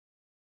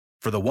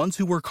For the ones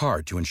who work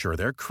hard to ensure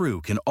their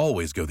crew can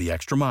always go the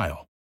extra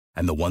mile,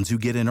 and the ones who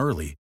get in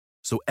early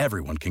so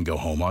everyone can go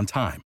home on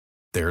time,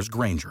 there's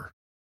Grainger,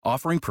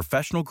 offering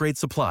professional-grade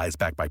supplies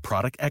backed by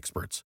product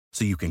experts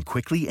so you can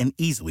quickly and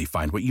easily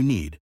find what you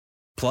need.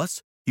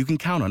 Plus, you can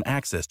count on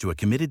access to a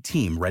committed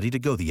team ready to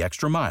go the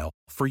extra mile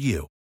for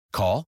you.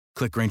 Call,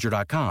 click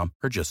Grainger.com,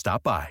 or just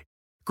stop by.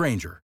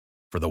 Grainger,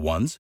 for the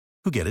ones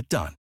who get it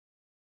done.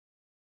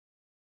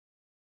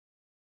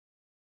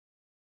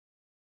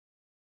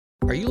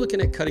 Are you looking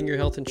at cutting your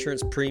health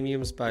insurance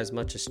premiums by as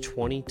much as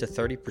 20 to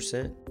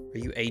 30%? Are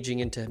you aging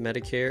into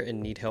Medicare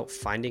and need help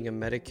finding a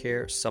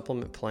Medicare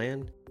supplement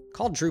plan?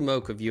 Call Drew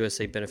Moak of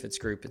USA Benefits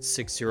Group at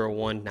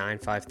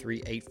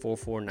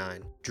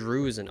 601-953-8449.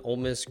 Drew is an Ole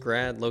Miss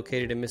grad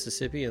located in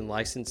Mississippi and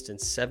licensed in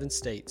 7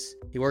 states.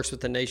 He works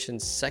with the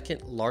nation's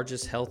second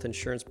largest health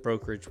insurance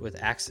brokerage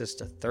with access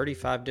to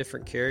 35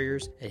 different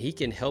carriers, and he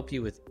can help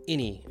you with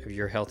any of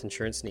your health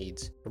insurance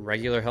needs. From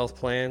regular health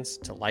plans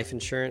to life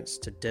insurance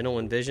to dental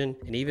and vision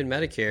and even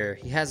Medicare,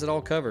 he has it all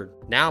covered.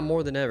 Now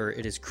more than ever,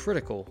 it is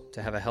critical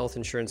to have a health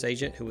insurance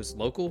agent who is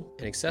local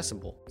and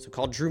accessible. So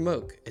call Drew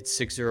Moak at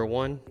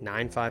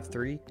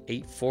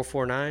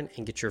 601-953-8449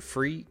 and get your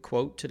free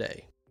quote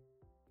today.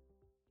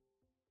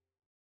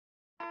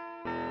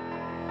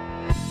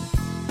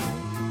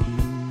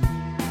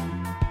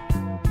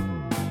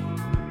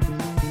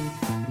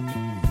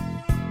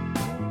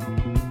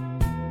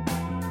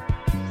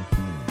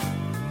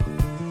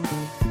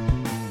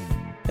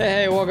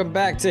 Hey, welcome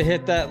back to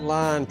Hit That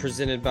Line,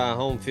 presented by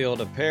Home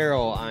Field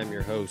Apparel. I'm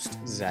your host,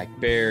 Zach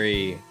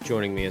Berry.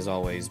 Joining me as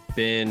always,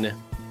 Ben,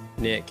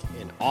 Nick,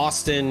 and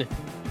Austin.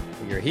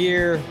 We are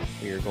here.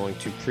 We are going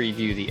to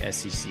preview the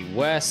SEC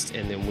West,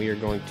 and then we are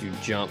going to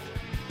jump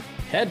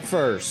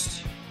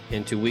headfirst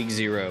into Week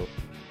 0.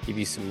 Give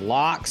you some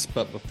locks,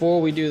 but before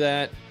we do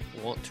that,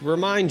 I want to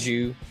remind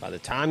you, by the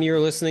time you're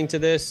listening to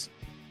this,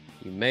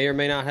 you may or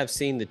may not have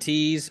seen the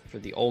tease for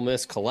the Ole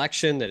Miss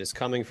collection that is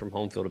coming from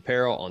Home Field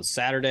Apparel on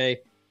Saturday.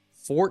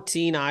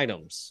 14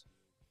 items,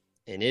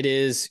 and it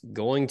is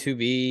going to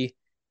be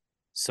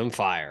some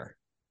fire.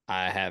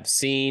 I have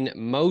seen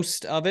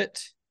most of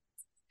it,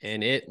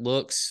 and it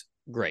looks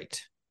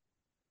great.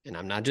 And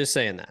I'm not just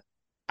saying that.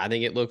 I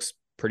think it looks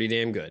pretty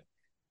damn good.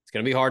 It's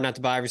going to be hard not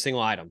to buy every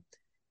single item.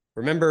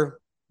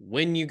 Remember,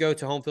 when you go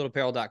to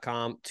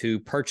homefieldapparel.com to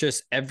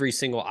purchase every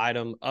single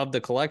item of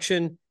the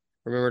collection,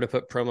 remember to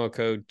put promo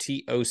code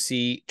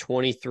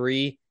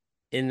TOC23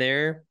 in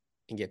there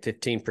and get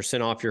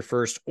 15% off your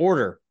first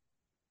order.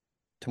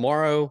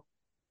 Tomorrow,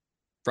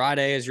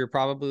 Friday, as you're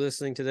probably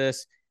listening to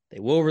this, they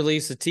will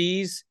release the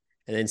tees.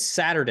 And then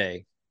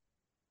Saturday,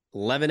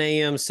 11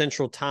 a.m.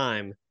 Central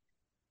Time,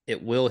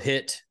 it will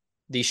hit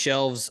the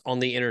shelves on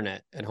the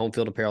internet at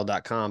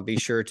homefieldapparel.com. Be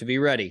sure to be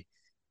ready.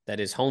 That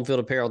is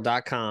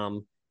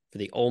homefieldapparel.com for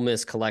the Ole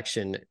Miss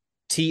collection.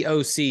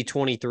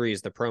 TOC23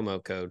 is the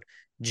promo code.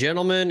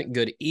 Gentlemen,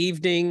 good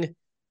evening.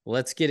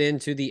 Let's get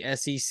into the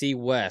SEC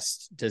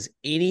West. Does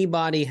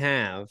anybody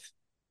have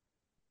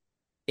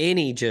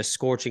any just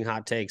scorching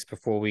hot takes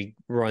before we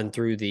run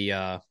through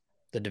the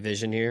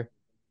division here?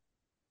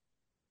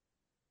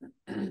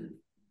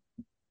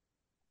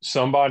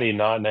 Somebody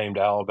not named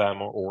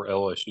Alabama or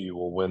LSU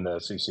will win the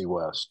SEC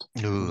West.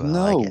 Ooh,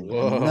 No, like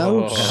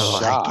no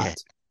shot.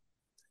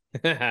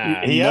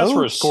 like He asked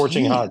for a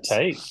scorching chance. hot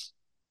take.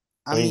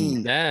 I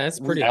mean, Yeah, that's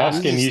pretty we- hot.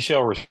 Ask and you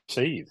shall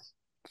receive.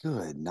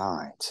 Good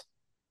night.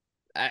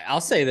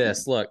 I'll say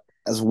this. Look,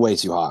 That's way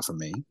too hot for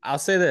me. I'll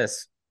say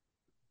this.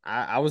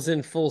 I was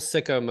in full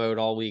sicko mode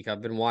all week.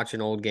 I've been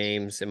watching old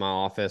games in my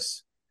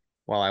office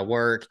while I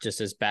work, just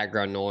as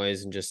background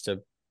noise and just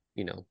to,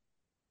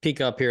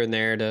 peek up here and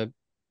there to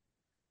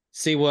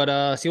see what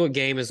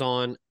game is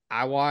on.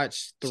 I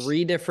watched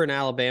 3 different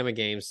Alabama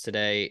games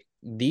today.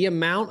 The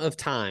amount of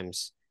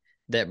times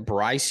that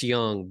Bryce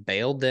Young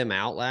bailed them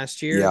out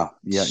last year,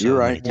 Yeah, So you're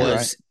right. many You're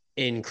was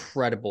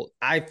incredible.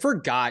 I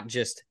forgot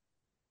just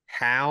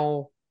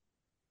how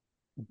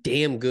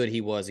damn good he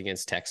was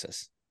against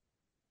Texas.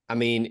 I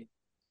mean,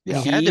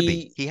 Yeah.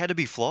 he had to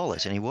be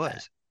flawless, and he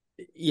was.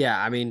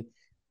 Yeah, I mean,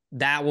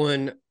 that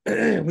one,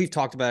 we've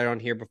talked about it on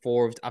here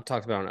before. I've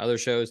talked about it on other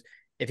shows.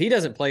 If he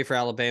doesn't play for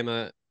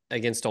Alabama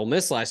against Ole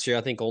Miss last year,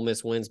 I think Ole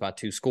Miss wins by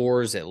 2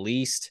 scores at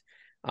least.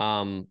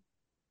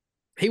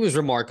 He was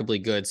remarkably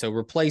good. So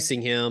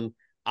replacing him,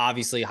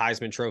 obviously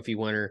Heisman Trophy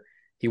winner,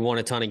 he won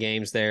a ton of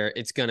games there.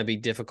 It's going to be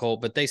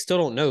difficult, but they still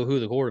don't know who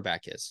the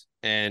quarterback is.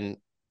 And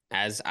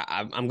as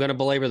I'm going to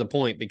belabor the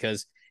point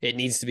because it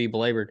needs to be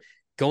belabored,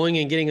 going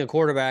and getting a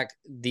quarterback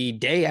the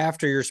day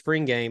after your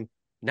spring game,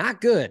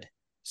 not good.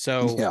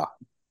 So Yeah,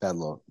 bad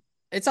luck.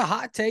 it's a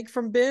hot take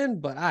from Ben,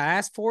 but I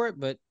asked for it.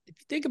 But if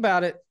you think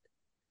about it,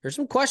 there's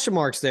some question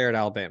marks there at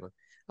Alabama.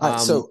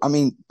 So, I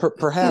mean,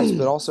 perhaps,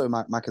 but also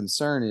my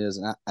concern is,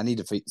 and I need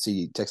to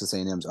see Texas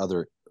A&M's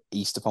other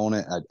East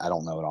opponent. I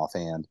don't know it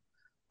offhand.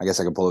 I guess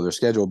I could pull up their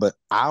schedule, but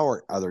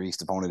our other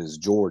East opponent is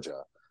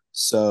Georgia.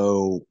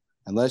 So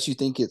unless you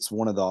think it's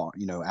one of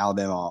the,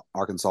 Alabama,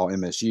 Arkansas,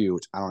 MSU,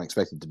 which I don't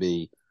expect it to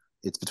be,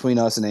 it's between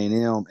us and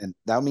A&M, and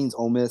that means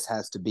Ole Miss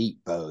has to beat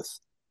both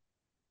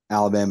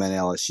Alabama and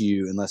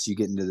LSU unless you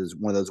get into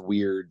one of those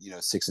weird,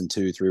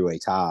 6-2 three-way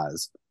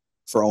ties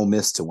for Ole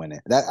Miss to win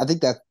it. I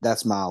think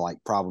that's my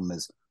problem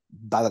is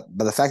by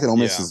the fact that Ole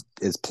Miss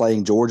is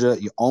playing Georgia,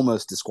 you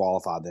almost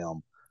disqualify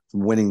them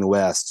from winning the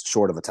West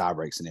short of a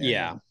tiebreak scenario.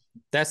 Yeah,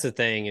 that's the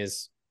thing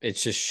is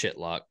it's just shit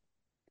luck.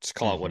 Just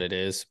call it what it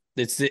is.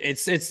 It's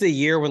the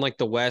year when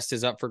the West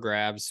is up for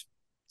grabs,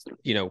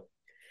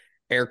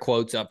 air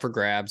quotes up for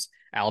grabs.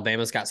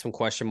 Alabama's got some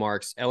question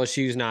marks.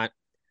 LSU's not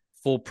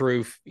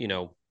foolproof,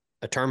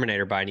 a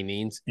Terminator by any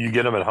means. You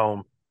get them at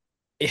home.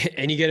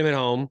 And you get them at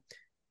home.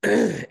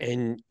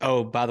 And,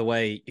 oh, by the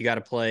way, you got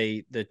to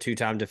play the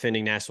two-time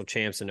defending national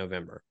champs in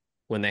November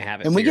when they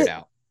have it figured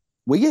out.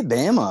 We get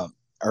Bama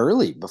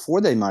early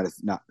before they might have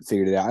not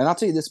figured it out. And I'll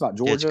tell you this about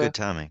Georgia. It's good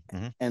timing.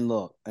 Mm-hmm. And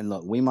look,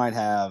 we might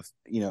have,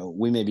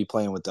 we may be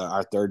playing with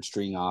our third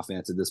string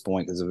offense at this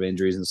point because of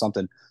injuries and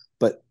something.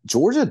 But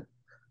Georgia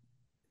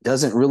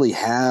doesn't really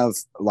have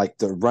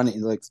the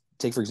running,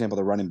 take, for example,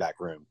 the running back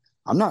room.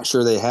 I'm not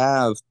sure they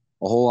have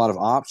a whole lot of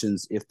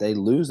options if they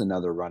lose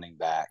another running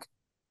back.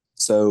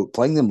 So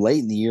playing them late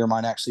in the year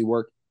might actually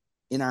work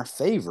in our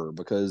favor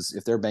because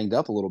if they're banged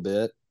up a little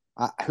bit,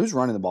 who's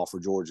running the ball for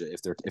Georgia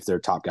if their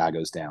top guy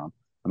goes down?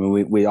 I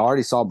mean, we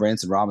already saw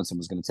Branson Robinson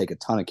was going to take a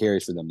ton of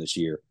carries for them this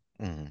year,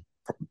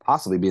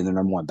 possibly being their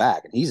number one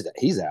back, and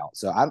he's out.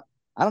 So I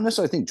don't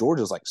necessarily think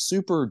Georgia's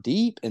super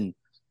deep, and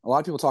a lot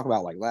of people talk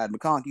about Ladd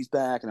McConkey's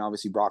back, and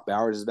obviously Brock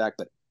Bowers is back,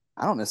 but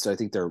I don't necessarily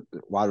think their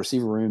wide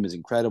receiver room is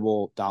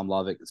incredible. Dom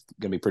Lovick is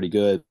going to be pretty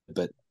good,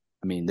 but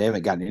I mean they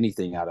haven't gotten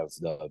anything out of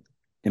the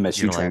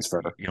MSU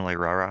transfer. You don't like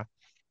Rara?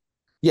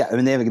 Yeah, I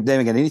mean they haven't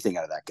got anything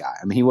out of that guy.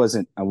 I mean he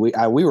wasn't. We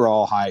were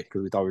all hyped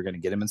because we thought we were going to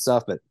get him and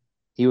stuff, but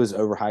he was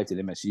overhyped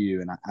at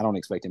MSU, and I don't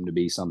expect him to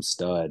be some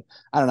stud.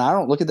 I don't know. I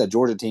don't look at that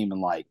Georgia team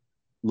and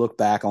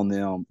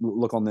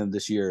look on them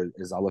this year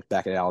as I look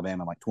back at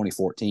Alabama in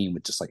 2014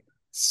 with just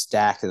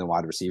stacked in the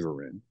wide receiver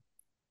room.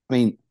 I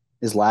mean,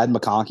 is Ladd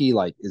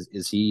McConkey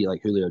is he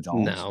like Julio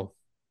Jones? No.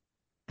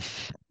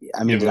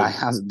 I mean, did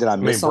I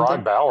miss something?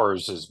 Brock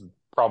Bowers is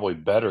probably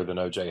better than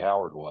OJ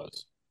Howard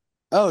was.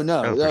 Oh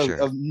no,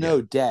 sure.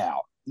 No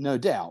doubt.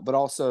 But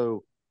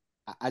also,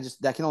 I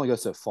just that can only go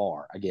so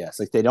far. I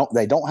guess they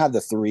don't have the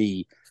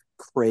three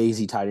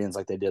crazy tight ends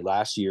like they did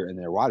last year, and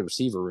their wide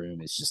receiver room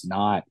is just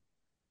not.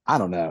 I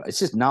don't know. It's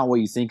just not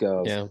what you think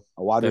of a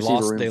wide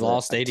receiver room. They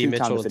lost A.D.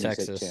 Mitchell to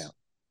Texas.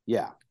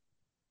 Yeah.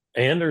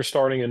 And they're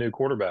starting a new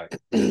quarterback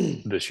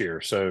this year.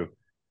 So,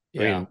 I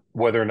mean,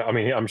 whether or not,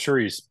 I'm sure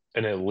he's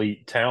an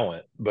elite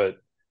talent,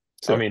 but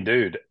sure. I mean,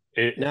 dude.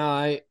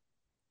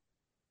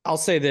 I'll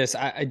say this.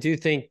 I do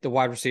think the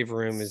wide receiver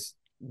room is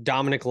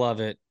Dominic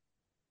Lovett,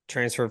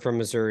 transferred from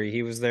Missouri.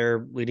 He was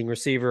their leading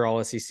receiver,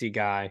 all SEC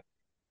guy.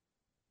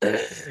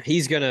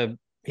 He's gonna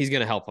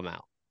help them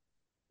out.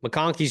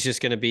 McConkey's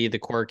just gonna be the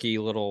quirky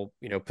little,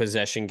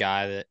 possession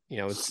guy that,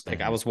 it's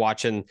I was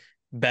watching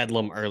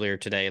Bedlam earlier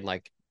today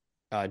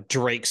and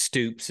Drake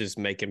Stoops is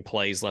making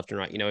plays left and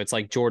right. It's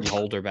like Jordan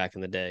Holder back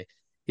in the day.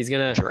 He's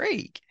gonna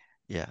Drake.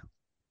 Yeah.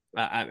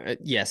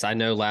 Yes, I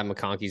know Ladd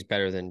McConkey's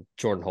better than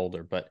Jordan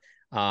Holder, but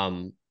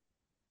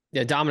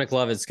Dominic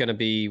Lovett's going to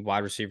be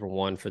wide receiver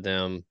one for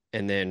them.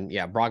 And then,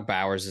 Brock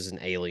Bowers is an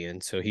alien,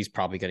 so he's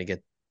probably going to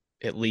get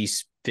at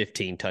least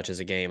 15 touches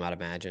a game, I'd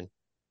imagine.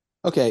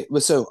 Okay,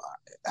 but so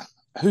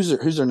who's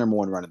their number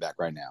one running back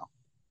right now?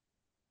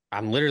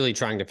 I'm literally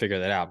trying to figure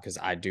that out because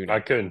I do not. I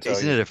couldn't tell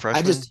Isn't you. it a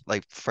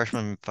freshman?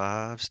 Freshman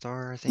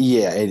 5-star, I think?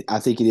 Yeah, I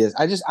think it is.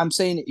 I'm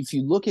saying if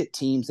you look at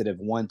teams that have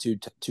won two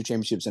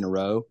championships in a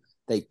row,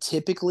 they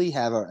typically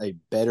have a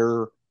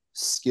better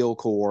skill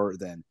core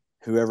than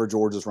whoever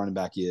Georgia's running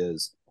back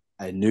is,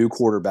 a new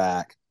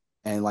quarterback,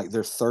 and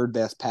their third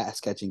best pass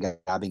catching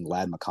guy being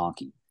Ladd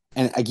McConkey.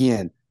 And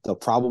again, they'll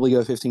probably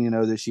go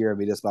 15-0 this year and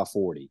beat us by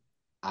 40.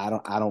 I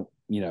don't,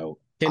 Kendall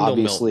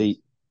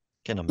obviously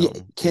Kendall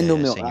Milton. Kendall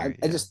Milton. Senior,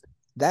 I just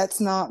that's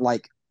not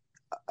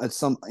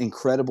some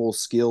incredible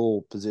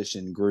skill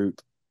position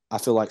group. I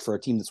feel like for a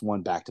team that's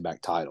won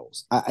back-to-back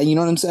titles, you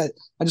know what I'm saying?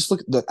 I just look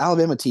at the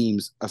Alabama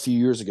teams a few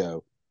years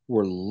ago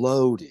were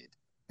loaded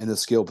in the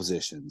skill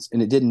positions,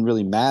 and it didn't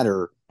really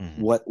matter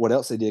what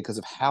else they did because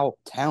of how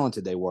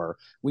talented they were.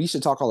 We used to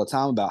talk all the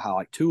time about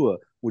how Tua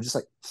would just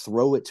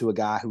throw it to a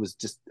guy who was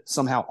just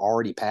somehow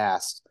already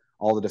past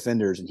all the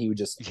defenders, and he would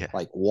just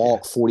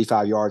walk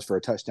 45 yards for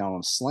a touchdown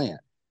on a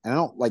slant. And I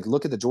don't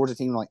look at the Georgia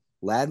team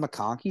Ladd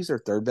McConkey's their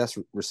third best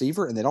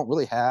receiver, and they don't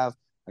really have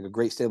a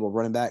great stable of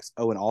running backs.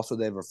 Oh, and also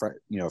they have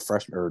a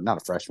freshman, or not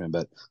a freshman,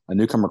 but a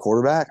newcomer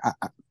quarterback.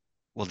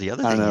 Well, the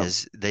other thing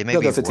is they may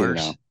be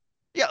worse.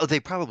 Yeah, they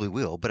probably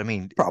will, but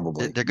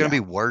probably they're going to be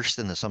worse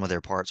than the sum of their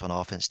parts on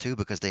offense too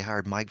because they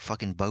hired Mike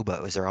fucking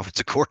Bobo as their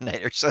offensive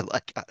coordinator. So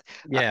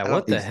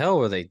what the hell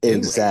were they doing?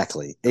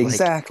 Exactly.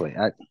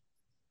 I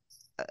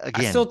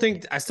still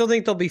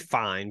think they'll be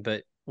fine,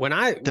 but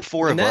the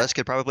four of us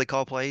could probably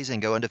call plays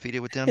and go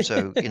undefeated with them,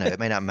 so it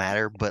may not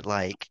matter. But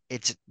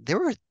there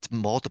were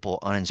multiple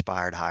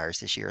uninspired hires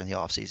this year in the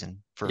offseason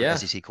for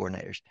SEC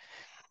coordinators.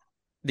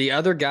 The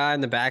other guy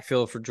in the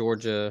backfield for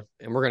Georgia,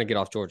 and we're going to get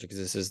off Georgia because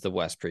this is the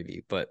West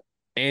preview, but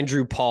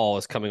Andrew Paul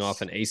is coming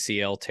off an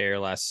ACL tear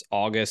last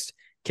August.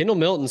 Kendall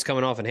Milton's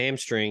coming off a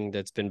hamstring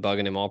that's been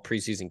bugging him all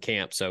preseason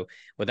camp. So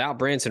without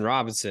Branson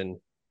Robinson,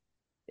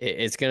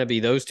 it's going to be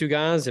those two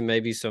guys and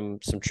maybe some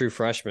true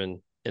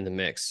freshmen in the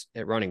mix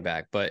at running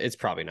back. But it's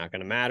probably not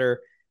going to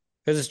matter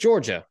because it's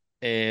Georgia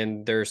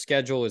and their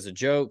schedule is a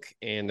joke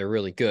and they're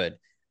really good.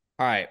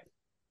 All right.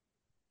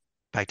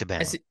 Back to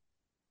Bama.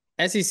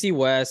 SEC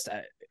West,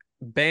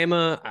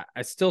 Bama,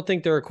 I still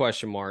think there are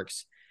question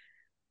marks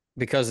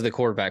because of the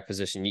quarterback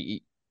position.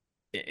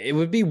 It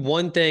would be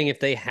one thing if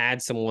they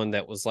had someone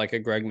that was like a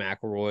Greg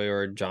McElroy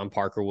or a John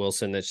Parker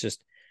Wilson that's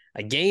just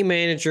a game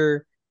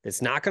manager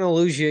that's not going to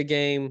lose you a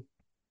game,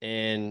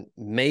 and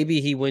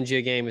maybe he wins you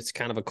a game. It's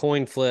kind of a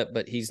coin flip,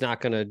 but he's not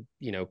going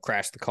to,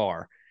 crash the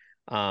car.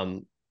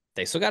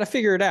 They still got to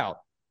figure it out.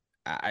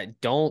 I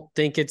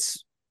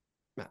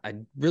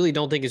really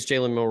don't think it's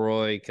Jalen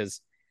Milroy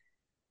because,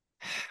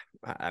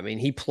 I mean,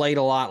 he played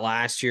a lot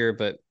last year,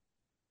 but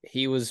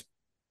he was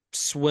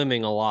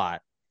swimming a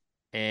lot.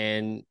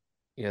 And,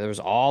 there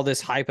was all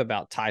this hype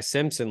about Ty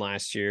Simpson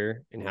last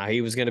year and how he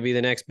was going to be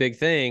the next big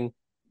thing.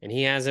 And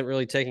he hasn't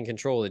really taken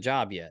control of the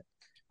job yet.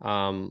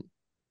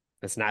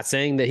 That's not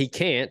saying that he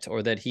can't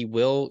or that he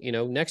will,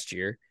 next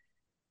year.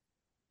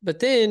 But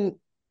then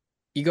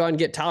you go out and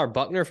get Tyler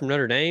Buckner from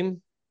Notre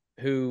Dame,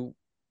 who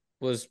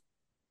was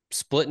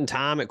splitting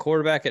time at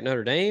quarterback at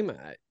Notre Dame.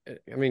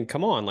 I mean,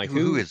 come on, like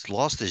who has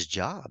lost his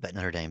job at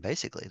Notre Dame?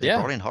 Basically, they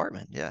brought in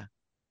Hartman. Yeah,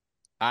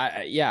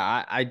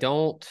 I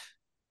don't.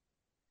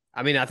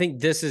 I mean, I think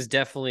this is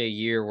definitely a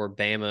year where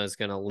Bama is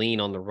going to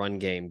lean on the run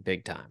game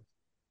big time,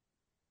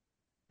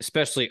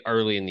 especially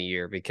early in the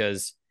year,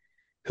 because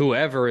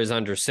whoever is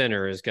under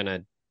center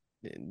they're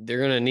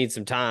going to need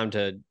some time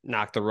to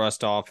knock the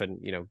rust off and,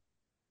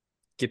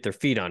 get their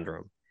feet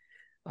under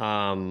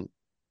them.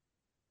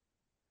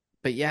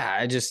 But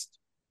yeah,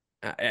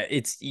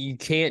 you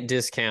can't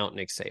discount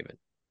Nick Saban.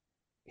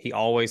 He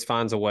always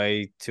finds a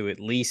way to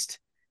at least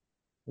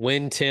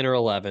win 10 or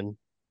 11.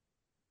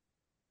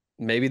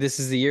 Maybe this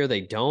is the year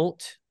they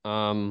don't.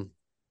 I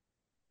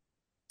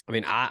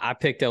mean, I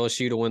picked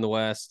LSU to win the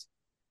West.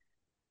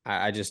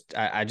 I just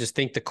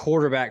think the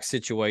quarterback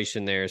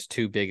situation there is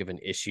too big of an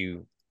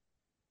issue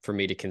for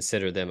me to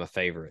consider them a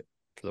favorite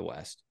for the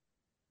West.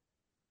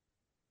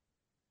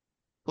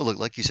 Well, look,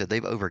 like you said,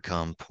 they've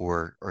overcome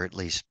poor or at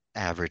least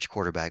average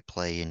quarterback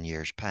play in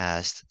years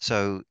past.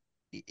 So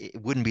it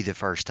wouldn't be the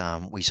first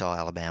time we saw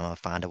Alabama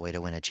find a way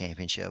to win a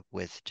championship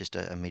with just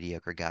a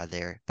mediocre guy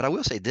there. But I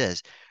will say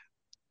this.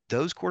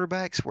 Those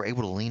quarterbacks were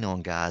able to lean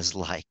on guys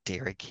like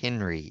Derrick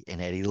Henry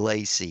and Eddie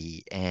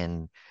Lacy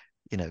and,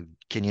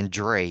 Kenyon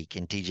Drake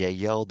and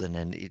TJ Yeldon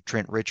and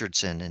Trent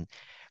Richardson. And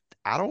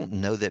I don't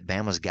know that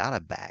Bama's got a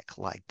back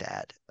like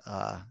that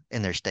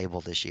in their stable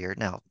this year.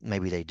 Now,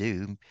 maybe they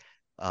do.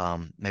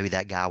 Maybe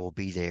that guy will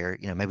be there.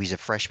 Maybe he's a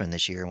freshman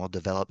this year and will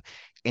develop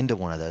into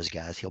one of those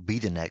guys. He'll be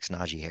the next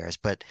Najee Harris.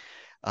 But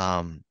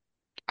I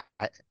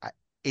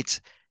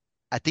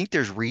think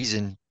there's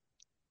reason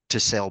to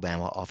sell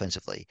Bama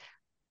offensively.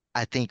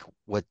 I think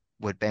what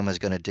Bama's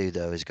going to do,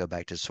 though, is go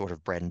back to sort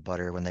of bread and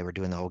butter when they were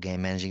doing the whole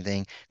game managing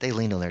thing. They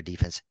leaned on their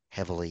defense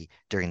heavily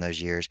during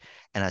those years.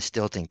 And I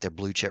still think their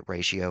blue chip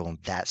ratio on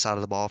that side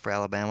of the ball for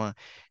Alabama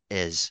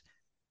is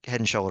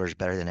head and shoulders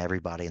better than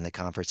everybody in the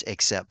conference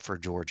except for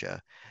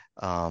Georgia.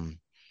 I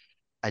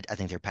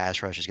think their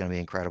pass rush is going to be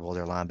incredible.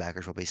 Their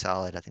linebackers will be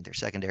solid. I think their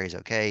secondary is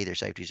okay. Their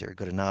safeties are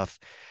good enough.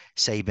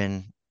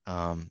 Saban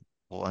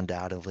will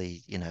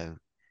undoubtedly,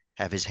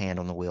 have his hand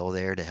on the wheel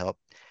there to help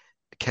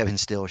Kevin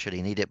Steele should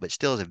he need it, but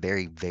Steele is a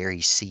very,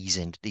 very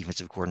seasoned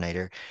defensive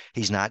coordinator.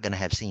 He's not going to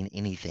have seen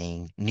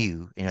anything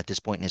new. At this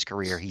point in his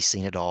career, he's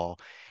seen it all.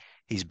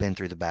 He's been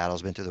through the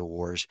battles, been through the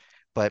wars.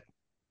 But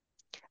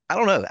I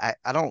don't know.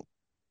 I don't.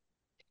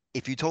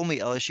 If you told me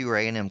LSU or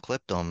A&M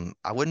clipped them,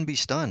 I wouldn't be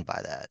stunned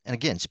by that. And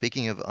again,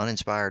 speaking of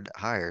uninspired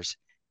hires,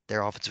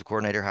 their offensive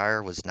coordinator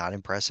hire was not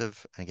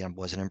impressive. And again,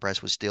 wasn't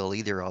impressed with Steele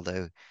either,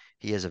 although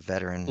he is a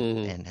veteran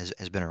and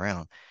has been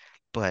around.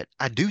 But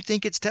I do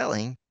think it's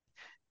telling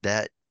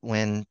that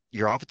when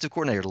your offensive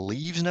coordinator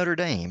leaves Notre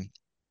Dame,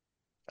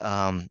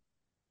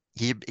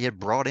 he had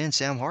brought in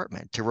Sam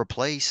Hartman to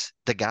replace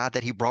the guy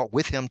that he brought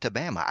with him to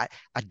Bama.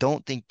 I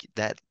don't think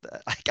that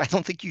I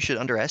don't think you should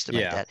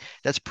underestimate that.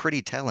 That's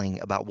pretty telling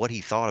about what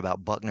he thought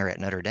about Buckner at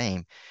Notre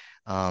Dame.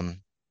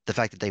 The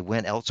fact that they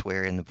went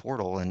elsewhere in the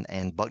portal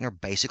and Buckner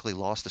basically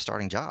lost the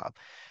starting job.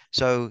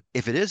 So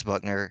if it is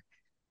Buckner,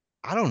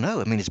 I don't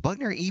know. I mean, is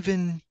Buckner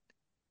even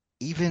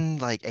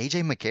like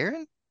AJ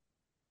McCarron?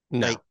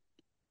 No.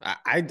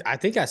 I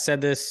think I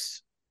said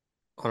this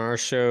on our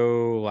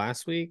show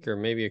last week or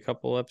maybe a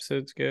couple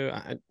episodes ago.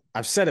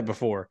 I've said it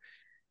before.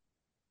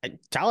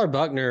 Tyler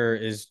Buckner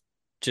is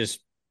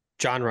just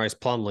John Rice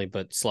Plumlee,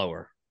 but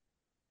slower.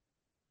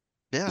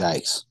 Yeah.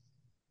 Nice.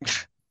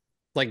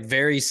 Like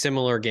very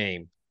similar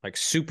game. Like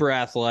super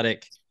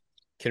athletic,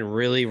 can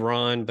really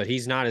run, but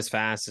he's not as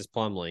fast as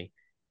Plumlee,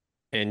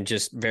 and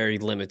just very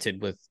limited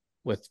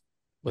with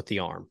the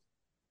arm.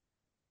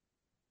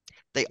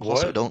 They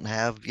also What? don't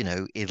have,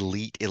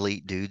 elite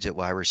dudes at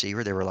wide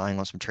receiver. They're relying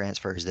on some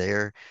transfers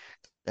there.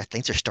 I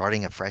think they're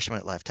starting a freshman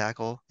at left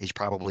tackle. He's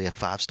probably a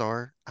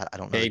 5-star. I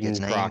don't know the kid's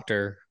Aiden name.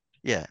 Proctor.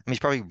 Yeah, I mean, he's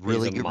probably He's a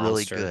really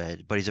monster.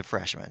 good, but he's a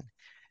freshman.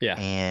 Yeah.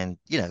 And,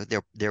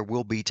 there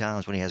will be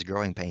times when he has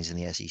growing pains in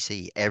the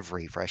SEC.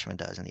 Every freshman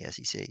does in the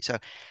SEC. So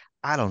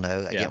I don't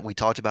know. Yeah. Again, we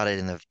talked about it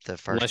in the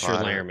first Unless you're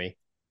pod. Laramie.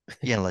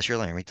 Yeah, unless you're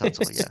Laramie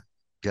Tunsil, yeah.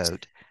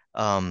 GOAT.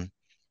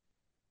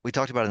 We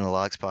talked about it in the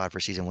logs pod for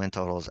season win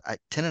totals.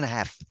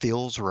 10.5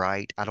 feels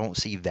right. I don't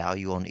see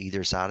value on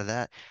either side of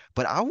that,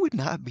 but I would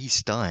not be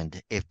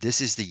stunned if this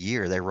is the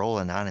year they roll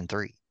a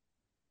 9-3.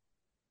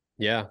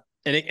 Yeah.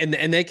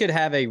 And they could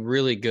have a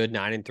really good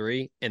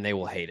 9-3 and they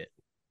will hate it.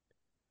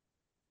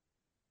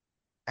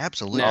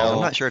 Absolutely. Now,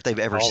 I'm not sure if they've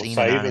ever seen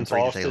a Saban's 9-3 that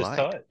lost they his like.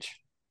 touch.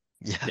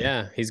 Yeah.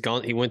 Yeah, he's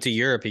gone. He went to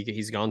Europe.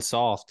 He's gone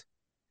soft.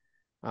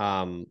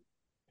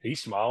 He's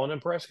smiling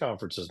in press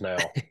conferences now.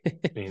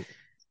 I mean,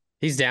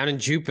 he's down in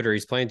Jupiter.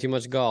 He's playing too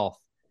much golf.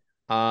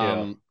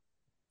 yeah.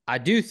 I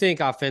do think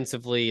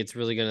offensively,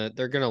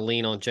 they're gonna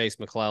lean on Chase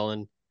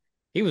McClellan.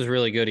 He was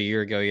really good a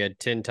year ago. He had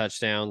 10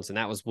 touchdowns, and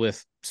that was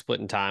with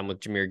splitting time with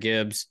Jahmyr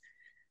Gibbs.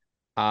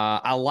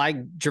 I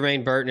like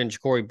Jermaine Burton and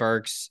Ja'Cory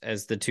Burks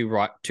as the two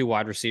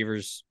wide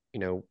receivers.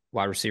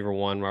 Wide receiver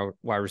 1,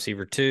 wide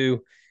receiver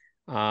 2.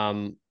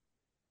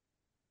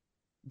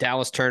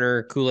 Dallas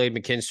Turner, Kool-Aid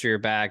McKinstry are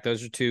back.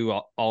 Those are two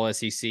all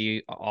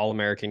SEC, all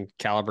American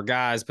caliber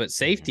guys. But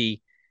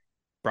safety,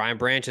 Brian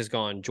Branch is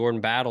gone.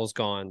 Jordan Battle's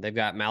gone. They've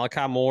got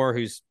Malachi Moore,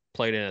 who's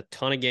played in a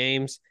ton of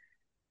games.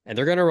 And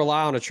they're going to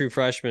rely on a true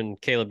freshman,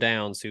 Caleb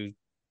Downs, who's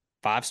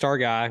 5-star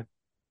guy,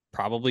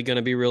 probably going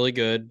to be really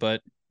good.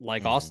 But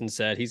like Austin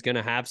said, he's going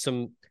to have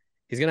some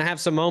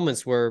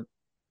moments where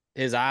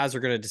his eyes are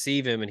going to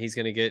deceive him and he's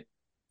going to get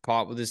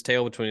caught with his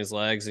tail between his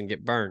legs and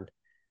get burned.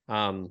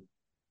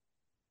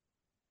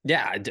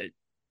 Yeah,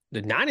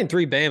 the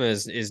 9-3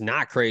 Bama is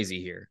not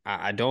crazy here.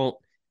 I don't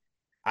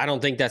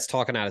think that's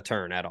talking out of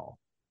turn at all.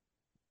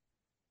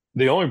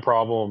 The only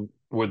problem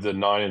with the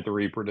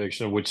 9-3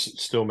 prediction, which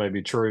still may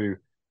be true,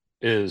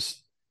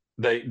 is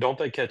they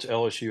catch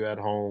LSU at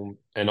home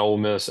and Ole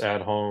Miss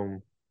at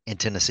home And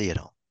Tennessee at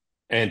home.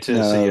 and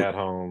Tennessee at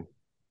home.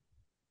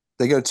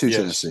 They go to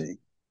Tennessee.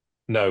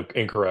 No,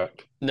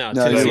 incorrect. No,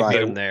 you're Tennessee right.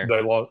 beat them there.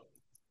 They lost.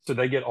 So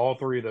they get all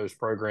three of those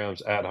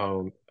programs at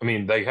home. I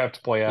mean, they have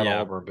to play at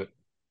Auburn, but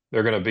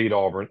they're going to beat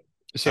Auburn.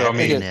 So At I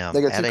mean,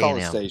 they get to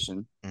College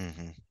Station.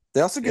 Mm-hmm.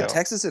 They also get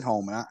Texas at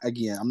home. And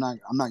I'm not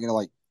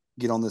going to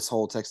get on this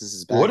whole Texas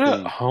is back what a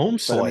thing. home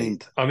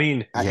slate! I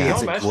mean,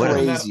 it's a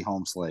crazy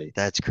home slate.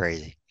 That's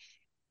crazy.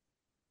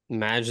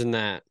 Imagine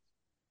that.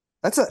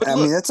 That's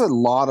a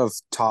lot of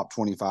top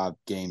 25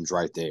 games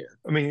right there.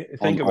 I mean,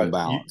 think on about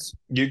balance.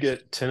 You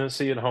get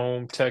Tennessee at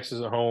home,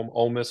 Texas at home,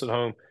 Ole Miss at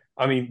home.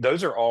 I mean,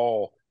 those are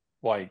all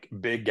like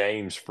big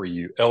games for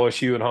you.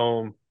 LSU at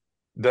home.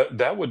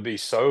 That would be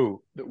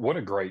what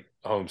a great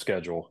home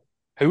schedule.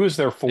 Who is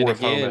their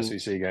fourth home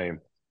SEC game?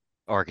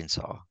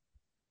 Arkansas.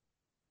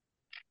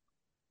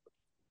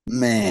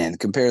 Man,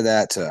 compare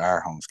that to our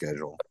home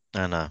schedule.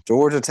 I know.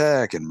 Georgia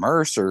Tech and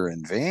Mercer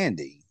and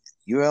Vandy,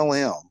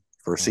 ULM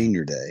for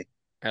senior day.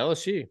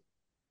 LSU.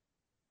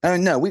 I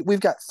mean, no, we've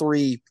got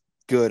 3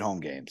 good home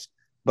games.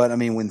 But I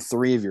mean, when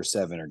 3 of your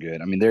 7 are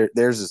good, I mean,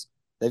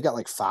 they've got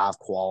like 5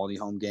 quality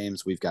home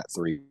games. We've got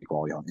 3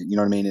 quality home games. You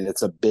know what I mean? And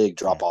it's a big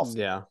drop off.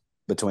 Yeah.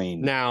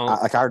 Between now,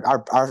 like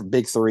our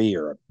big 3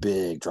 are a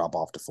big drop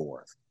off to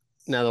 4th.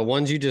 Now the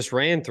ones you just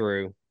ran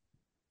through,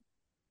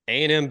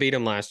 A&M beat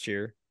them last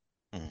year.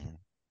 Mm-hmm.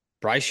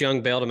 Bryce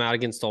Young bailed them out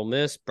against Ole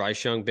Miss.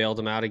 Bryce Young bailed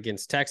them out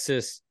against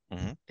Texas,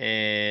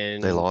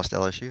 and they lost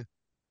LSU.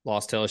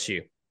 Lost to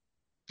LSU.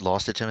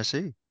 Lost to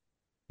Tennessee.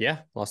 Yeah,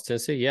 lost to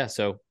Tennessee. Yeah,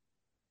 so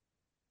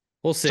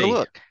we'll see. So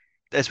look,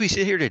 as we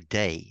sit here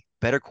today,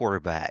 better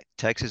quarterback,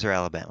 Texas or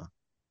Alabama?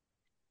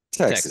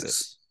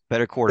 Texas.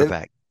 Better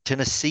quarterback,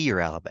 Tennessee or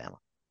Alabama?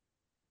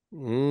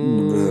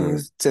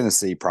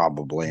 Tennessee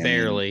probably.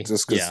 Barely. I mean,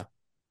 just yeah.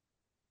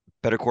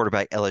 Better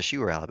quarterback,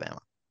 LSU or Alabama?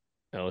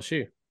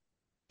 LSU.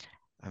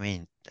 I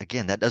mean,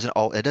 again, it doesn't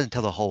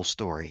tell the whole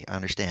story. I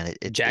understand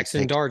it.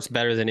 Jackson Dart's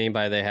better than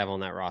anybody they have on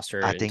that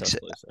roster. I think so.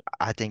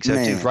 I think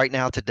so too. Right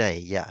now, today,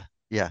 yeah.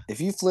 If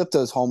you flip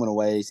those home and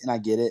aways, and I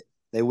get it,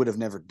 they would have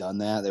never done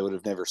that. They would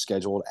have never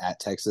scheduled at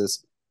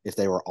Texas if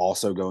they were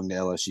also going to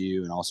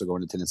LSU and also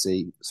going to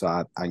Tennessee. So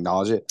I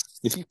acknowledge it.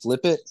 If you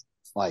flip it,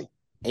 like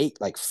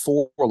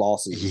 4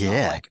 losses is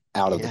not like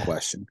out of the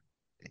question.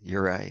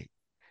 You're right.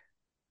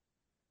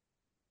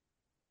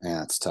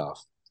 Man, it's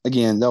tough.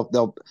 Again, they'll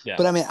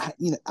but I mean,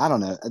 I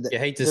don't know. You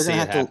hate to see it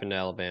happen to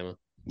Alabama.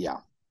 Yeah.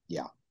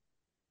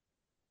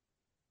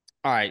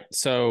 All right,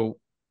 so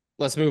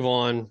let's move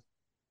on.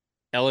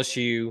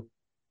 LSU,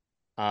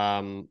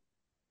 like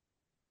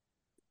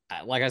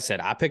I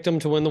said, I picked them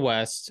to win the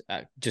West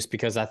just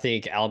because I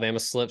think Alabama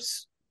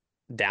slips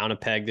down a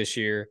peg this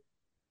year,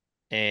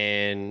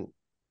 and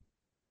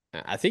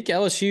I think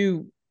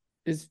LSU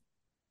is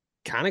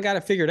kind of got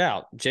it figured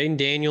out. Jaden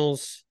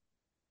Daniels,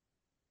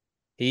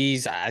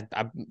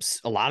 A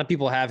lot of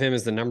people have him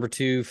as the number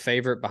 2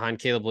 favorite behind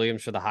Caleb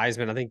Williams for the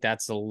Heisman. I think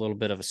that's a little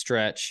bit of a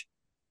stretch.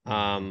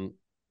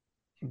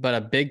 But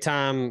a big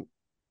time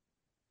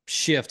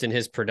shift in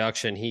his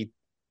production. He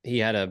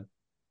had a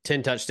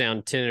 10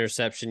 touchdown, 10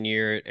 interception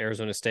year at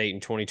Arizona State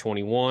in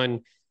 2021.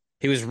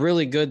 He was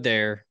really good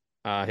there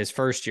his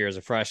first year as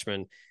a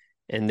freshman.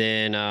 And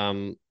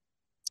then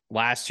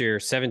last year,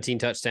 17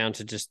 touchdowns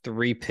to just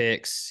 3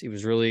 picks. He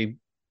was really,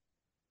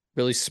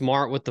 really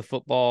smart with the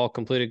football,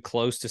 completed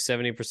close to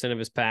 70% of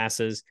his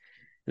passes.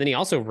 And then he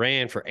also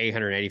ran for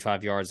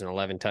 885 yards and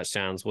 11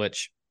 touchdowns,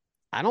 which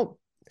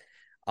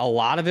a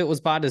lot of it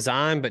was by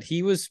design, but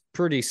he was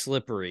pretty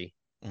slippery,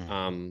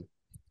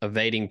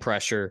 evading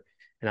pressure.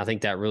 And I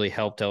think that really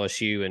helped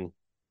LSU in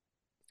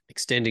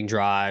extending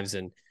drives.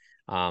 And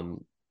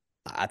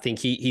I think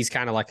he's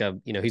kind of like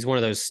he's one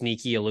of those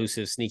sneaky,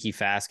 elusive, sneaky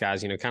fast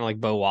guys, kind of like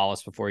Bo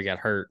Wallace before he got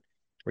hurt,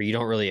 where you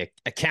don't really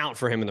account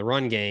for him in the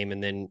run game.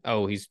 And then,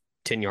 he's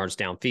 10 yards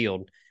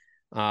downfield.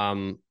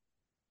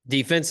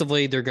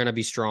 Defensively, they're going to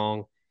be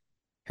strong.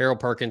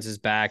 Harold Perkins is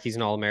back. He's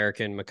an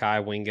All-American.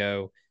 Mekhi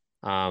Wingo.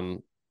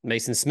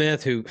 Mason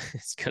Smith, who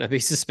is going to be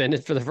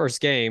suspended for the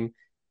first game,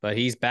 but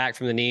he's back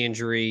from the knee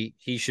injury.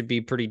 He should be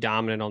pretty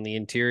dominant on the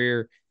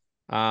interior.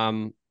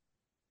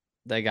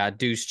 They got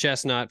Deuce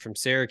Chestnut from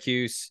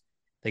Syracuse.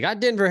 They got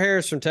Denver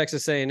Harris from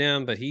Texas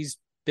A&M, but he's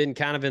been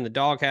kind of in the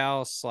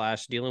doghouse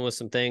 / dealing with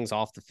some things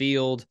off the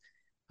field.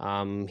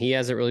 He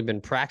hasn't really been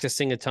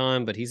practicing a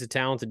ton, but he's a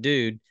talented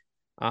dude.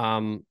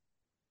 I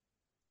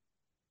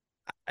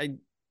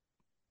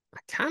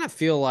kind of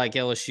feel like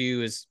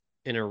LSU is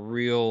in a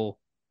real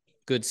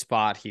good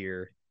spot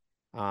here.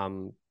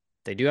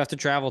 They do have to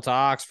travel to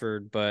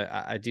Oxford, but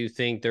I do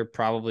think they're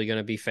probably going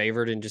to be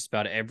favored in just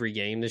about every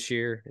game this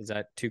year. Is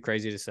that too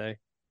crazy to say?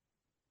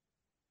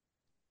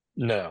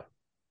 No.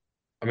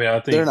 I mean, I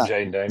think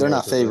Jayden Daniels. They're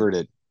not favored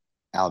at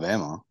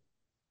Alabama.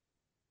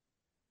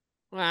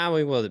 Well,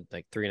 we will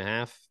like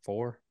 3.5,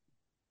 4.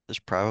 There's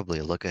probably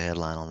a look-ahead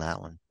line on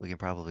that one. We can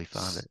probably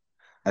find it.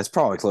 That's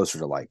probably closer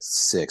to like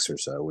 6 or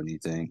so. What do you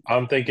think?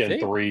 I'm thinking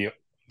Three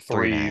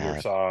three and a either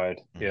half.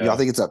 side. Yeah. Y'all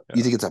think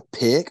you think it's a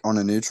pick on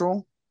a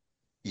neutral?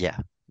 Yeah,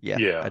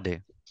 I do.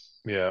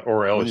 Yeah, or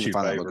We need to LSU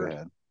find that look favored.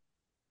 ahead.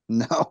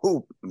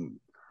 No.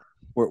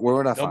 Where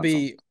would I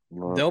find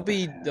They'll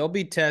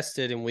be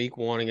tested in week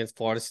 1 against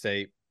Florida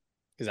State,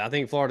 because I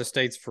think Florida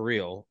State's for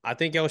real. I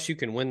think LSU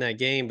can win that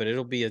game, but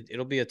it'll be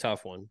a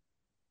tough one.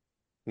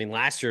 I mean,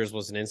 last year's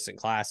was an instant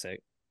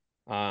classic.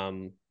 Yeah,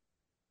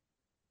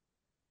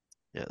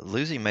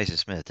 losing Mason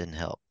Smith didn't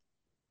help.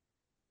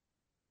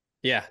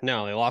 Yeah,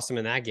 no, they lost him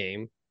in that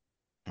game.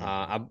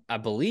 I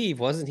believe,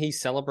 wasn't he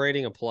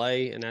celebrating a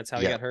play and that's how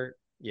he got hurt?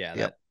 Yeah,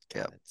 that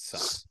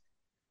sucks.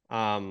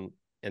 And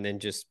then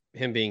just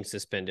him being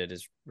suspended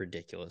is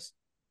ridiculous.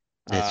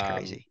 It's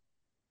crazy.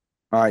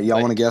 All right,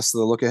 y'all want to guess the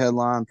look ahead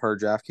line per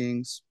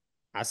DraftKings?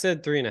 I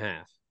said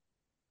 3.5.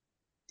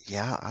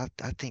 Yeah,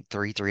 I think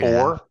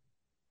 3.5. 4.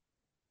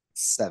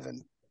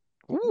 7.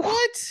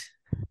 What?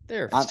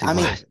 That's too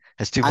much.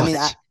 I mean,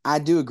 I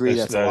do agree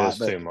that's a lot,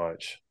 but too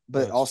much.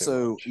 But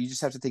also, you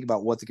just have to think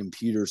about what the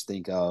computers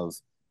think of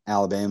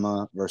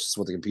Alabama versus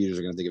what the computers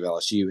are going to think of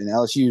LSU. And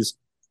LSU's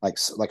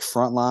like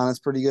front line is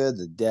pretty good.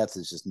 The depth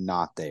is just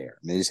not there.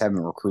 They just haven't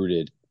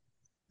recruited,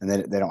 and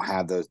they don't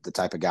have the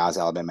type of guys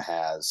Alabama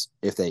has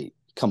if they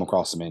come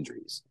across some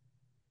injuries.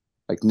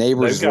 Like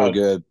Neighbors is really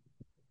good,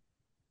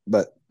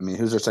 but I mean,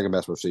 who's their second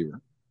best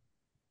receiver?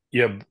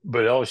 Yeah,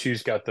 but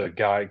LSU's got the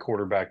guy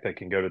quarterback that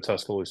can go to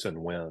Tuscaloosa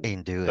and win. He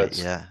can do it.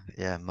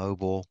 Yeah,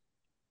 mobile.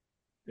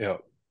 Yeah.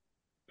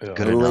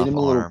 Good enough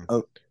arm.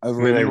 I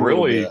mean, they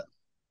really.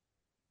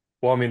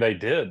 Well, I mean, they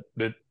did.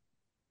 Did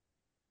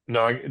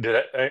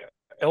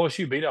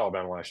LSU beat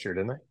Alabama last year,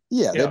 didn't they?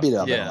 Yeah, they beat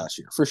Alabama last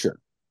year for sure.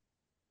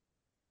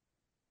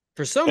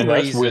 For some reason,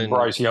 that's with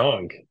Bryce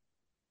Young.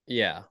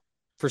 Yeah,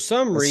 for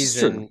some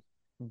reason,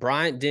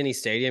 Bryant-Denny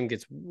Stadium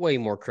gets way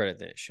more credit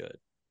than it should.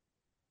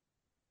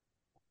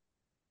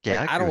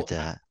 Yeah, I agree with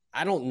that.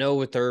 I don't know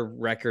what their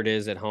record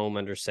is at home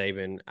under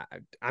Saban.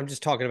 I'm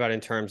just talking about in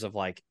terms of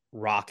like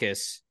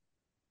raucous,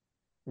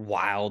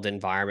 wild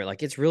environment.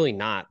 Like, it's really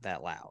not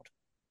that loud.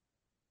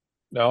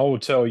 Now, I will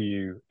tell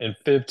you, in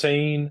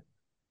 15,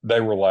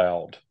 they were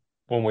loud.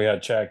 When we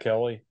had Chad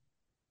Kelly,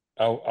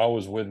 I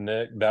was with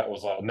Nick. That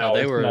was loud. No,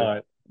 they were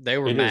mad.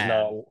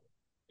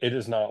 It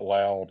is not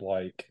loud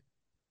like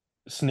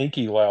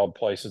sneaky loud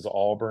places.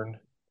 Auburn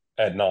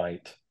at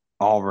night.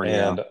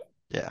 Auburn,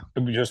 yeah.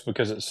 Just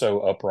because it's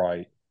so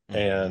upright,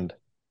 and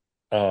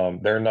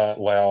they're not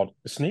loud.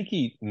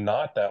 Sneaky,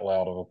 not that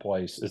loud of a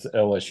place is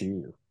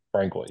LSU.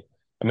 Frankly,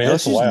 I mean,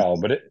 it's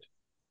loud, but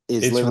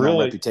it's living really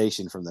on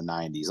reputation from the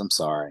 90s. I'm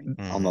sorry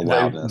on the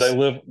loudness.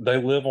 They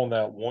live on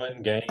that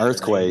one game,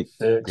 earthquake,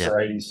 86 or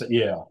 86,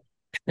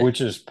 which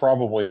is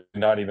probably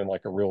not even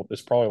like a real.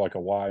 It's probably like a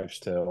wives'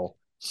 tale,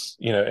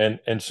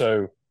 and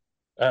so.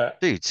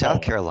 Dude,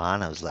 South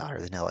Carolina was louder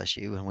than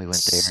LSU when we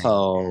went there.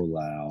 So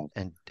loud.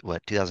 And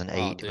what,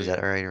 2008? Was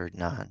that right, or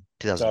 9?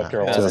 2009. South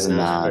Carolina was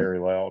very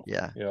loud.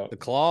 Yeah. The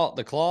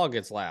claw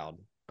gets loud.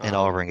 And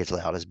Auburn gets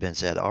loud, as Ben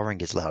said. Auburn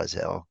gets loud as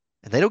hell.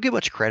 And they don't get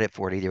much credit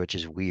for it either, which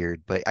is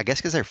weird. But I guess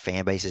because their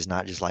fan base is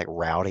not just like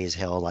rowdy as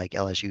hell like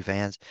LSU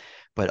fans,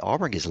 but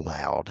Auburn gets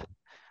loud.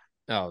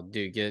 Oh,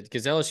 dude,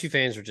 because LSU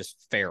fans are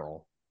just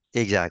feral,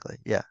 Exactly.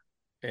 Yeah.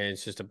 and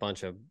it's just a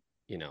bunch of,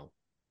 you know,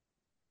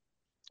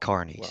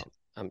 Carnies.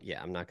 well,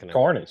 yeah, I'm not gonna.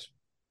 Carnies.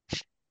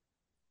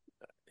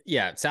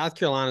 Yeah, South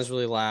Carolina's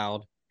really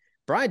loud.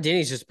 Bryant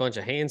Denny's just a bunch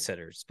of hand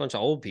setters, a bunch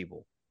of old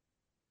people.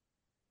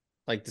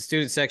 Like the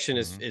student section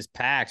is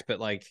packed, but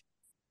like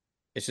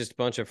it's just a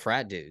bunch of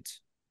frat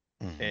dudes,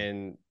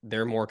 and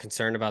they're more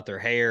concerned about their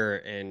hair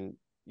and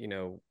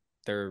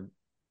their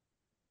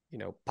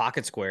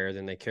pocket square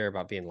than they care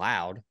about being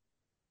loud.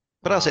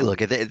 But I'll say,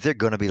 look, if they're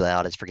going to be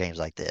loud, it's for games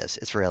like this.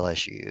 It's for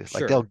LSU.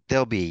 Like Sure.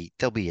 they'll be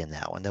in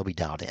that one. They'll be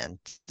dialed in.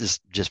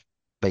 Just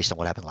based on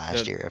what happened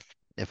last year,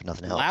 if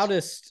nothing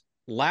else.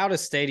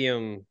 Loudest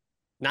stadium,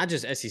 not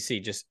just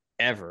SEC, just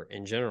ever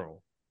in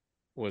general,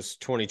 was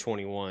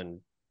 2021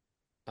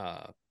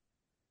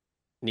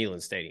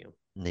 Neyland Stadium.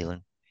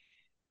 Neyland.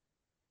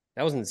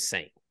 That was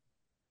insane.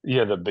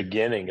 Yeah, the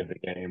beginning of the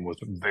game was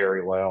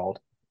very loud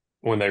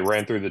when they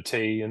ran through the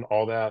tee and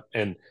all that,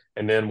 and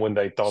then when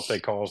they thought they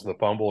caused the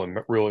fumble and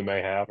really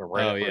may have and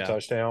ran it for a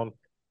touchdown,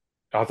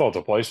 I thought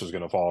the place was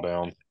going to fall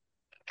down.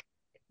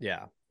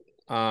 Yeah.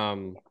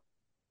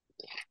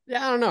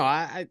 Yeah, I don't know.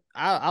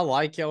 I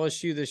like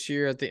LSU this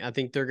year. I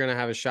think they're going to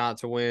have a shot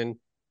to win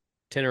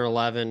 10 or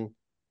 11.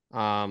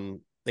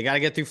 They got to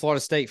get through Florida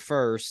State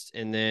first,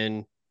 and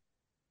then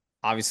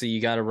obviously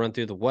you got to run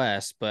through the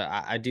West. But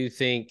I do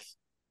think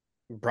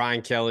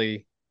Brian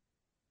Kelly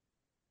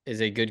is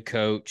a good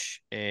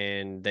coach,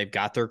 and they've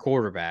got their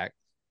quarterback,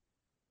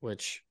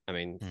 which, I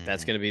mean,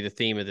 that's going to be the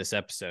theme of this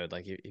episode.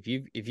 Like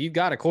if you've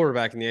got a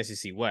quarterback in the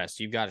SEC West,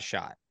 you've got a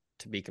shot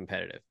to be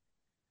competitive.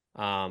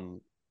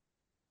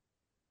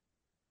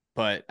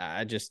 But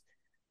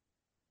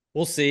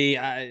we'll see.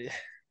 I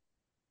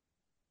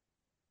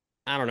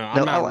don't know.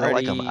 I'm not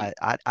ready. I like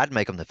them. I'd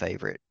make them the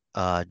favorite,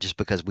 just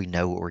because we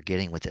know what we're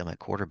getting with them at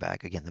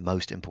quarterback. Again, the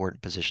most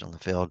important position on the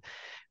field.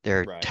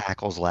 Their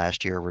tackles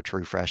last year were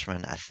true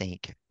freshmen, I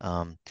think.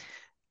 I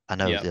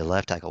know the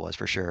left tackle was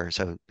for sure.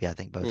 So yeah, I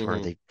think both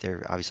were.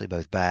 They're obviously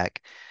both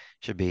back.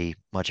 Should be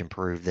much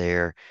improved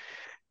there.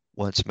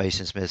 Once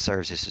Mason Smith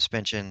serves his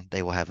suspension,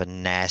 they will have a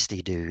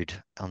nasty dude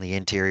on the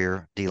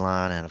interior D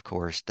line, and of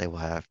course they will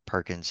have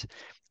Perkins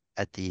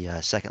at the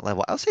second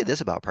level. I'll say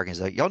this about Perkins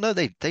though. Y'all know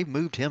they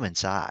moved him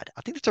inside.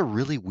 I think that's a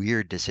really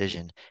weird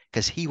decision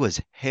because he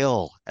was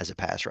hell as a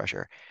pass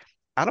rusher.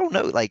 I don't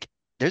know, like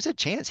there's a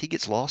chance he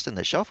gets lost in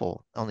the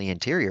shuffle on the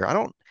interior.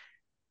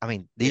 I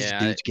mean, these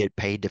dudes get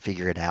paid to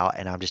figure it out,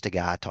 and I'm just a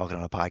guy talking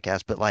on a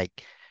podcast, but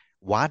like,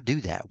 why do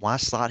that? Why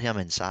slot him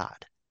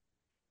inside?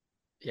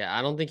 Yeah,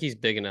 I don't think he's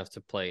big enough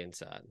to play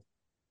inside.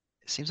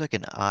 It seems like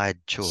an odd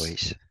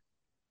choice.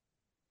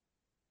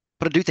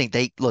 But I do think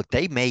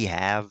they may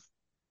have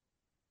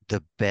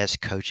the best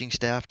coaching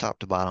staff top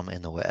to bottom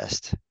in the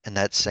West. And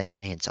that's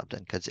saying something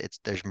because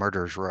there's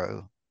murderers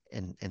row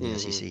in the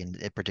SEC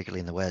and particularly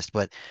in the West.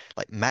 But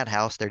like Matt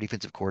House, their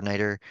defensive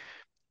coordinator,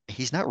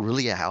 he's not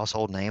really a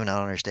household name, and I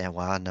don't understand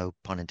why. No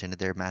pun intended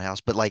there, Matt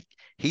House. But like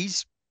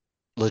he's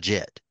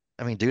legit.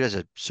 I mean, dude has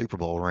a Super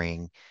Bowl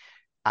ring.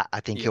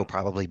 I think he'll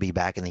probably be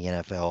back in the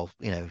NFL,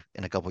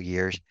 in a couple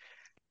years.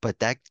 But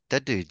that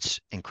dude's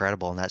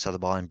incredible on that side of the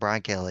ball. And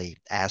Brian Kelly,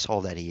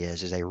 asshole that he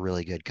is a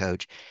really good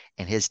coach.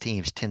 And his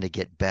teams tend to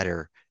get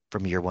better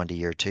from year one to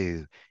year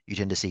two. You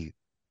tend to see,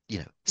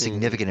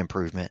 significant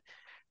improvement.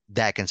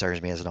 That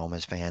concerns me as an Ole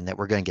Miss fan, that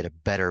we're going to get a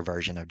better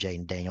version of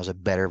Jaden Daniels, a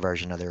better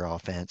version of their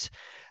offense.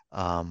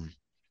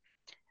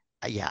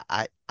 Yeah,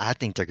 I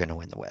think they're going to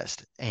win the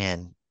West.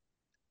 And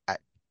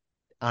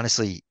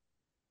honestly,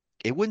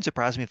 it wouldn't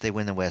surprise me if they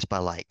win the West by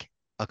like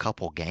a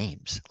couple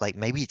games. Like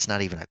maybe it's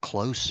not even a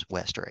close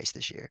West race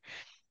this year.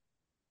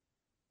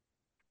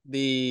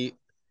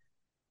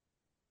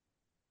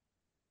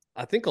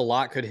 I think a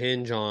lot could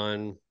hinge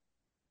on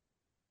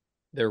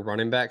their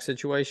running back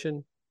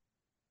situation.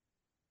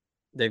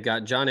 They've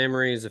got John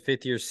Emery as a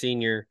fifth-year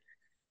senior.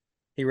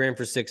 He ran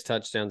for 6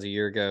 touchdowns a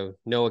year ago.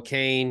 Noah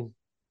Cain,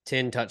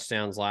 10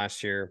 touchdowns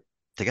last year.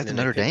 They got the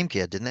Notre Dame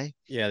kid, didn't they?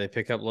 Yeah, they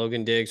pick up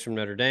Logan Diggs from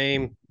Notre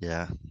Dame.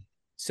 Yeah.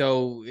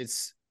 So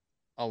it's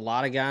a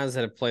lot of guys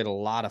that have played a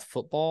lot of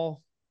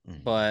football,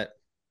 but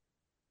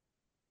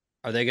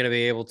are they going to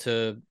be able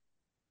to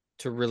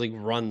really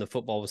run the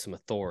football with some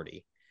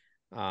authority?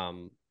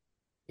 You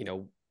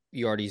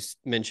already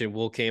mentioned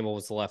Will Campbell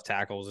was the left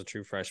tackle, was a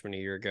true freshman a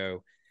year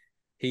ago.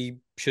 He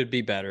should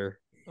be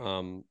better.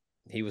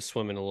 He was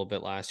swimming a little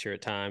bit last year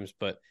at times,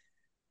 but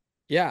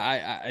yeah,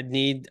 I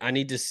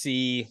need to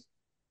see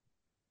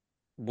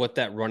what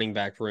that running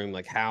back room,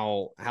 like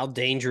how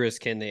dangerous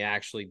can they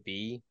actually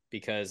be?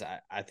 Because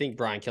I think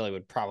Brian Kelly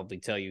would probably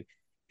tell you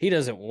he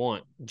doesn't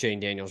want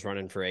Jane Daniels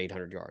running for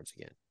 800 yards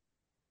again,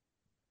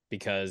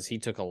 because he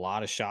took a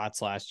lot of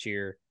shots last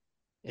year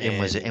and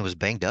was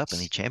banged up in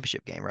the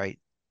championship game, right?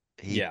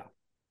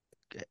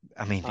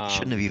 I mean, he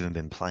shouldn't have even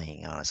been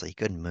playing, honestly. He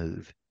couldn't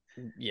move.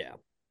 Yeah.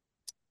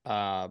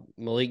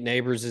 Malik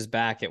Neighbors is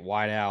back at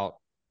wideout.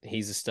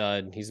 He's a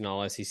stud. He's an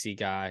all-SEC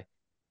guy.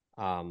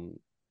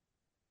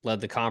 Led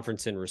the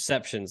conference in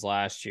receptions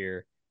last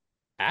year.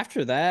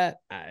 After that,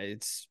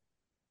 it's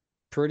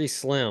pretty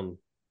slim.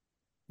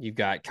 You've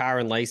got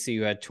Kyron Lacey,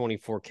 who had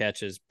 24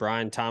 catches.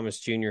 Brian Thomas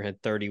Jr.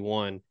 had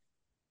 31.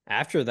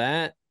 After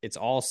that, it's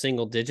all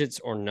single digits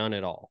or none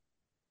at all,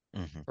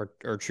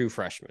 or true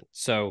freshmen.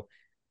 So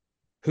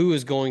who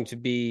is going to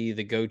be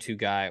the go-to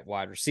guy at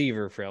wide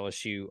receiver for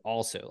LSU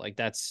also? Like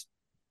that's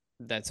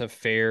a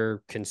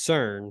fair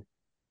concern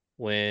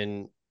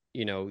when,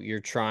 you're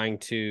trying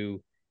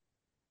to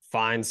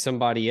find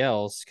somebody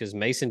else, because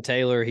Mason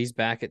Taylor, he's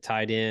back at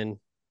tight end.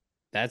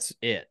 That's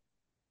it.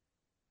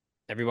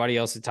 Everybody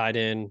else at tight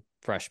end,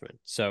 freshman.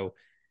 So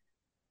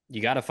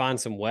you got to find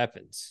some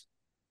weapons,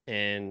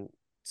 and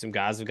some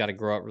guys have got to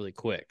grow up really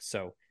quick.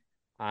 So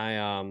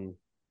I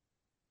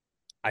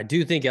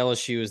do think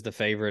LSU is the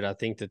favorite. I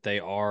think that they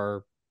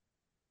are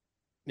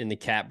in the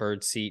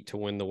catbird seat to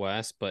win the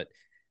West, but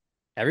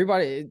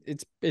everybody,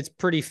 it's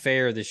pretty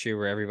fair this year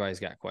where everybody's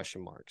got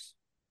question marks.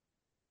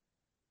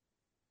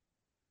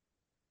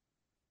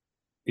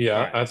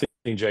 Yeah, right. I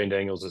think Jane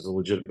Daniels is a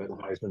legitimate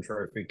Heisman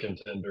Trophy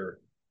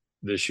contender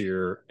this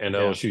year, and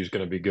LSU is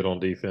going to be good on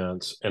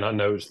defense. And I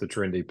know it's the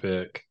trendy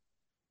pick,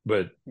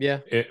 but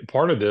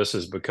part of this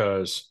is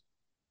because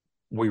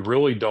we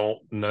really don't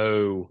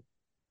know.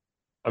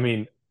 I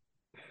mean,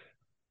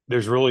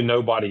 there's really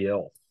nobody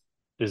else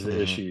is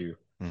the issue.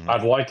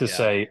 I'd like to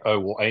say,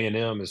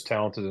 A&M is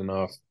talented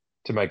enough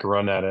to make a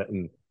run at it,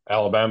 and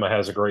Alabama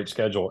has a great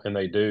schedule, and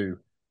they do.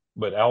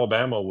 But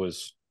Alabama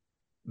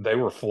they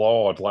were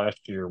flawed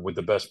last year with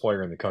the best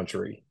player in the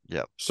country.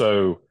 Yep.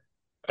 So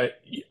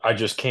I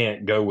just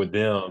can't go with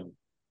them.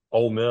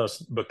 Ole Miss,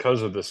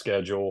 because of the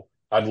schedule,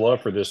 I'd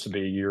love for this to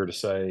be a year to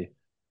say,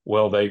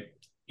 well, they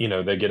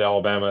get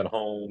Alabama at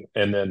home,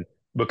 and then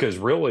because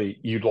really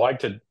you'd like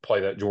to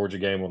play that Georgia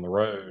game on the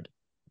road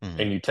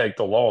and you take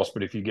the loss,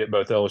 but if you get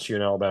both LSU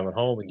and Alabama at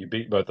home and you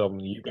beat both of them,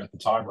 you've got the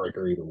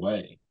tiebreaker either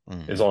way,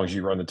 as long as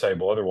you run the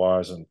table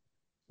otherwise. And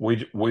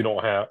we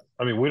don't have –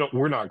 I mean,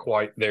 we're not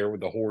quite there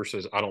with the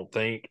horses, I don't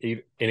think,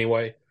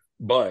 anyway.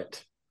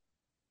 But,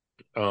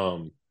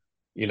 as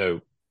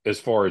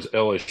far as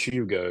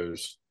LSU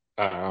goes,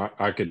 I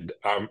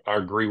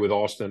agree with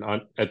Austin.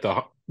 At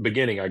the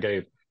beginning, I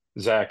gave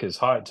Zach his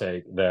hot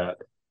take that,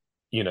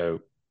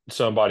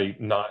 somebody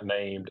not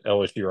named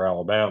LSU or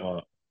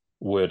Alabama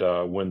would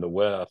win the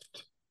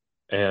West.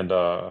 And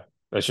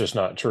that's just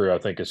not true. I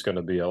think it's going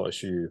to be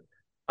LSU.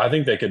 I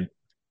think they could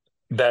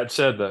 – that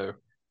said, though,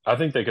 I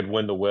think they could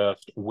win the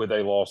West with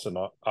a loss in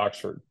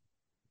Oxford.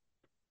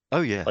 Oh,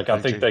 yeah. Like, I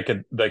think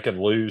they could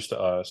lose to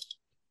us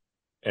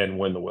and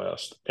win the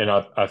West. And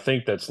I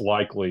think that's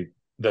likely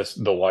 – that's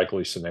the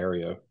likely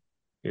scenario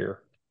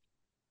here.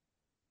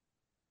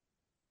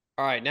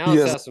 All right, now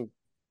let's have some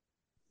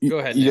 – go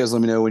ahead. You guys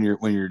let me know when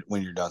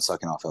you're done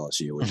sucking off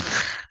LSU.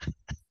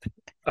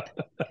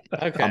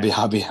 Okay.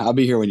 I'll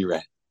be here when you're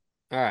ready.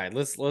 All right,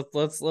 let's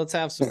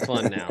have some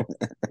fun now.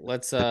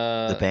 Let's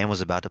The band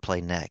was about to play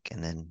Neck,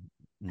 and then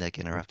Nick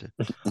interrupted.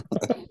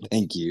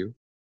 Thank you.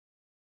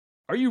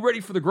 Are you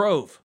ready for the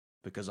Grove?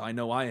 Because I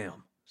know I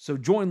am. So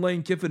join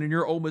Lane Kiffin and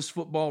your Ole Miss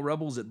football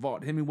Rebels at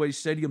Vaught Hemingway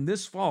Stadium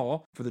this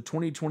fall for the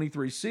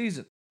 2023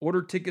 season.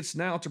 Order tickets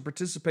now to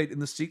participate in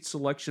the seat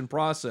selection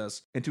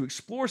process and to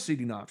explore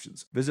seating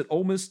options. Visit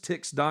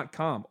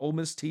OleMissTix.com,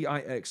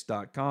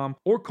 OleMissTix.com,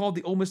 or call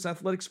the Ole Miss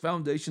Athletics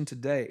Foundation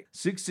today,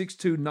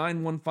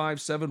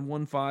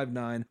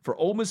 662-915-7159. For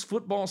Ole Miss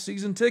football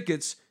season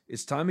tickets,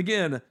 it's time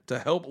again to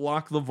help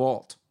lock the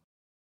vault.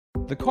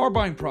 The car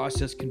buying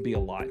process can be a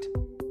lot.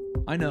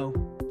 I know,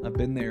 I've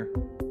been there.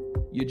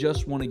 You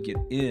just want to get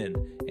in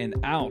and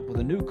out with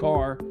a new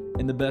car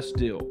and the best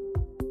deal.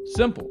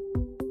 Simple.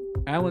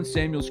 Allen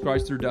Samuels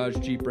Chrysler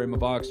Dodge Jeep Ram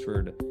of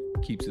Oxford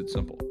keeps it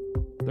simple.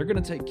 They're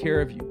going to take care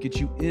of you,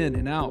 get you in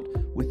and out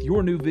with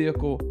your new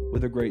vehicle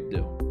with a great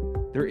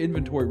deal. Their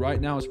inventory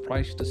right now is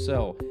priced to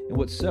sell, and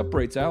what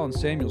separates Allen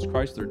Samuels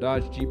Chrysler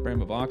Dodge Jeep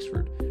Ram of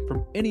Oxford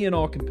from any and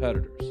all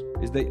competitors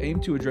is they aim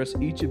to address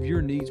each of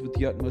your needs with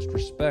the utmost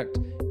respect,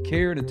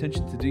 care, and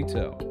attention to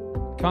detail.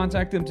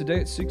 Contact them today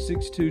at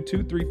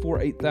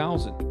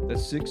 662-234-8000.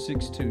 That's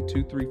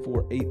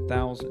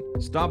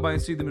 662-234-8000. Stop by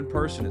and see them in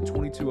person at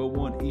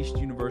 2201 East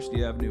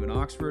University Avenue in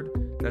Oxford.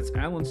 That's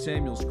Allen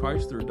Samuels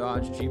Chrysler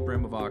Dodge Jeep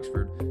Ram of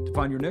Oxford to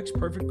find your next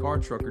perfect car,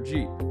 truck, or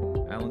Jeep.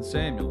 Allen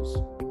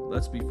Samuels,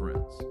 let's be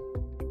friends.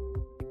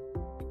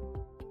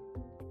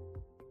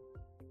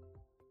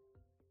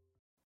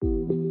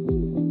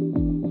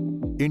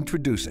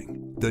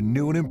 Introducing the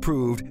new and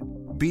improved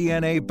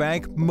BNA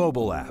Bank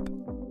mobile app.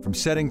 From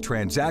setting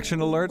transaction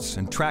alerts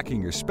and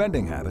tracking your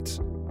spending habits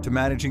to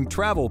managing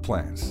travel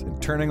plans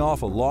and turning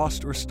off a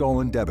lost or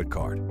stolen debit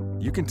card,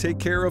 you can take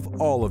care of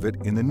all of it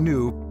in the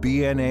new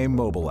BNA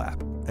mobile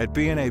app. At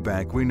BNA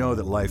Bank, we know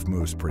that life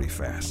moves pretty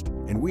fast,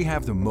 and we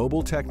have the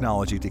mobile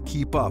technology to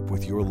keep up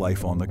with your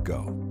life on the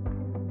go.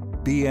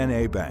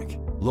 BNA Bank.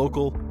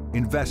 Local,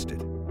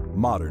 invested,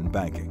 modern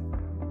banking.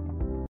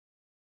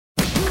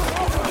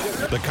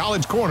 The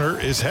College Corner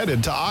is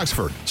headed to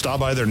Oxford. Stop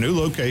by their new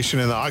location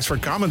in the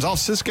Oxford Commons off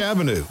Sisk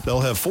Avenue. They'll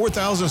have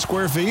 4,000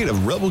 square feet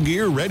of Rebel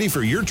gear ready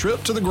for your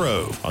trip to the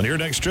Grove. On your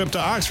next trip to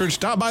Oxford,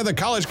 stop by the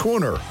College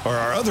Corner or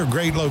our other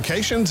great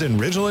locations in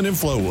Ridgeland and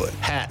Flowood.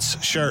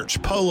 Hats, shirts,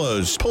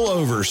 polos,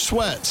 pullovers,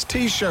 sweats,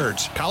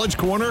 t-shirts. College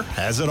Corner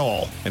has it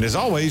all. And as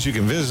always, you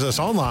can visit us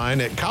online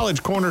at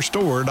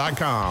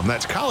collegecornerstore.com.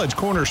 That's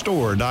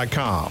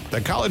collegecornerstore.com.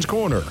 The College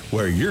Corner,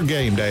 where your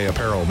game day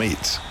apparel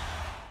meets.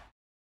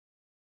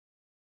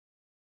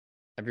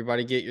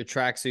 Everybody get your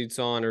tracksuits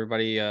on.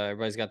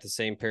 Everybody's got the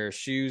same pair of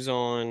shoes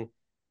on.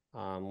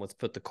 Let's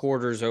put the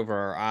quarters over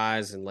our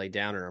eyes and lay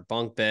down in our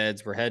bunk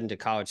beds. We're heading to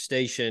College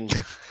Station.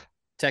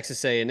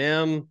 Texas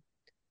A&M,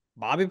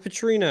 Bobby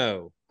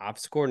Petrino,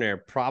 offensive coordinator,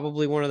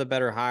 probably one of the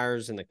better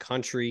hires in the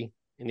country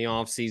in the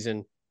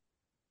offseason.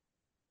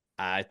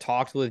 I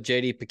talked with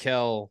J.D.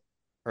 Piquel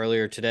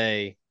earlier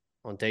today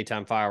on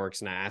Daytime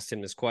Fireworks, and I asked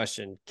him this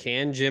question: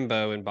 can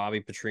Jimbo and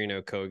Bobby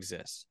Petrino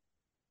coexist?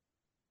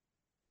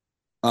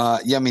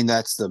 Yeah, I mean,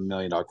 that's the $1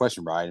 million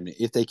question, right? I mean,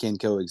 if they can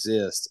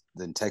coexist,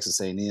 then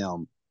Texas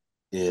A&M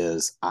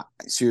is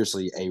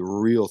seriously a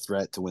real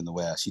threat to win the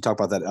West. You talk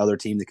about that other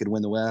team that could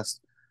win the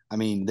West. I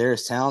mean, they're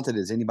as talented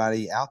as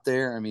anybody out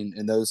there. I mean,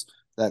 and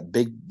that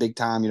big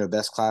time,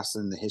 best class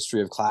in the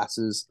history of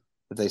classes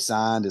that they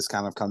signed is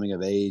kind of coming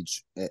of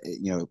age,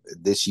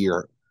 this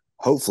year,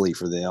 hopefully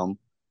for them.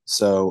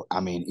 So, I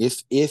mean,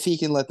 if he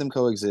can let them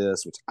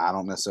coexist, which I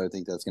don't necessarily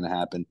think that's going to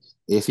happen,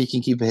 if he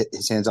can keep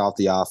his hands off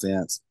the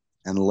offense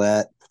and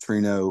let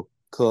Petrino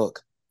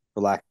cook, for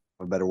lack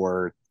of a better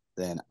word,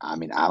 then, I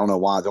mean, I don't know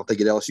why. Don't they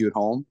get LSU at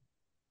home?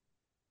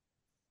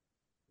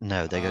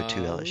 No, they go to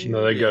LSU.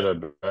 No, they go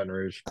to Baton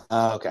Rouge.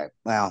 Okay.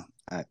 Well,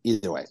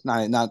 either way,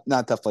 not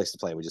a tough place to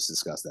play. We just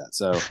discussed that.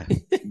 So,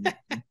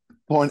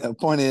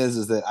 point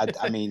is that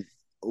I mean,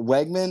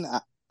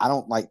 Wegman, I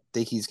don't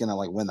think he's going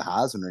to win the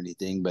Heisman or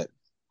anything, but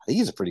I think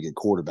he's a pretty good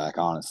quarterback,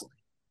 honestly.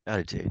 I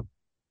do too.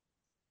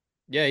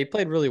 Yeah, he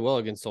played really well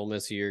against Ole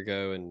Miss a year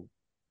ago and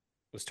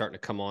was starting to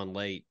come on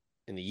late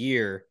in the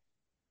year.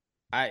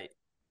 I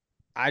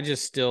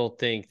just still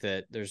think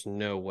that there's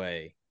no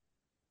way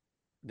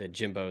that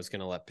Jimbo is going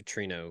to let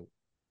Petrino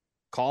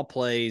call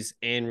plays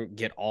and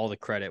get all the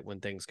credit when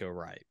things go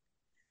right.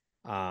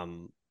 I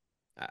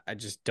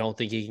just don't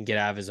think he can get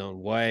out of his own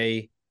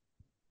way.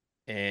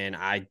 And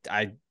I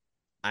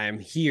am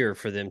here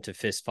for them to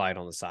fist fight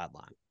on the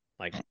sideline.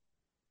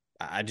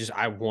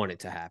 I want it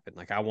to happen.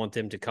 I want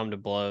them to come to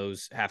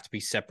blows, have to be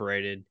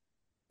separated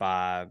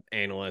by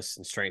analysts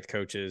and strength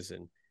coaches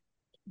and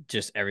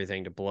just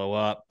everything to blow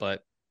up.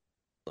 But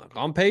look,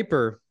 on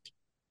paper,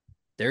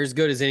 they're as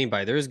good as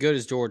anybody. They're as good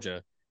as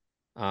Georgia.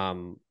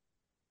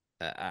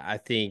 I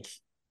think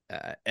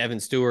Evan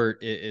Stewart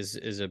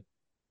is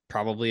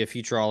probably a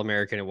future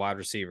All-American at wide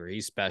receiver.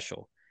 He's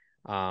special.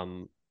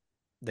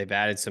 They've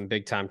added some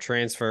big-time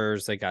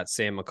transfers. They got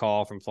Sam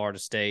McCall from Florida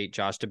State,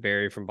 Josh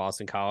DeBerry from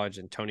Boston College,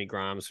 and Tony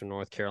Grimes from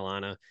North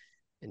Carolina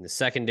in the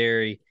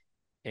secondary.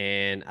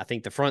 And I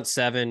think the front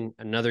seven,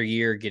 another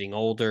year getting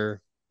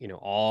older,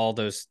 all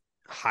those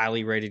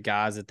highly rated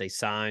guys that they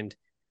signed.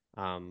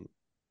 And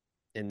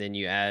then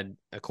you add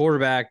a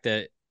quarterback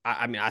that,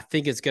 I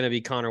think it's going to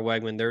be Connor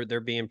Wegman. They're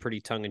being pretty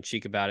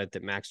tongue-in-cheek about it,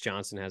 that Max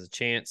Johnson has a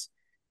chance.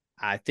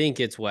 I think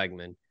it's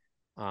Wegman.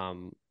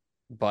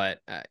 But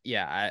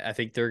I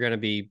think they're going to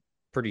be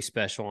pretty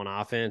special on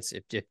offense.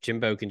 If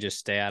Jimbo can just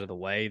stay out of the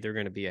way, they're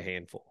going to be a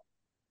handful.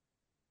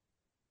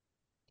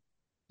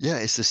 Yeah,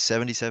 it's the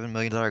 $77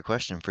 million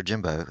question for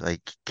Jimbo.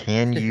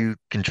 Can you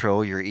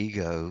control your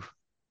ego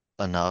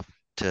enough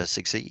to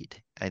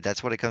succeed?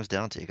 That's what it comes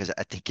down to. Because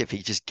I think if he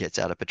just gets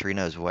out of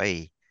Petrino's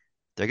way,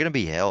 they're going to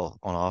be hell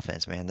on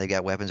offense, man. They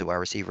got weapons at wide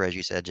receiver, as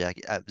you said, Zach.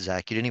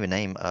 You didn't even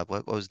name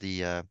what was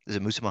the is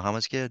it Musa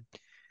Muhammad's kid?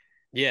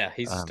 Yeah,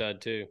 he's a stud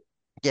too.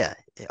 Yeah,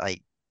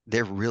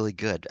 they're really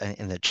good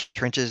in the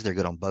trenches. They're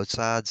good on both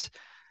sides.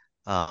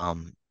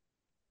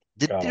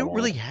 They don't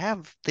really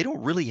have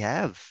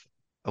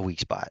a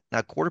weak spot.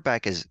 Now,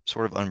 quarterback is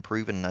sort of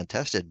unproven and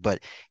untested, but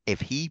if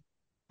he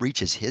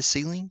reaches his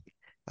ceiling,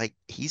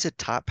 he's a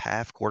top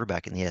half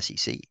quarterback in the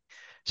SEC.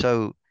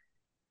 So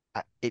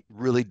it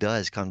really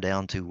does come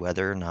down to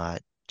whether or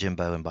not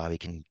Jimbo and Bobby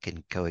can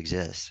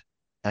coexist.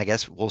 And I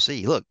guess we'll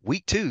see. Look,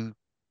 week 2,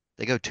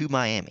 they go to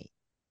Miami.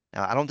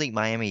 Now, I don't think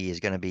Miami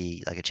is going to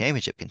be a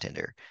championship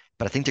contender,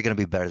 but I think they're going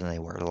to be better than they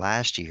were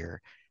last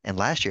year. And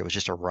last year was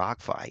just a rock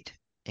fight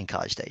in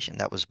College Station.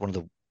 That was one of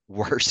the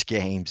worst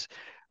games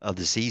of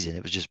the season.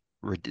 It was just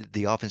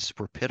the offenses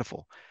were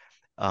pitiful.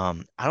 I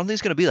don't think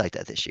it's going to be like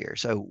that this year.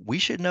 So we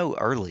should know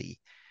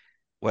early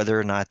whether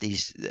or not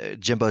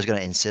Jimbo is going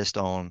to insist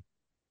on,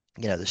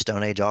 the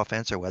Stone Age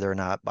offense, or whether or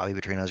not Bobby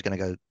Petrino is going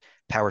to go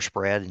power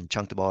spread and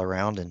chunk the ball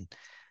around. And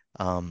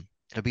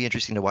it'll be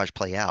interesting to watch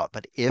play out.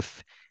 But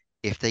if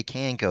they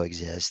can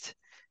coexist,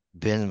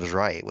 Ben was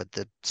right with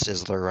the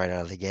sizzler right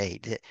out of the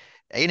gate.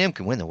 A&M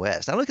can win the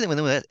West. Not looking at win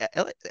the West.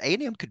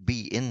 A&M could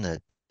be in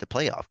the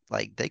playoff.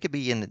 They could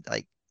be in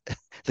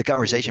the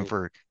conversation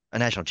for a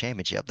national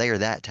championship. They are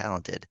that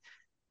talented.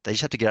 They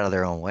just have to get out of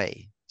their own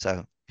way.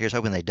 So here's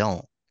hoping they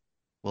don't.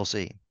 We'll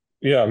see.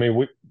 Yeah, I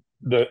mean,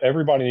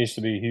 everybody needs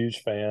to be a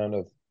huge fan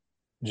of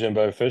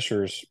Jimbo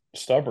Fisher's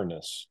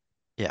stubbornness,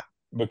 Yeah.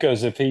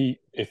 because if he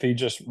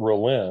just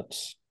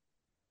relents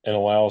and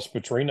allows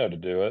Petrino to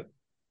do it,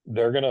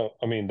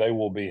 they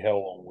will be hell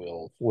on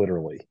wheels,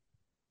 literally.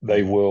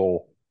 They Mhm.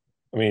 will.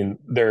 I mean,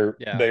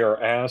 Yeah. they are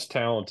as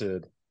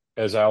talented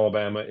as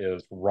Alabama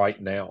is right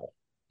now.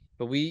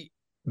 But we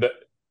That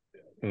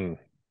mm,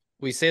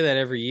 say that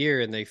every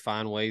year, and they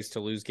find ways to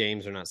lose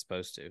games they're not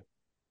supposed to.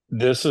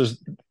 this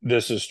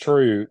is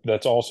true.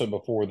 That's also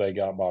before they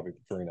got Bobby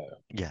Petrino.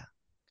 Yeah.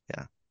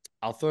 Yeah.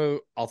 I'll throw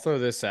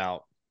this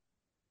out.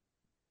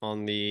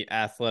 On the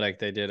Athletic,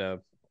 they did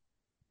a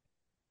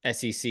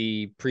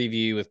SEC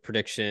preview with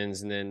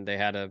predictions, and then they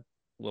had a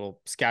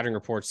little scouting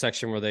report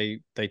section where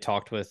they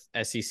talked with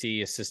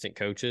SEC assistant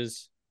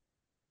coaches,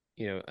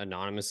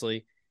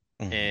 anonymously,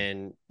 Mhm.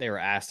 and they were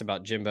asked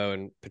about Jimbo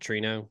and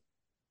Petrino,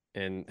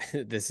 and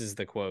this is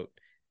the quote: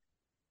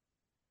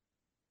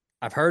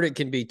 "I've heard it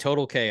can be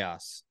total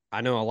chaos.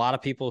 I know a lot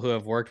of people who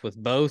have worked with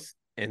both,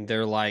 and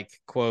they're like,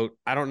 quote,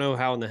 I don't know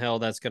how in the hell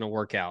that's going to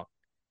work out,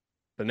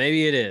 but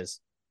maybe it is.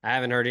 I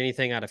haven't heard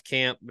anything out of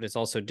camp, but it's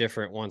also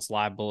different once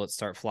live bullets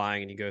start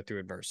flying and you go through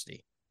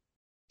adversity."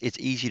 It's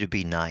easy to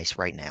be nice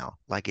right now.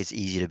 Like it's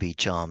easy to be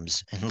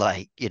chums and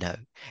like,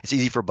 it's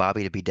easy for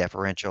Bobby to be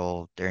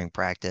deferential during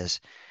practice.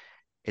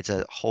 It's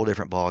a whole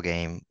different ball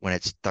game when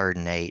it's 3rd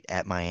and 8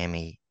 at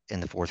Miami in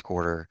the fourth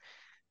quarter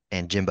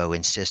and Jimbo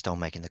insists on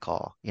making the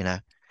call,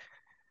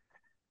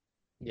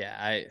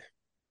 Yeah,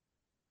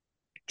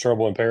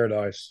 Trouble in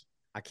paradise.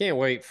 I can't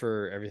wait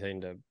for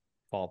everything to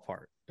fall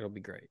apart. It'll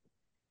be great.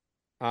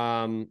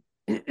 All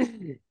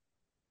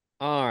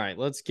right,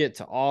 let's get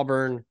to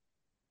Auburn.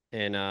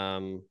 And uh,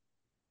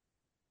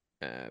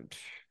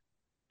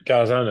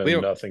 Guys, I know we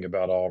don't nothing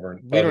about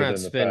Auburn we don't other have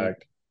to than the spend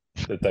fact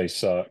that they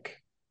suck.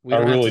 we I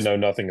don't have really to know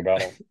nothing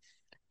about them.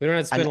 we don't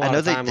have to spend a I lot know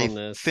of they time they on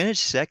this.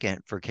 finished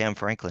second for Cam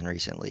Franklin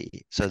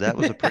recently, so that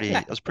was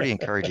pretty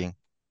encouraging.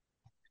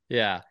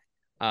 Yeah.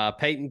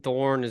 Peyton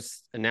Thorne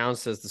is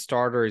announced as the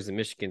starter. He's a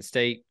Michigan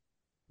State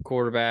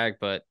quarterback,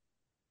 but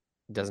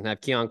doesn't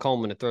have Keon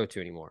Coleman to throw to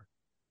anymore.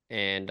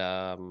 And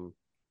And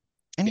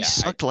he yeah,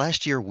 sucked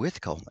last year with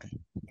Coleman.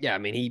 I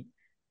mean,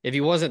 if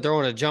he wasn't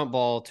throwing a jump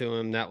ball to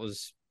him, that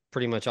was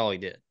pretty much all he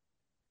did.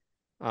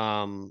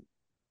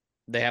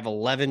 They have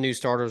 11 new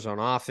starters on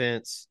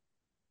offense.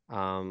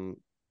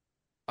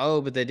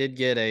 But they did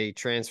get a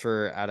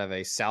transfer out of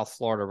a South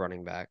Florida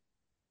running back.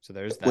 So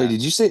there's Wait, that.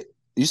 did you say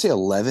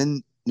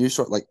 11 new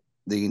start? Like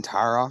the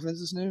entire offense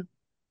is new?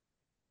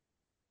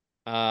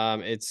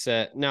 It's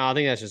no, I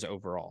think that's just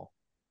overall.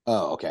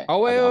 Oh, okay.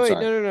 Oh, I'm wait,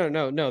 sorry.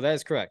 no, that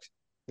is correct.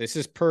 This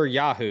is per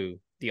Yahoo.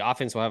 The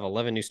offense will have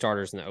 11 new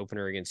starters in the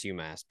opener against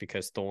UMass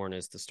because Thorne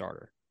is the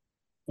starter.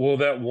 Well,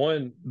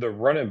 the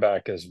running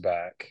back is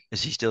back.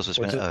 Is he still Which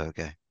suspended? is, Oh,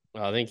 okay.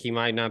 I think he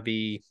might not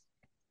be.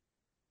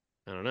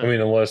 I don't I know.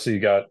 mean, unless he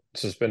got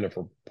suspended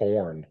for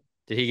porn.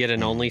 Did he get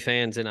an Mm.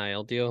 OnlyFans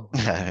NIL deal?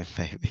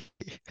 Maybe.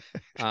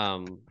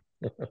 Um,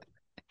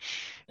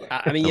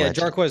 I mean, yeah,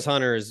 Allegedly. Jarquez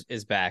Hunter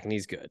is back and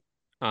he's good.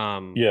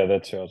 Yeah,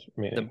 that's what I was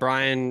The meaning.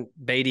 Brian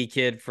Beatty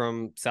kid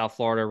from South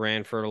Florida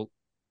ran for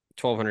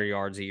 1,200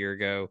 yards a year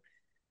ago.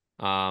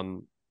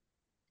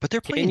 But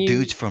they're Can playing you?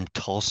 dudes from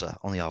Tulsa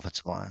on the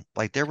offensive line.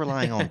 Like they're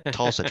relying on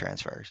Tulsa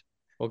transfers.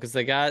 Well, because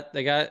they got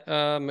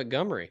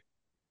Montgomery.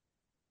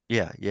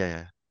 Yeah, yeah,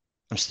 yeah.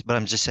 But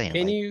I'm just saying,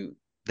 Can like you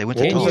they went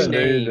to What can was you that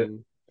Tulsa. dude that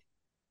name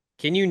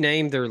can you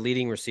name their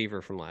leading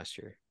receiver from last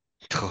year?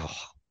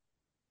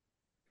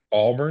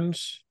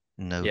 Auburn's?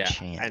 No Yeah, and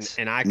chance.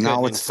 and I Not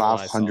couldn't with until I saw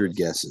 500 this.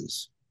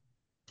 guesses.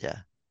 Yeah.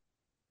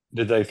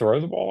 Did they throw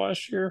the ball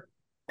last year?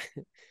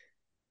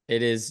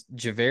 It is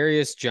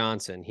Javarius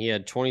Johnson. He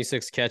had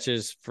 26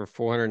 catches for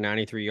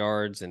 493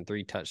 yards and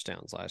 3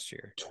 touchdowns last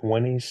year.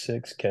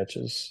 26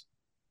 catches.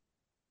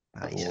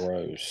 Nice.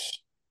 Gross.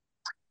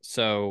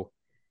 So,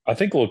 I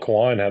think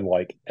Laquan had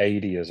like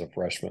 80 as a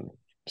freshman.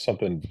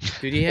 Something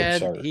dude,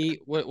 absurd.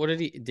 what did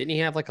he didn't he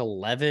have like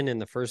 11 in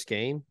the first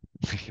game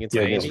against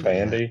Yeah, against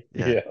Vandy?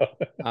 Vandy.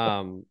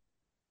 Yeah.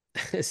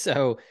 Yeah.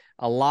 So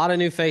a lot of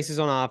new faces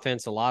on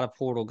offense, a lot of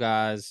portal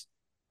guys.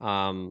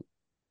 Austin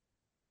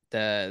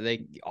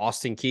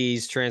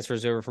Keys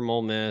transfers over from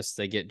Ole Miss.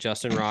 They get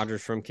Justin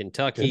Rogers from Good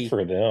Kentucky.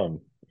 for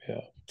them.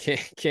 Yeah.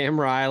 Cam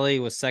Riley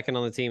was second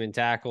on the team in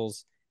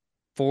tackles.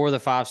 4 of the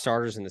 5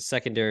 starters in the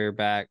secondary are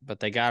back, but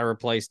they got to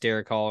replace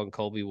Derek Hall and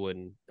Colby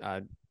Wooden.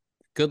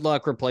 Good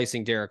luck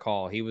replacing Derek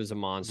Hall. He was a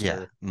monster.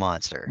 Yeah,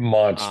 monster.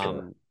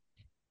 Monster.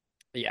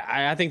 Yeah,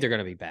 I think they're going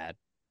to be bad.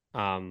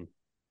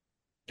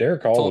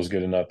 Derek Hall was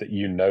good enough that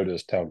you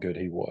noticed how good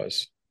he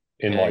was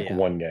in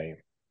one game.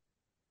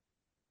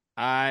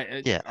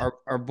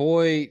 Our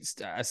boy,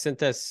 I sent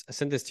this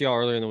to y'all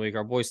earlier in the week.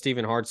 Our boy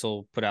Stephen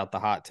Hartzell put out the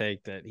hot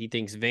take that he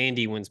thinks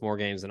Vandy wins more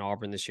games than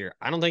Auburn this year.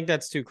 I don't think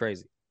that's too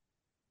crazy.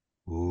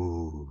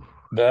 Ooh.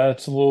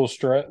 That's a little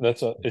stretch.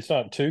 It's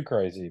not too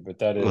crazy, but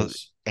that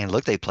is. And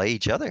look, they play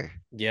each other.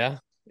 Yeah,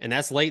 and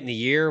that's late in the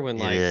year when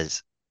It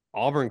is.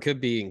 Auburn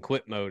could be in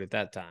quit mode at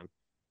that time.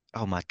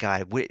 Oh my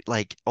God.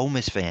 Like Ole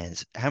Miss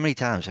fans, how many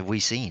times have we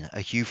seen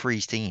a Hugh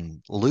Freeze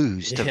team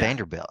lose to Yeah.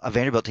 Vanderbilt, a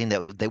Vanderbilt team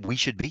that we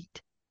should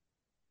beat?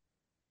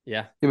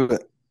 Yeah. Yeah,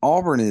 but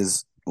Auburn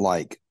is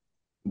like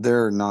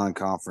their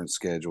non-conference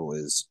schedule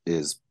is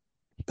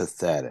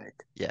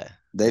pathetic. Yeah.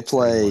 They It's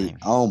pretty play, lame.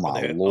 oh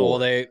Well, my well,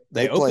 Lord. they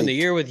They opened play the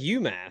year with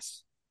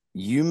UMass.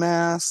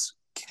 UMass,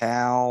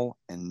 Cal,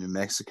 and New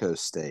Mexico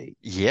State.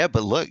 Yeah,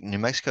 but look, New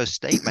Mexico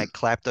State might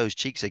clap those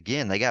cheeks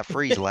again. They got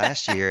Freeze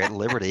last year at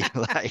Liberty.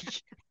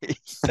 Like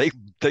they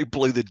they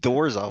blew the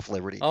doors off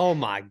Liberty. Oh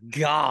my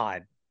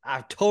God.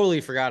 I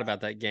totally forgot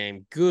about that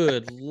game.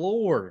 Good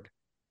Lord.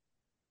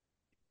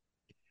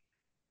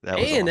 That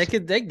was And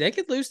awesome. they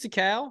could lose to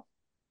Cal.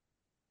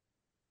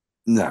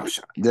 No,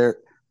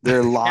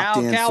 they're locked Cal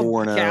in Cal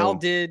 4-0.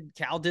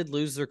 Cal did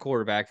lose their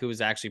quarterback, who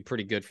was actually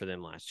pretty good for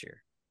them last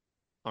year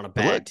on a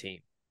But look, bad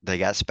team. they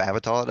got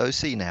Spavital at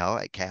OC now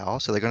at Cal,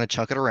 so they're going to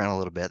chunk it around a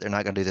little bit. They're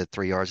not going to do the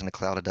 3 yards in a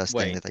cloud of dust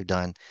thing Wait, that they've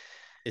done.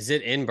 is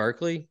it in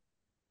Berkeley?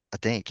 I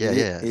think. Yeah, It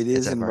yeah. it It's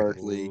is at in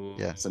Berkeley. Berkeley.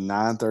 Yeah. It's a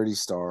 9:30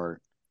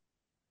 start.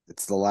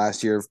 It's the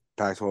last year of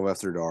Pac-12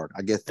 after dark.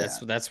 I get that.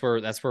 That's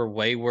where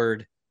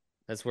wayward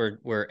that's where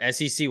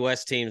SEC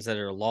West teams that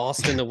are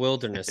lost in the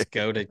wilderness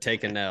go to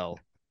take an L.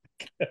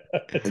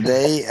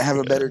 They have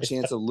a better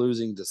chance of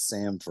losing to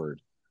Samford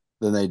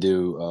than they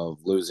do of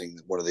losing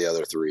one of the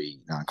other three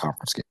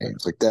non-conference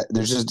games. Like that,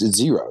 there's just it's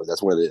zero.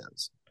 That's what it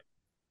is.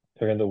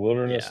 They're in the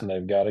wilderness Yeah. and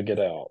they've got to get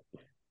out.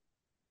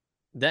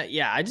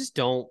 I just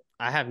don't.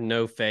 I have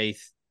no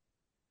faith.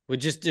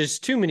 There's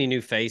too many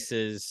new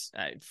faces.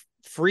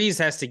 Freeze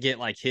has to get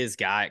like his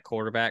guy at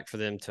quarterback for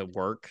them to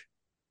work.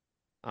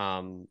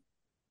 And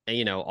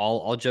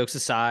all jokes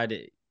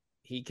aside,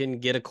 he can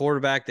get a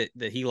quarterback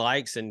that he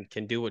likes and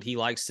can do what he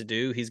likes to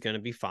do. He's going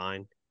to be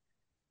fine.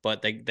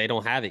 But they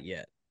don't have it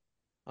yet.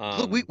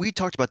 Look, we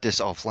talked about this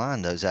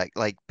offline though, Zach.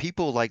 Like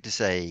people like to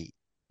say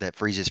that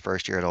Freeze's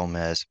first year at Ole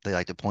Miss, they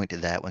like to point to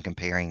that when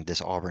comparing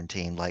this Auburn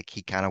team. Like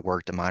he kind of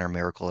worked a minor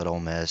miracle at Ole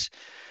Miss,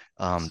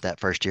 that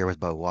first year with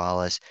Bo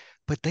Wallace.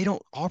 But they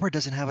don't. Auburn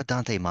doesn't have a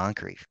Dante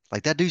Moncrief.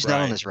 Like that dude's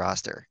not on Right. this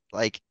roster.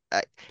 Like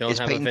Don't is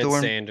have a Peyton Vince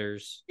Thorne?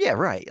 Sanders. Yeah,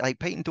 right. Like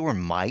Peyton Thorne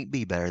might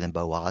be better than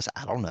Bo Wallace.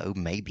 I don't know,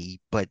 maybe,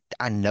 but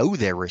I know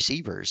their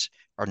receivers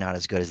are not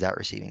as good as that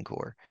receiving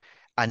core.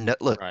 I know.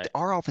 Look, Right.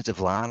 our offensive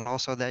line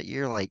also that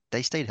year, like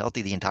they stayed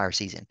healthy the entire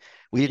season.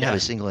 We didn't have Yeah. a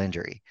single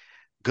injury.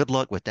 Good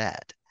luck with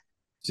that.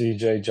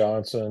 CJ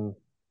Johnson.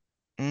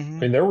 Hmm. I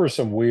mean, there were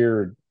some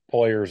weird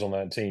players on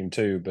that team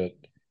too, but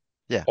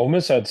Yeah, Ole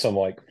Miss had some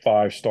like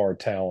 5-star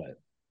talent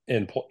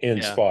in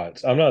Yeah.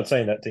 spots. I'm not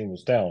saying that team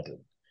was talented,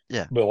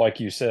 yeah, but like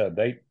you said,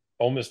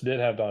 Ole Miss did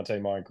have Dante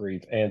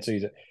Moncrief and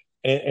season,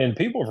 and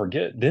people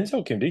forget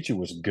Denzel Kimdichie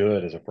was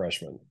good as a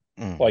freshman.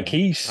 Like hmm,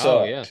 he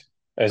Oh yeah. sucked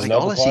as an like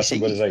all upperclassman,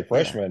 but SEC. as a Yeah,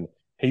 freshman,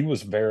 he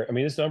was very. I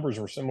mean, his numbers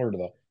were similar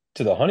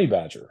to the Honey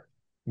Badger.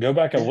 Go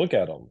back and yeah, look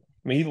at him.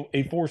 I mean,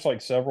 he forced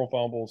like several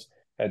fumbles,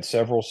 had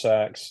several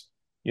sacks.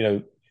 You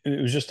know,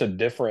 it was just a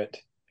different.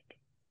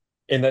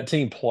 And that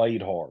team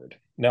played hard.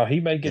 Now he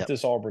may get yep,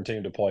 this Auburn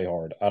team to play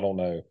hard. I don't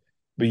know,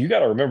 but you got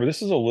to remember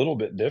this is a little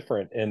bit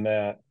different in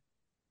that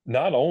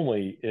not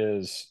only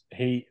is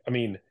he. I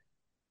mean,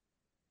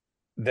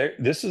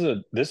 this is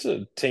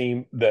a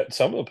team that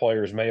some of the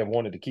players may have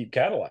wanted to keep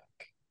Cadillac.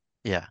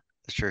 yeah.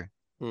 That's true.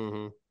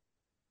 Mm-hmm.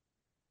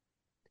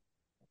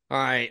 All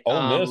right.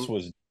 Ole Miss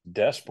was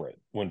desperate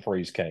when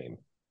Freeze came,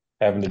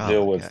 having to Oh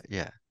deal my with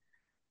God.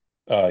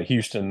 Yeah,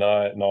 Houston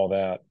Nutt and all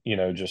that.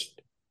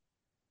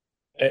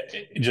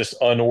 Just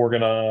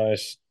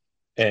unorganized,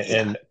 and,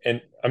 yeah,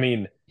 and I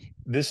mean,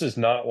 this is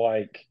not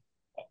like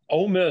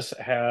Ole Miss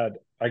had.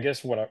 I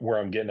guess where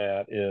I'm getting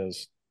at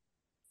is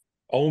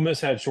Ole Miss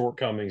had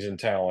shortcomings in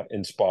talent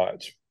in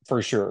spots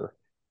for sure,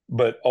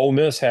 but Ole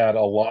Miss had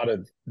a lot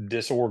of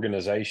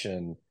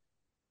disorganization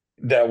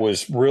that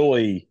was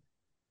really,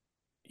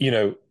 you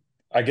know,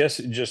 I guess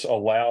it just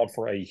allowed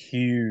for a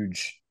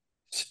huge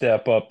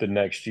step up the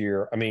next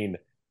year. I mean,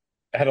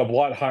 had a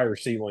lot higher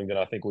ceiling than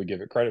I think we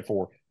give it credit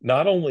for.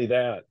 Not only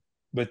that,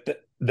 but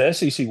the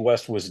SEC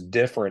West was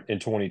different in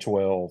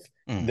 2012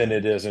 than hmm,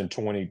 it is in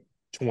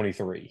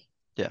 2023.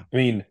 yeah. I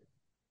mean,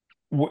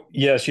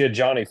 yes, you had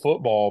Johnny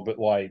Football, but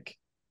like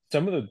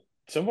some of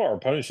our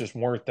opponents just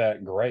weren't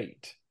that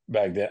great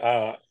back then.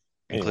 You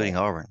Including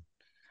know, Auburn.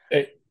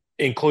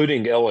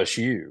 including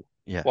LSU.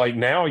 Yeah, Like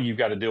now you've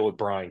got to deal with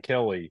Brian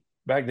Kelly.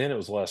 Back then it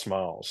was Les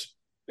Miles,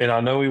 and I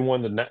know he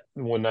won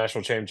won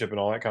national championship and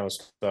all that kind of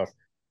stuff.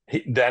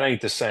 That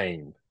ain't the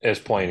same as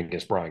playing mm,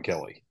 against Brian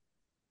Kelly.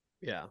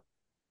 Yeah.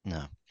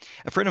 no.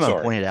 A friend of mine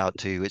Sorry. pointed out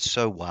too. It's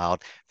so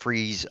wild.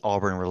 Freeze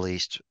Auburn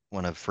released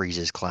one of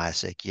Freeze's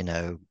classic,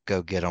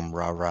 go get 'em,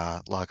 rah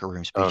rah locker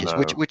room Oh speeches,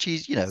 which no, which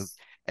he's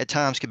at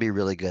times could be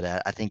really good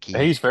at. I think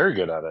he's very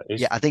good at it.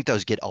 yeah, I think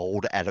those get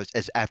old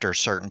as after a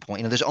certain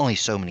point. There's only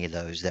so many of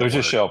those that There's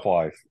just work. shelf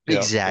life. Yep, yep.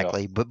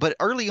 Exactly. But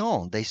early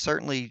on, they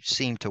certainly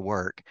seem to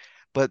work.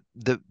 But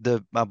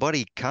the my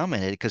buddy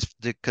commented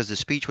because the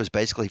speech was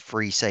basically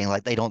free saying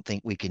like they don't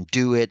think we can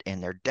do it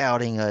and they're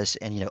doubting us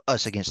and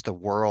us against the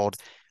world.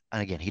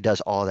 and again, he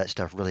does all that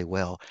stuff really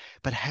well.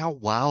 But how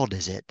wild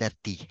is it that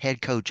the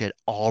head coach at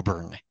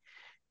Auburn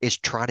is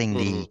trotting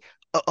Mhm.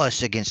 the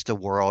us against the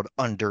world,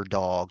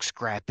 underdog,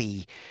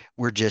 scrappy.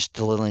 We're just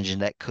the little engine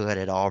that could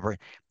at Auburn.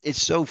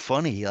 It's so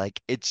funny.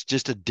 Like that's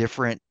just a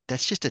different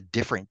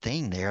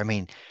thing there. I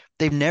mean,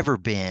 they've never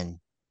been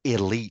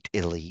elite,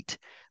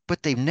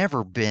 but they've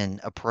never been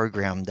a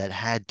program that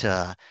had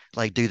to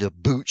like do the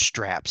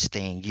bootstraps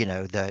thing,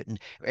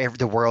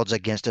 the world's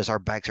against us, our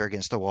backs are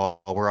against the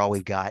wall, we're all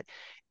we've got.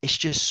 It's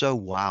just so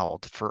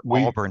wild for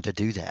We Auburn to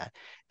do that.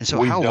 And so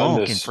we've how done long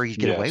can this, Freeze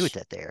get away with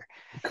yes, that there?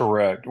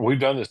 correct. We've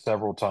done this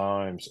several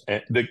times.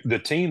 And the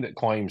team that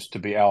claims to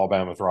be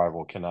Alabama's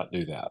rival cannot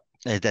do that.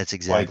 That's Like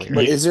exactly But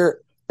right. is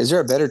there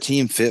a better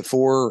team fit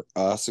for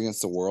us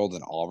against the world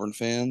than Auburn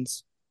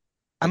fans?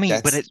 I Like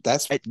mean, but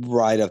that's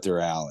right up their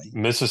alley.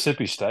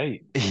 Mississippi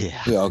State.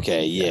 yeah, Yeah,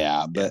 okay, yeah, yeah,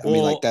 yeah. but I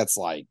mean, like Well, that's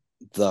like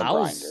the I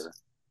was grinder.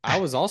 I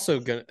was also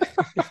gonna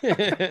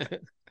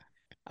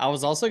I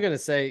was also gonna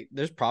say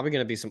there's probably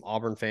gonna be some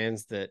Auburn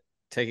fans that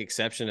take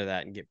exception to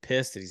that and get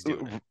pissed that he's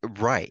doing it.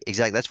 Right,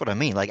 exactly. That's what I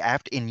mean. Like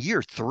after in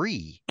year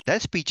 3,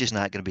 that speech is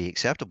not going to be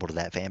acceptable to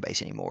that fan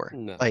base anymore.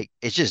 No. Like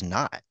it's just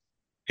not.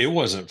 It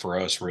wasn't for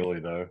us really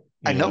though.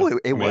 I You know know,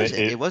 it I mean,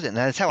 wasn't. It wasn't. And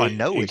that's how I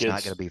know it it's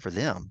not going to gets be for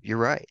them. You're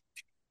right.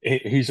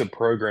 he's a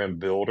program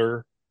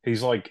builder.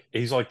 He's like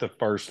the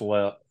first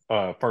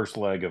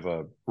leg of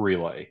a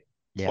relay.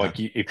 Yeah, Like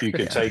if you could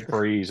yeah. take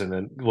Freeze and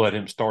then let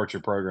him start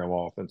your program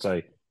off and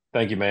say,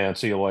 "Thank you, man.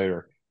 See you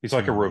later." He's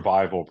like a Hmm.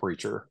 revival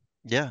preacher,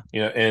 Yeah.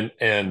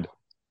 and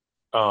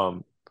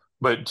um,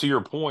 but to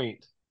your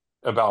point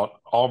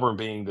about Auburn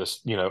being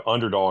this,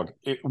 underdog,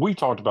 we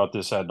talked about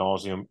this ad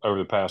nauseum over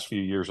the past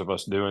few years of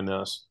us doing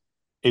this.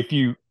 If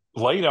you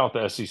laid out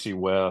the SEC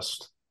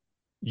West,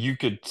 you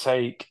could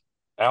take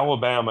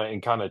Alabama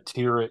and kind of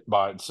tier it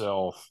by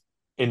itself,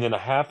 and then a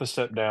half a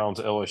step down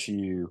to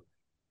LSU.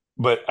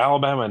 But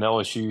Alabama and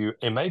LSU,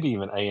 and maybe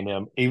even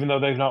A&M, even though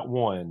they've not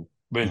won,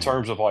 but in Hmm.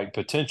 terms of like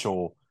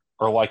potential,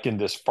 are like in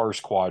this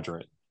first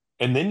quadrant.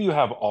 And then you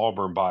have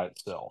Auburn by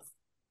itself.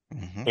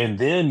 Hmm. And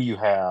then you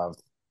have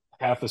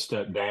half a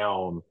step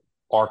down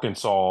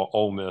Arkansas,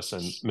 Ole Miss,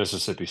 and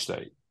Mississippi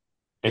State.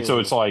 And so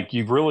it's Mhm. like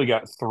you've really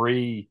got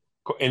three,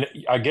 and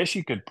I guess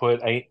you could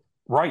put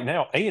right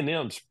now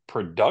A&M's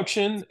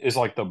production is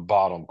like the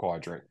bottom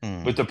quadrant.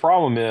 But the Hmm.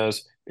 problem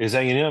is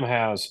A&M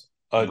has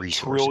 $1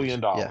 Resources.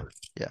 trillion. Yeah.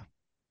 Yeah.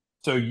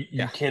 So you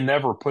Yeah. can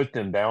never put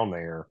them down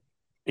there,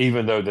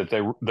 even though that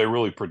they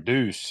really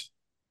produce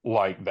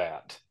like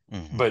that.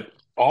 Hmm. But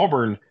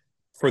Auburn,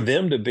 for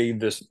them to be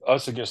this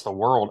us against the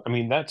world,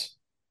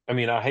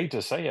 I hate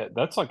to say it,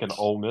 that's like an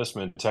Ole Miss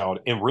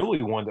mentality, and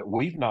really one that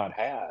we've not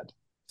had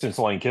since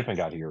Lane Kiffin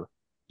got here. I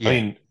Yeah.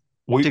 mean,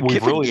 we've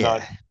Kiffin. really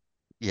not.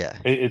 Yeah.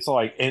 Yeah. It's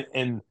like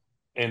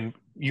and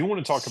you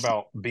want to talk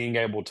about being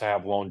able to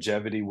have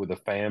longevity with a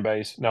fan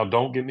base. Now,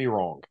 don't get me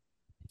wrong,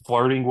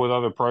 flirting with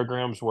other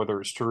programs, whether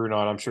it's true or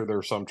not, I'm sure there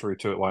was some truth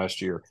to it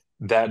last year.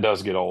 That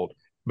does get old,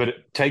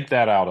 but take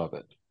that out of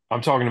it.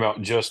 I'm talking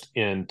about just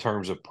in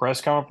terms of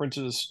press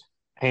conferences,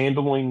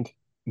 handling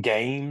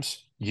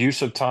games,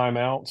 use of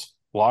timeouts,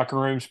 locker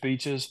room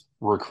speeches,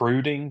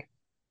 recruiting.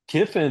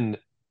 Kiffin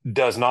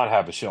does not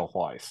have a shelf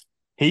life.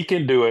 He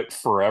can do it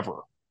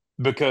forever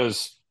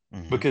because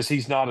Hmm. because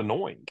he's not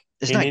annoying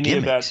It's in not any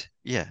of that. gimmicks.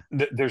 Yeah.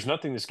 There's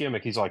nothing that's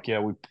gimmick. He's like,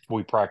 yeah,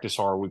 we practice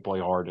hard, we play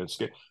hard. It's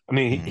good. I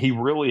mean, he Hmm.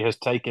 really has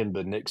taken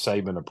the Nick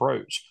Saban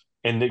approach,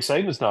 and Nick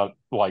Saban's not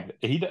like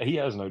he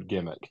has no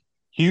gimmick.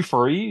 Hugh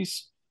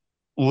Freeze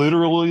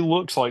literally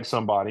looks like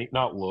somebody,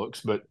 not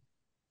looks, but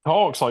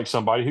talks like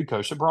somebody who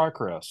coached at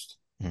Briarcrest.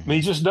 I mean, he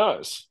Hmm. just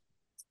does.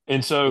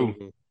 And so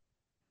Mhm.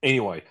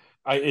 anyway,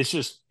 it's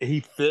just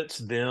he fits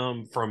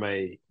them from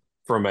a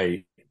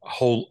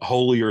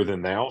holier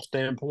than thou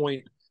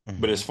standpoint.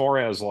 But as Hmm. far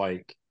as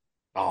like,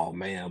 oh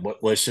man,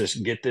 let's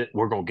just get that.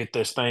 We're gonna get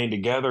this thing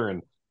together.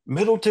 And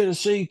Middle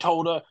Tennessee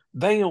told us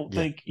they don't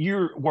Yeah. think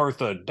you're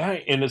worth a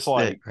dang. And it's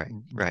like, Right.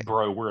 Right.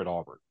 bro, we're at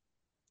Auburn.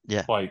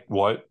 Yeah. Like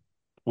what?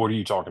 What are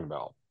you talking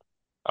about?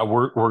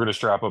 We're gonna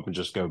strap up and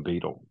just go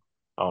beat them.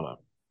 I don't know.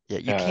 Yeah,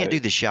 you can't Uh, do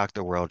the shock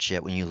the world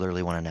shit when you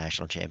literally won a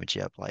national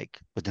championship like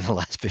within the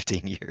last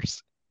 15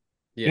 years.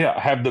 Yeah. Yeah,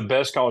 have the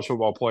best college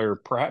football player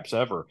perhaps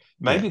ever.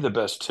 Yeah, Maybe the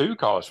best two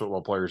college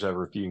football players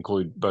ever if you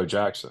include Bo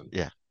Jackson.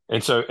 yeah,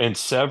 And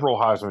several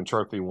Heisman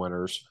Trophy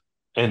winners.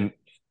 And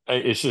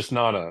it's just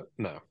not a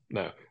no.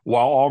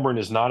 While Auburn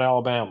is not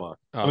Alabama,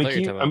 Oh, I thought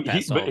you were talking about Pat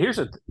but Sullivan.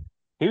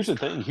 here's the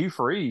thing, Hugh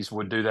Freeze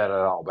would do that at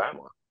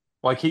Alabama.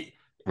 Like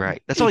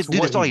right. That's all he it's dude,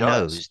 what that's all he he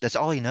does. knows. That's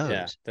all he Yeah,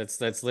 knows.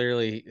 that's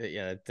literally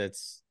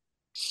that's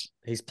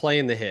he's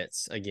playing the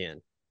hits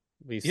again.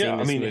 We've Yeah, seen I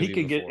this mean movie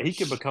he before.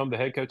 could become the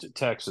head coach at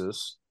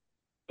Texas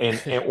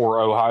and or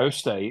Ohio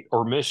State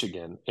or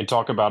Michigan and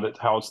talk about it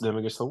how it's them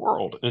against the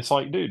world. And it's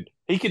like, dude,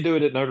 he could do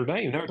it at Notre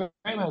Dame. Notre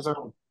Dame has their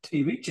own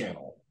TV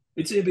channel.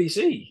 It's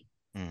NBC.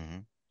 Hmm.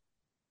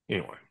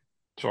 Anyway,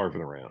 sorry for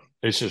the rant.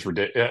 It's just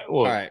ridiculous. All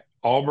Look, right.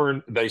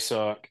 Auburn, they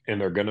suck and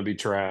they're going to be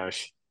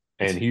trash.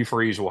 And Hugh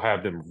Freeze will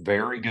have them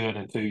very good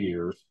in 2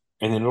 years,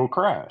 and then it'll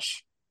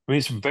crash. I I mean,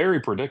 it's very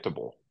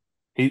predictable.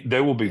 They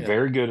will be Yeah.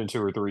 very good in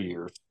 2 or 3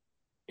 years,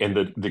 and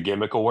the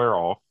gimmick will wear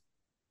off,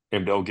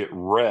 and they'll get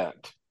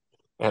wrecked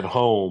at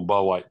home by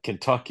like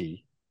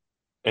Kentucky,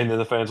 and then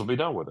the fans will be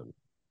done with him.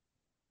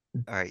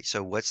 All right,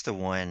 so what's the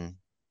one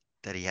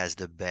that he has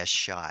the best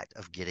shot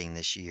of getting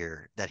this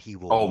year that he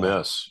will Ole want?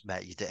 Miss.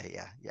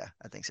 Yeah,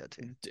 I think so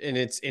too. And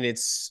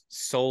it's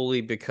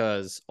solely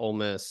because Ole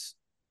Miss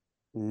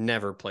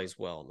never plays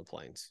well in the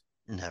Plains.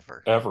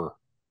 Never. Ever.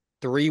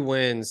 3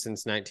 wins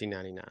since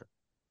 1999.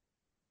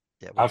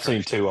 Yeah, I've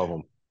seen 2 of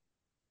them.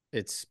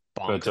 It's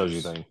bonkers. That tells you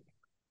anything.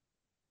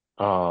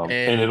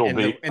 And it'll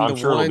be. I'm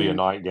sure it'll be a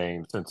night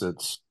game since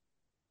it's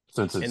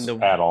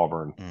at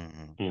Auburn.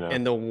 Mm-hmm. You know,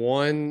 and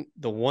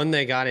the one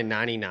they got in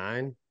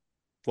 '99.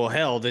 Well,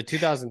 hell, the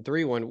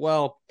 2003 one.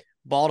 Well,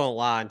 ball don't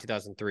lie in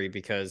 2003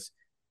 because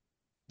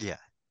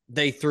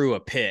they threw a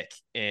pick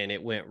and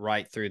it went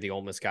right through the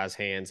Ole Miss guy's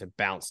hands and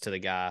bounced to the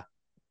guy,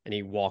 and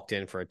he walked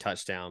in for a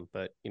touchdown.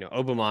 But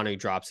Obamanu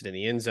drops it in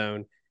the end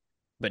zone.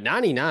 But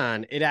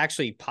 99, it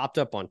actually popped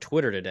up on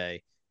Twitter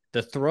today.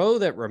 The throw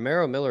that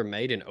Romero Miller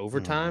made in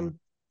overtime,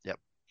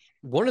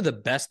 one of the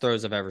best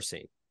throws I've ever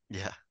seen.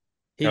 Yeah.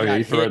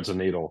 He threads a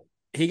needle.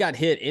 He got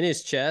hit in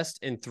his chest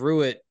and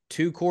threw it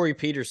to Corey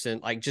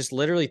Peterson, like just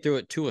literally threw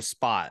it to a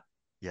spot.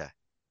 Yeah.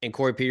 And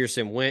Corey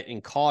Peterson went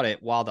and caught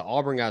it while the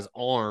Auburn guy's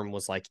arm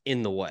was like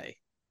in the way.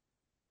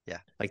 Yeah.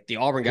 Like the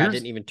Auburn guy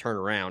didn't even turn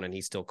around and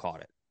he still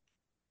caught it.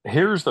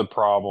 Here's the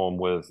problem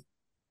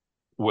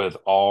with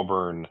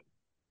Auburn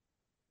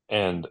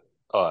and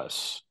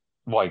us,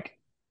 like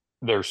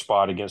their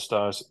spot against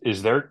us,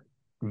 is they're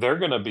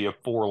going to be a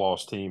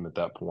 4-loss team at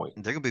that point.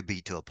 They're going to be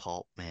beat to a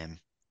pulp, man.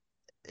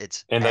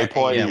 They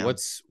play. Yeah,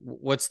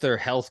 what's their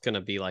health going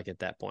to be like at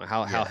that point?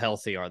 How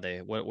healthy are they?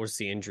 What's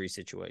the injury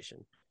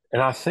situation?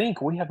 And I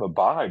think we have a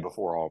bye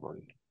before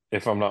Auburn,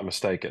 if I'm not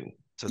mistaken.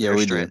 So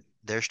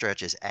their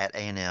stretch is at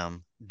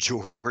A&M,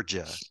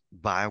 Georgia,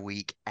 bye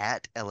week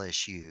at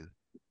LSU,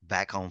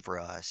 back home for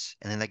us,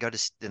 and then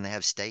they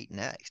have State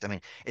next. I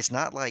mean, it's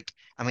not like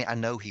I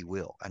know he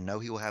will. I know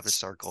he will have us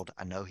circled.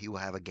 I know he will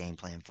have a game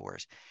plan for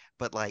us.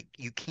 But like,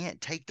 you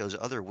can't take those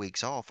other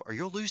weeks off, or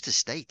you'll lose to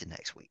State the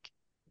next week.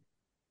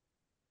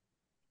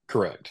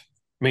 Correct.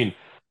 I mean,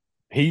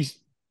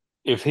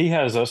 if he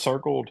has us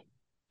circled,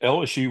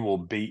 LSU will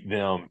beat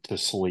them to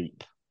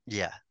sleep.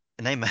 Yeah.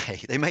 And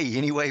they may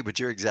anyway, but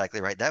you're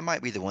exactly right. That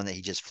might be the one that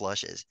he just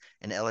flushes,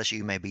 and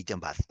LSU may beat them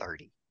by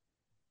 30.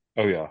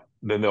 Oh yeah.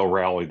 Then they'll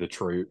rally the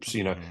troops,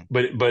 Mm-hmm.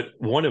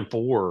 But 1-4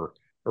 or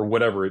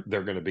whatever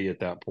they're going to be at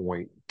that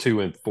point,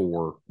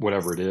 2-4,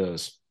 whatever it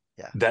is.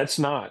 Yeah. That's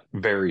not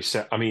very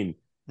I mean,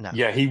 no.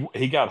 Yeah,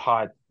 he got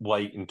hot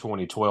late in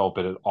 2012,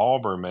 but at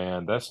Auburn,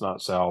 man, that's not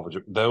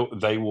salvageable. Though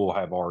they will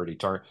have already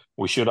turned.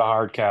 We should have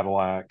hired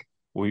Cadillac.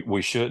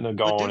 We shouldn't have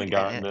gone and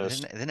gotten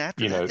this. Then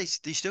after that,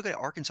 they still got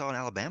Arkansas and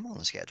Alabama on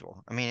the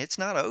schedule. I mean, it's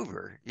not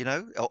over.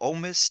 Ole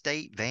Miss,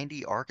 State,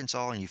 Vandy,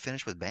 Arkansas, and you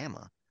finish with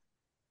Bama.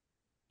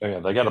 Yeah,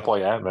 they got to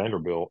play at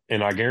Vanderbilt,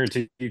 and I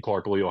guarantee you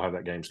Clark Lee will have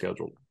that game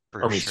scheduled.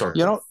 Sure.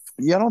 You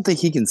don't think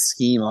he can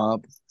scheme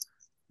up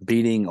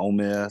beating Ole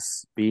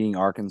Miss, beating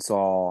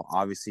Arkansas,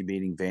 obviously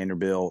beating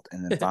Vanderbilt,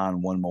 and then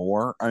find one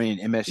more? I mean,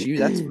 MSU,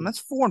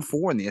 that's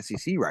 4-4 in the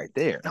SEC right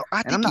there. No,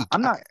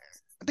 I'm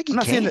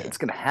not saying that it's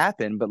going to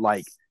happen, but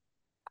like,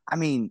 I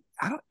mean,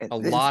 a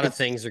lot of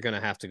things are going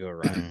to have to go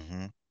right.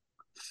 Mm-hmm.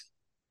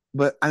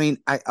 But I mean,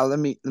 let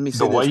me say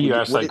the way you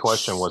asked that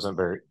question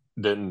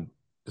didn't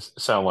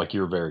sound like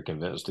you're very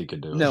convinced he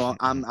could do it. No,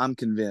 I'm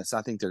convinced.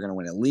 I think they're going to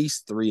win at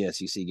least 3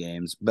 SEC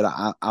games. But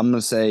I'm going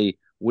to say,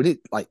 would it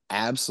like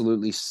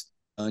absolutely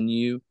stun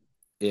you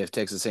if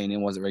Texas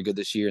A&M wasn't very good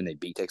this year and they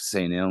beat Texas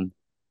A&M?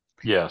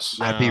 Yes,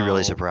 I'd be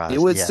really surprised. It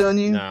would stun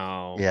you.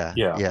 No,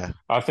 yeah.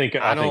 I think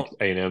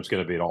A&M's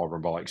going to beat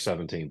Auburn by like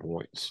 17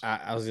 points.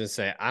 I was going to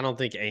say I don't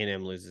think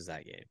A&M loses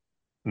that game.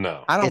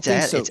 No, I don't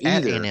think so it's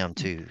either. At A&M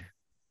too.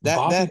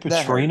 Bobby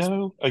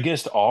Petrino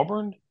against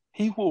Auburn.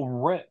 He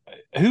will.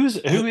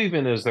 Who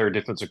even is their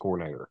defensive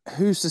coordinator?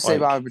 Who's to say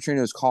Bobby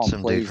Petrino is calling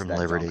some plays dude from that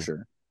Liberty?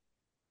 Juncture?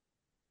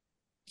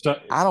 So,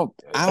 I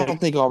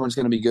don't think Auburn's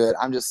going to be good.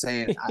 I'm just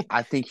saying.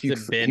 I think Hugh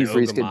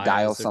Freeze could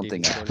dial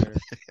something up.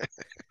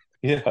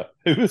 Yeah,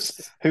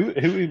 who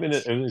even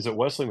is it?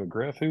 Wesley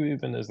McGriff? Who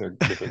even is their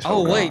defensive?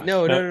 Oh wait,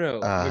 no.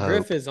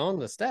 McGriff is on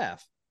the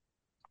staff.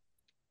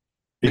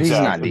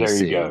 Exactly. He's not DC.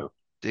 There you go.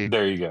 Dude,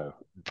 there you go.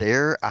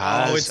 Their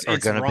eyes are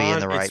going to be in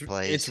the right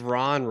place. It's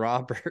Ron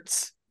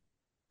Roberts.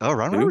 Oh,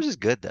 Ron Roberts is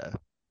good though.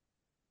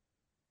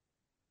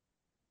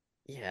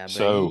 Yeah,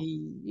 but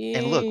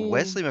and look,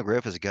 Wesley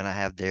McGriff is going to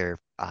have their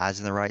eyes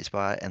in the right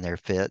spot, and their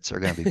fits are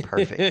going to be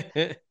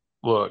perfect.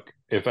 Look,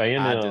 if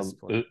A&M,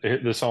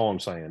 this is all I'm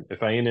saying.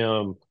 If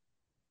A&M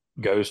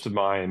goes to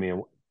Miami,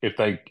 if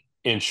they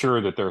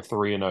ensure that they're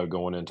 3-0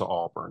 going into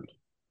Auburn,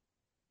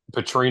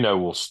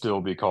 Petrino will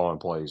still be calling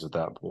plays at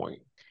that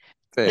point.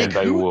 Nick,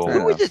 who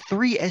are the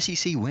 3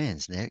 SEC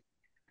wins, Nick?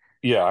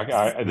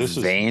 Yeah, this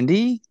is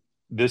Vandy.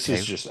 This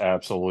is just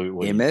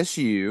absolutely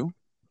MSU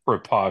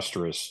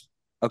preposterous.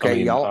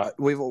 Okay, y'all.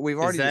 We've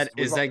already.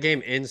 Is that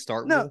game in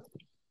Starkville?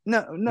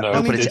 No. No, I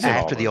mean, but it's it's in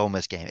after the Auburn. Ole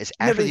Miss game. It's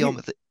after the Ole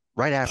Miss,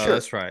 right after. Oh,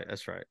 that's right.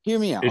 That's right. hear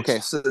me out. Okay,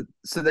 It's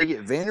so they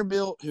get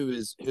Vanderbilt,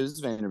 who's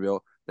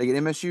Vanderbilt. They get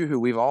MSU, who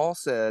we've all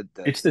said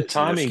that, it's the their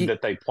timing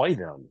that they play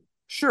them.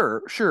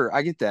 Sure,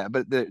 I get that,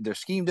 but their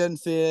scheme doesn't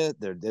fit.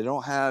 They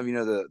don't have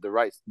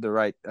the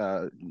right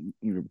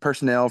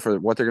personnel for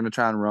what they're going to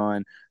try and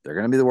run. They're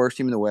going to be the worst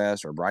team in the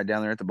West, or right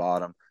down there at the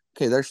bottom.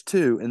 Okay, there's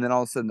two, and then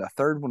all of a sudden the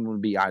third one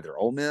would be either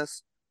Ole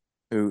Miss,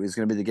 who is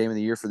going to be the game of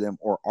the year for them,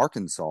 or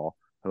Arkansas,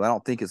 who I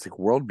don't think is like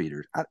world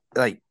beaters.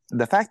 Like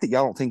the fact that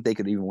y'all don't think they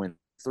could even win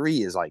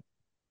 3 is like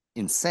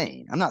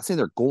insane. I'm not saying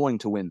they're going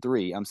to win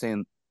 3. I'm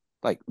saying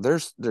like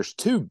there's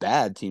 2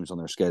 bad teams on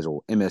their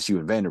schedule, MSU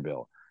and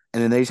Vanderbilt,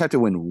 and then they just have to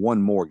win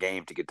one more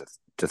game to get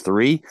to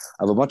 3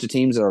 of a bunch of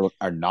teams that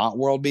are not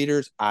world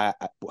beaters.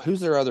 Who's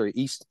their other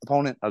East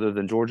opponent other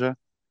than Georgia?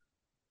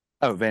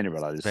 Oh,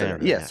 Vanderbilt. I just said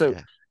Vanderbilt, yeah. yeah, So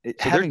yeah.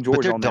 having But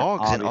Georgia they're on there,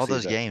 dogs in all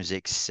obviously those games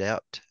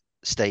except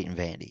State and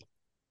Vandy.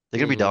 They're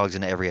going to be dogs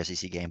in every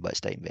SEC game but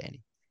State and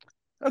Vandy.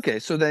 Okay,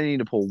 so they need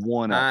to pull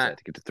one upset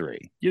to get to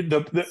 3.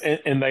 Yeah,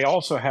 and they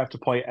also have to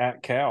play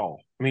at Cal.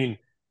 I mean,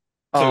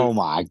 Oh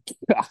my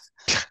God.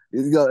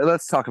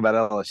 Let's talk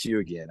about LSU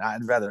again.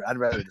 I'd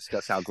rather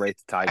discuss how great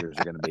the Tigers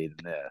are going to be than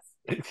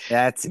this.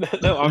 That's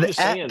no. I'm just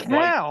at saying,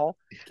 Cal.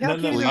 Cal can't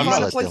even I'm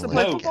find not, a place to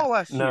play football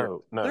last year.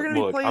 No, They're going to be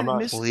look,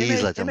 playing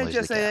Please let them lose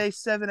to Cal.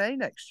 MHSAA 7A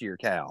next year.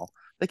 Cal.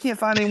 They can't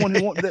find anyone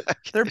who wants that.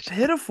 They're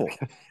pitiful.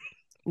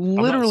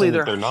 Literally, I'm not saying that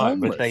they're they're not,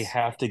 homeless. but they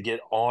have to get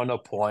on a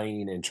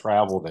plane and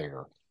travel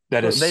there.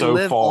 That Look, is they so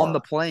live far. on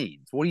the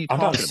plains. What are you I'm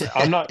talking not.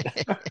 about? I'm not.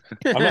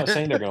 I'm not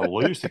saying they're going to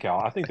lose to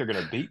Cal. I think they're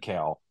going to beat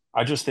Cal.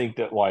 I just think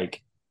that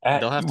like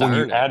They'll have to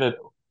earn it.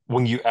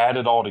 when you add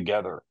it all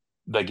together,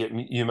 they get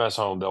UMass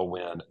home, they'll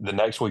win. The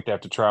next week they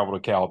have to travel to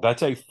Cal.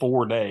 That's a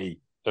 4-day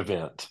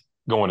event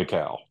going to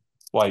Cal.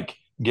 Like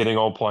getting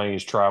on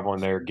planes, traveling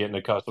there, getting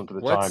accustomed to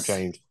the time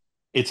change.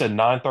 It's a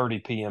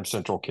 9:30 p.m.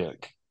 Central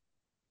kick.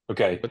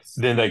 Okay.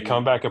 Then they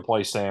come back and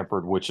play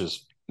Sanford, which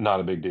is not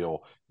a big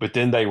deal. But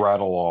then they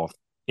rattle off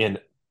in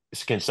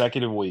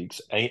consecutive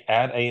weeks at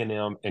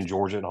A&M and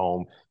Georgia at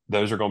home.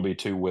 Those are going to be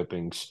 2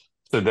 whippings.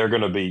 So they're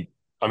going to be,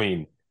 I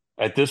mean,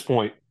 at this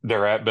point,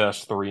 they're at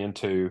best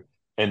 3-2.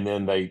 And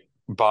then they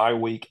bye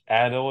week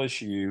at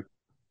LSU,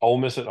 Ole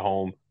Miss at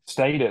home,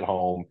 State at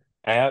home,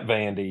 at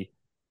Vandy,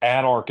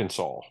 at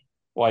Arkansas.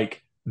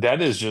 Like,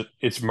 that is just,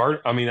 it's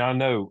murder. I mean, I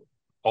know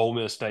Ole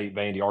Miss, State,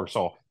 Vandy,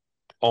 Arkansas,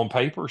 on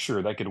paper,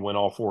 sure, they could win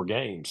all 4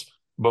 games.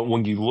 But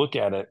when you look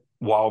at it,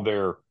 while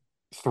they're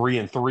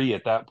 3-3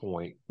 at that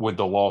point with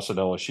the loss at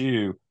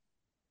LSU,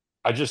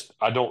 I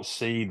don't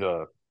see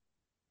the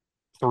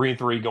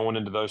 3-3 going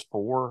into those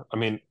 4. I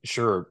mean,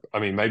 sure. I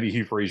mean, maybe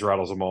Hugh Freeze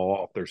rattles them all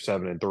off. They're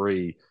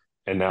 7-3,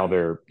 and now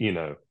they're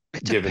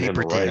it's giving a him a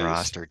paper thin raise.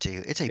 roster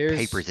too. It's a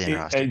paper thin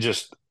roster. And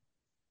just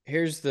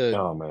here's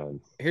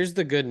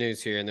the good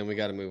news here, and then we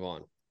got to move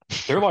on.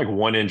 They're like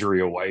 1 injury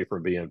away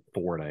from being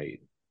 4-8.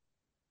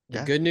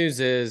 The good news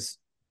is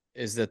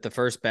that the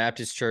First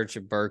Baptist Church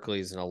of Berkeley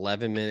is an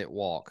 11-minute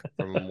walk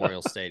from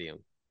Memorial Stadium.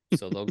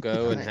 So they'll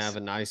go and have a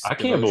nice I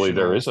can't believe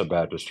there is a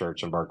Baptist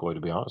church in Berkeley, to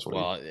be honest with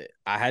you. Well,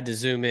 I had to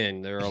zoom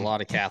in. There are a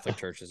lot of Catholic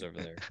churches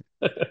over there.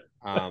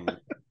 All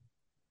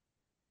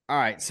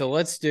right, so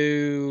let's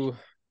go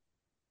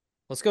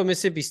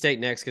Mississippi State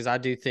next, because I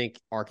do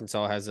think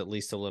Arkansas has at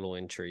least a little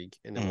intrigue,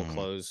 and then we'll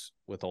close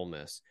with Ole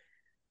Miss.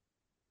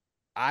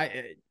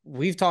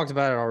 We've talked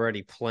about it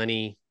already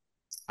plenty.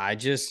 I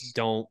just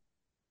don't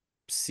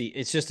see.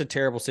 It's just a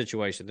terrible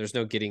situation. There's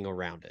no getting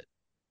around it.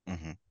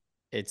 Mm-hmm.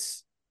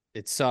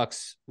 It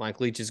sucks.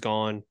 Mike Leach is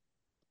gone.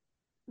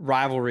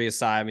 Rivalry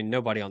aside, I mean,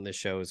 nobody on this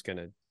show is going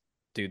to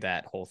do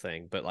that whole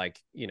thing. But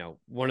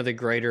one of the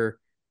greater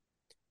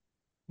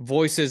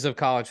voices of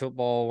college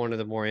football, one of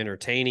the more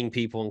entertaining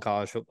people in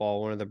college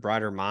football, one of the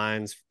brighter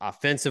minds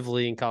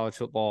offensively in college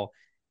football,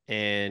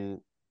 and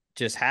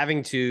just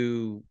having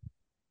to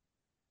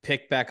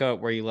pick back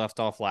up where you left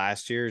off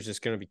last year is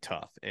just going to be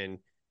tough. And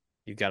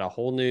you've got a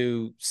whole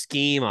new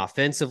scheme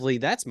offensively.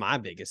 That's my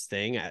biggest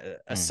thing,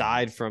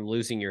 aside from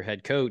losing your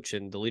head coach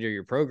and the leader of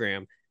your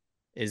program,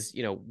 is,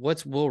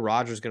 what's Will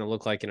Rogers going to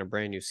look like in a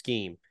brand new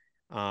scheme?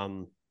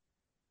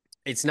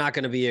 It's not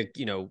going to be a,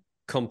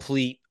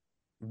 complete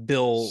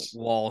Bill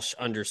Walsh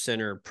under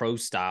center pro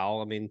style.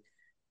 I mean,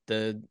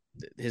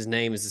 his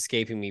name is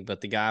escaping me,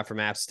 but the guy from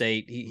App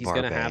State, he's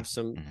going to have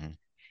some,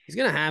 he's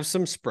going to have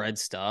some spread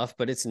stuff,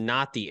 but it's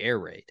not the air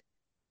raid.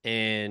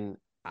 And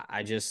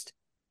I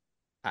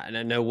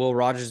know Will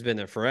Rogers has been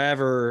there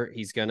forever.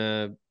 He's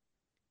gonna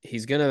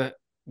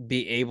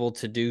be able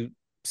to do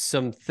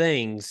some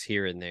things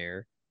here and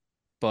there,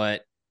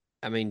 but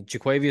I mean,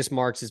 Jaquavius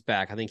Marks is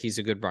back. I think he's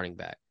a good running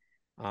back.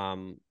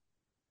 Jaden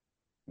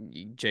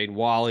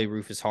Wally,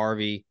 Rufus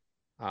Harvey,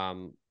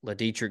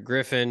 LaDietrich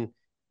Griffin,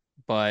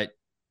 but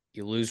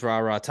you lose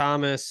Ra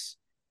Thomas.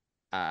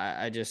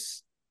 I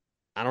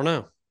don't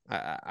know.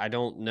 I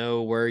don't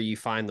know where you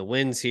find the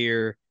wins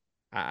here.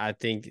 I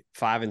think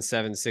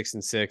 5-7,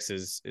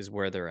 6-6 is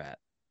where they're at.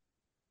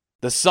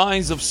 The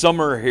signs of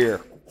summer are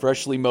here.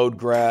 Freshly mowed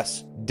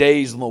grass,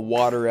 days in the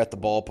water at the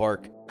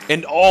ballpark,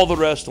 and all the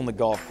rest on the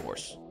golf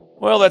course.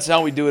 Well, that's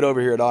how we do it over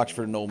here at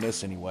Oxford and Ole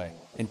Miss anyway.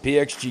 And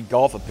PXG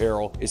Golf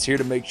Apparel is here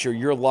to make sure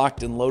you're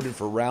locked and loaded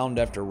for round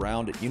after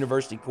round at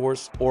University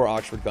Course or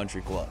Oxford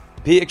Country Club.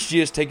 PXG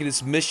has taken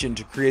its mission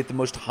to create the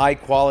most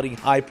high-quality,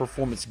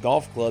 high-performance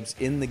golf clubs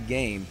in the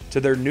game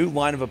to their new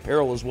line of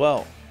apparel as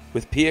well.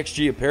 With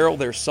PXG Apparel,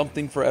 there's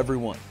something for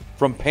everyone.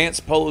 From pants,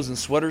 polos, and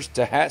sweaters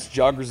to hats,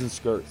 joggers, and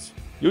skirts.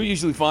 You'll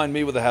usually find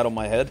me with a hat on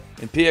my head,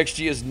 and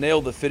PXG has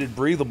nailed the fitted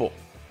breathable.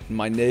 And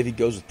my navy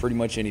goes with pretty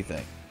much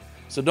anything.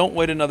 So don't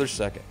wait another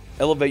second.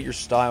 Elevate your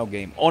style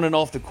game on and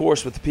off the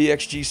course with the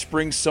PXG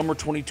Spring Summer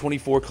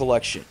 2024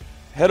 collection.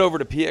 Head over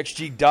to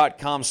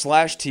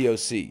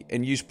pxg.com/TOC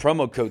and use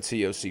promo code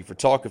TOC for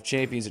Talk of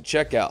Champions at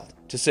checkout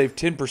to save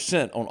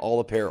 10% on all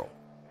apparel.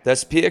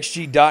 That's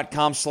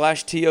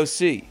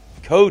pxg.com/TOC,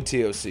 code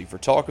TOC for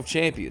Talk of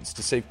Champions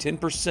to save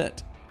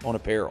 10% on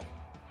apparel.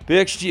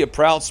 PXG, a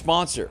proud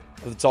sponsor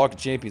of the Talk of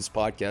Champions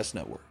podcast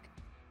network.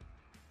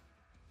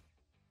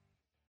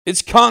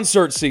 It's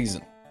concert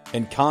season.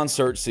 And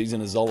concert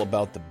season is all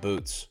about the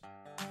boots.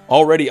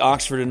 Already,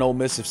 Oxford and Ole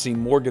Miss have seen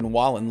Morgan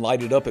Wallen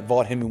light it up at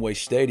Vaught Hemingway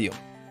Stadium.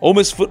 Ole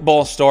Miss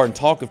football star and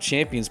Talk of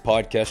Champions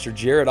podcaster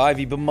Jared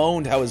Ivey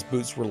bemoaned how his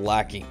boots were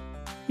lacking.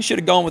 He should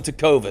have gone with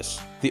Tecovas,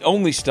 the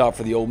only stop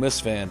for the Ole Miss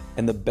fan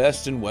and the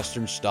best in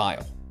Western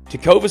style.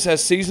 Tecovas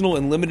has seasonal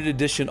and limited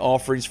edition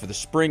offerings for the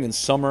spring and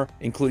summer,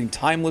 including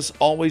timeless,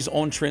 always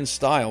on-trend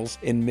styles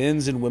in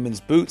men's and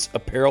women's boots,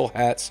 apparel,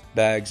 hats,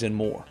 bags, and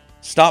more.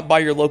 Stop by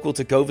your local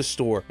Tecovas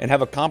store and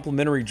have a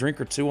complimentary drink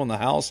or two on the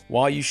house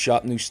while you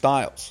shop new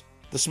styles.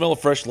 The smell of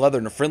fresh leather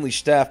and a friendly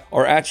staff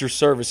are at your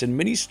service, and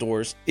many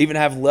stores even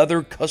have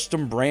leather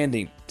custom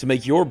branding to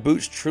make your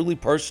boots truly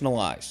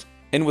personalized.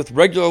 And with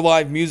regular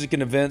live music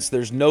and events,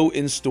 there's no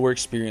in-store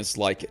experience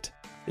like it.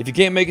 If you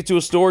can't make it to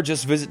a store,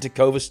 just visit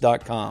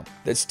tecovas.com.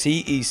 That's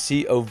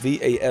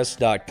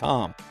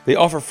TECOVAS.com. They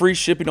offer free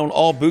shipping on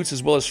all boots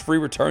as well as free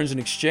returns and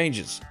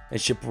exchanges and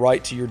ship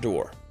right to your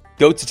door.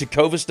 Go to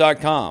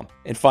tecovas.com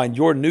and find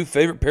your new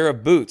favorite pair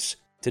of boots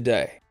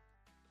today.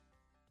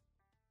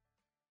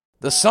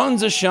 The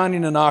sun's a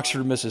shining in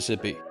Oxford,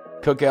 Mississippi.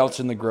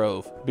 Cookouts in the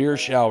Grove, beer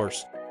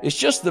showers. It's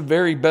just the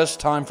very best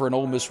time for an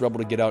Ole Miss Rebel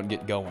to get out and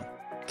get going.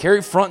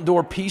 Carry front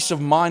door peace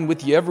of mind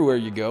with you everywhere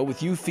you go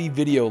with UFI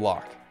Video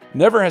Lock.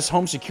 Never has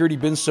home security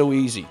been so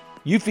easy.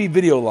 UFI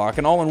Video Lock,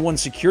 an all-in-one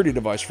security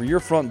device for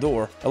your front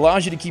door,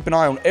 allows you to keep an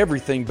eye on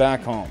everything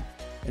back home.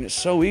 And it's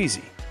so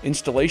easy.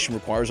 Installation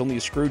requires only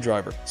a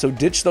screwdriver, so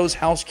ditch those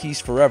house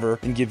keys forever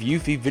and give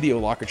UFI Video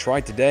Lock a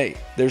try today.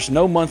 There's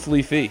no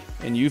monthly fee,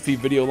 and UFI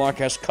Video Lock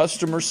has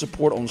customer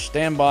support on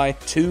standby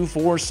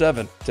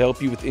 24/7 to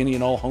help you with any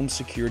and all home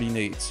security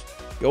needs.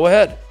 Go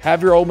ahead,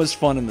 have your Ole Miss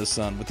fun in the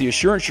sun with the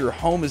assurance your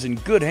home is in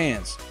good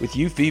hands with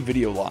UFI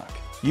Video Lock.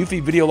 UFI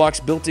Video Lock's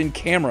built-in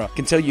camera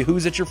can tell you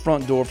who's at your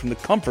front door from the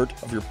comfort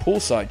of your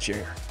poolside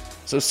chair.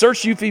 So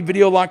search UFI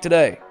Video Lock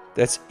today.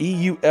 That's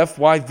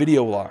EUFY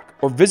Video Lock.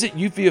 Or visit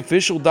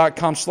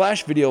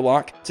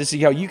UFIofficial.com/videolock to see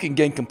how you can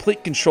gain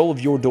complete control of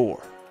your door.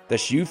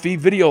 That's UFI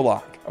Video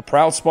Lock, a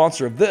proud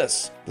sponsor of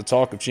this, the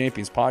Talk of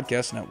Champions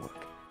podcast network.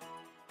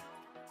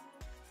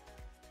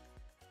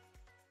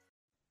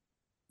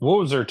 What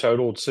was their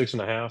total?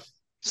 6.5?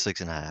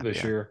 6.5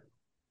 this year.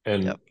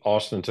 And Yep.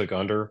 Austin took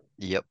under.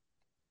 Yep.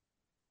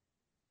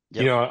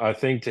 You know, I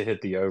think to hit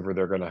the over,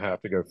 they're going to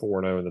have to go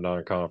 4-0 in the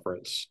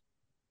non-conference.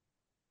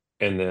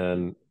 And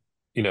then,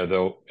 you know,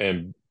 they'll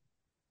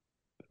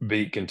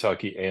beat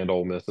Kentucky and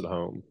Ole Miss at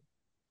home.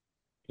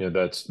 You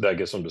know, that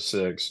gets them to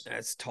 6.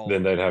 That's tall.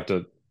 Then they'd have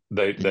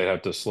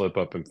to slip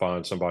up and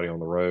find somebody on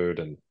the road.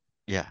 And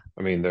Yeah.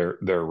 I mean, their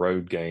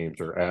road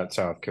games are at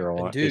South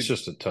Carolina. And dude, it's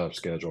just a tough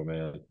schedule,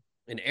 man.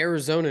 in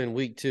Arizona in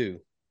week 2.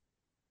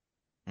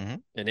 Mm-hmm.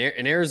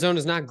 And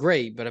Arizona's not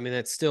great, but I mean,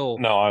 that's still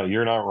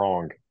You're not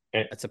wrong.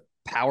 that's a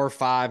Power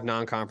 5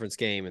 non-conference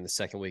game in the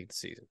second week of the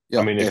season.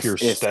 Yeah, I mean, if you're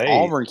State,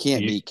 Auburn can't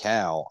beat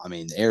Cal, I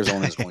mean,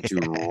 Arizona is going to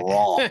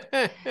rock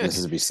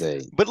Mississippi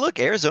State. But look,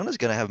 Arizona's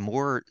going to have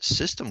more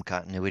system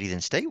continuity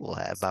than State will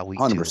have by week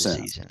 2 of the 100%.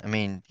 season. I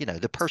mean, you know,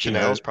 the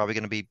personnel is probably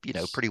going to be, you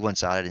know, pretty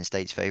one-sided in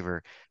State's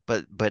favor.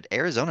 But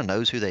Arizona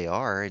knows who they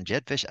are, and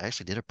Jed Fish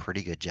actually did a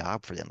pretty good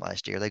job for them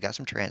last year. They got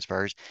some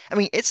transfers. I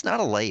mean, it's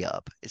not a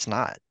layup. It's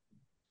not.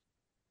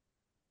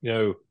 You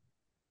know,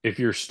 if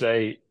you're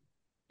State,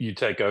 you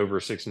take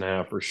over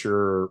 6.5 for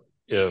sure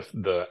if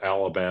the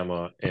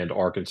Alabama and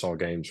Arkansas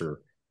games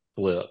are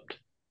flipped.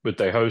 But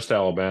they host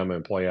Alabama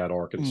and play at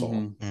Arkansas.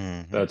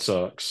 Mm-hmm. That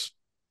sucks.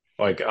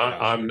 Like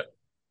I'm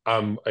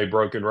a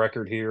broken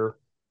record here,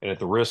 and at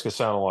the risk of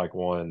sounding like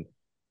one,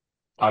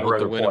 I'd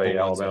rather play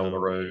Alabama on the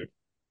road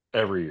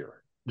every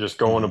year. Just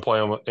going to play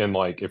them, and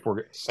like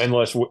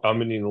unless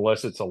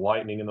it's a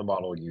lightning in the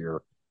bottle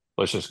year,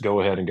 let's just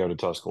go ahead and go to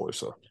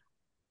Tuscaloosa.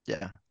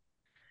 Yeah.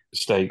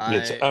 State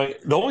gets the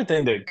only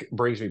thing that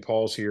brings me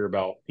pause here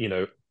about, you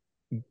know,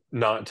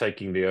 not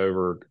taking the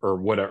over or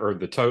whatever, or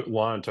the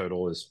line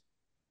total is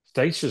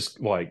State's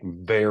just like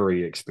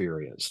very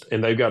experienced,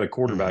 and they've got a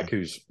quarterback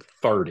who's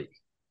 30,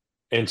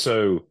 and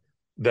so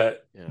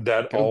that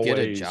Go always get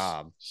a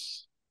job.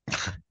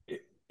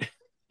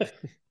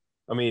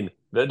 I mean,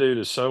 that dude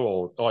is so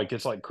old. Like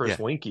it's like Chris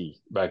Yeah.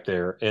 Winkie back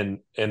there, and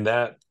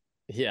that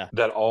Yeah.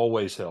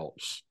 always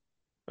helps.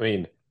 I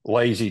mean,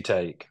 lazy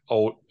take.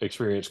 Old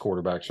experienced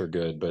quarterbacks are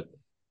good, but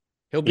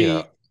He'll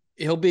you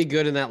know, be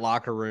good in that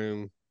locker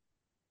room.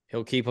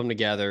 He'll keep them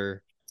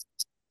together.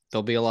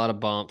 There'll be a lot of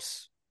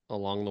bumps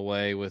along the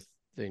way with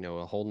basically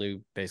a whole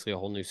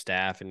new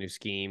staff and new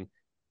scheme.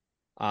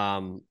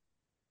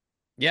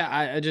 Yeah,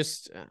 I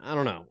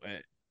don't know.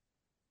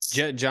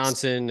 Jet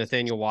Johnson,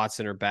 Nathaniel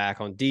Watson are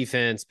back on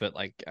defense, but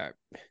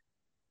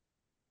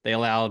they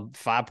allowed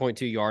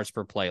 5.2 yards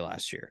per play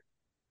last year.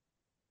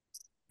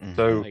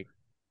 so Like,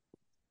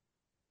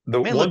 the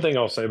Man, one look, thing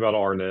I'll say about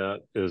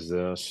Arnett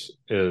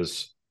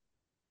is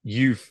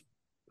you've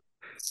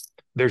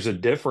there's a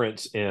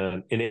difference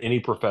in any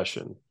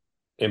profession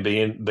in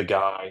being the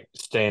guy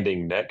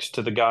standing next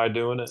to the guy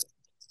doing it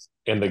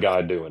and the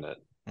guy doing it.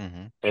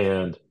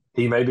 And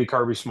he may be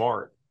Kirby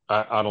Smart.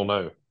 I don't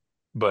know.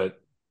 But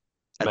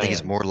I think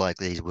it's man, more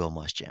likely he's Will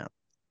Muschamp.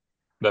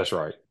 that's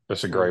right.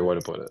 That's a great way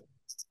to put it.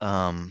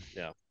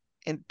 Yeah.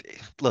 And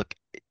look,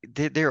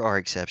 there are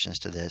exceptions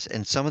to this,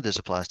 and some of this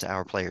applies to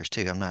our players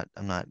too. I'm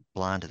not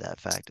blind to that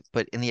fact.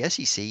 But in the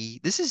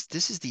SEC, this is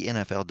the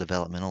NFL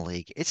developmental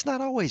league. It's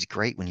not always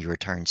great when you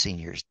return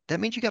seniors. That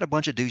means you got a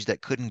bunch of dudes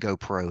that couldn't go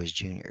pro as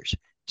juniors.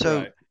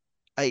 So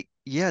Right.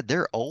 yeah,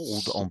 they're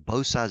old on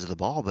both sides of the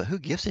ball, but who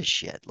gives a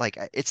shit? Like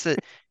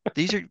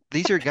these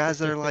are guys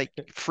that are like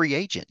free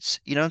agents.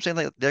 You know what I'm saying?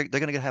 Like they're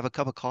gonna have a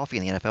cup of coffee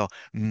in the NFL.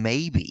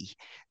 Maybe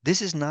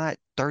this is not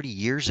 30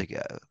 years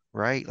ago,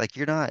 right? Like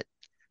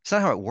it's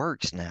not how it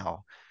works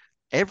now.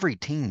 Every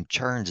team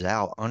churns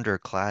out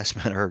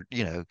underclassmen or,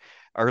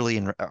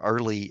 early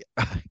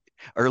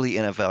early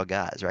NFL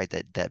guys, right?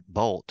 That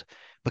bolt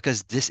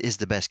because this is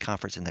the best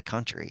conference in the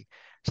country.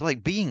 So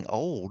like being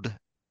old,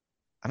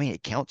 I mean,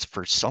 it counts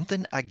for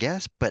something, I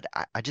guess, but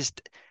I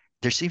just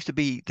there seems to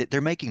be that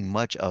they're making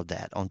much of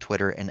that on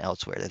Twitter and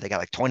elsewhere that they got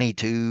like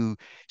 22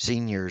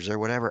 seniors or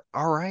whatever.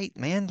 All right,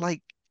 man,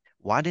 like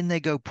why didn't they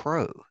go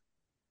pro?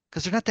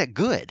 Because they're not that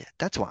good.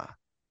 That's why.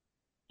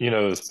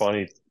 The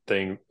funny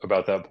thing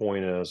about that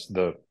point is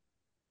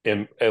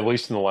at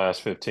least in the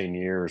last 15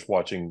 years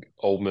watching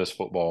Ole Miss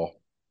football,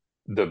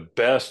 the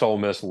best Ole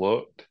Miss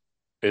looked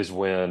is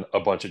when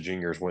a bunch of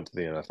juniors went to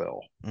the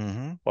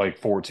NFL, like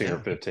 14 or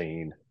Yeah.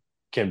 15.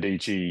 Kim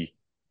Dichie,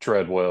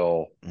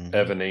 Treadwell,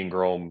 Evan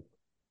Ingram,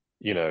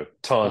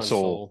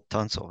 Tunsil.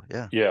 Tunsil,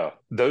 yeah. Yeah,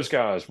 those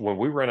guys, when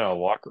we ran out of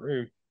the locker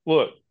room,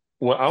 look,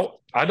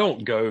 I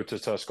don't go to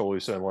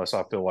Tuscaloosa unless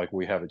I feel like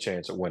we have a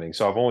chance at winning.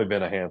 So I've only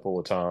been a handful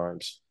of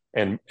times.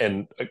 And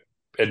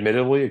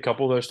admittedly, a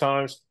couple of those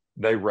times,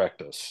 they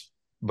wrecked us.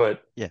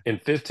 But Yeah. in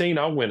 15,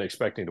 I went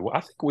expecting to win.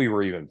 I think we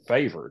were even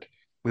favored.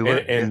 We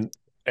were, yeah. And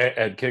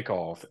at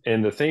kickoff.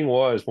 And the thing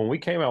was, when we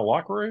came out of the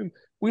locker room,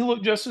 we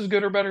looked just as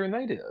good or better than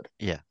they did.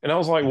 Yeah. And I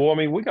was like, well, I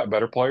mean, we got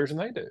better players than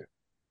they do.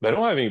 They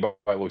don't have anybody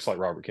that looks like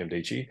Robert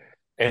Kimdichie.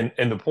 And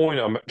the point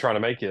I'm trying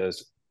to make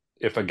is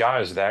if a guy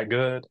is that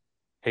good,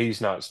 he's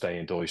not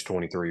staying until he's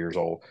 23 years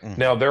old.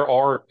 Now, there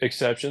are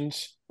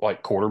exceptions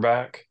like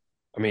quarterback.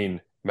 I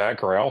mean, Matt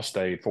Corral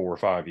stayed 4 or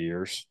 5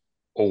 years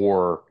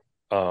or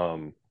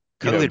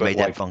COVID made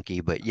that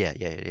funky, but yeah.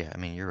 I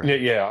mean, you're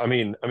right. Yeah, I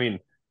mean,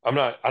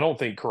 I don't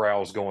think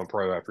Corral's going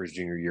pro after his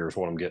junior year is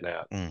what I'm getting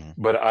at.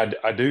 But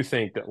I do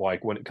think that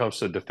like when it comes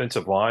to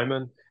defensive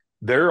linemen,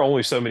 there are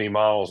only so many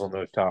miles on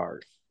those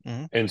tires.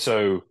 And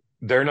so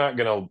they're not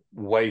going to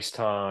waste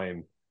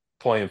time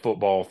playing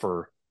football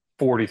for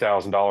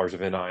 $40,000 of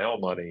NIL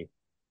money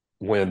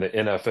when the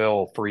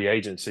NFL free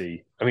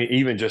agency, I mean,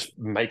 even just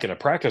making a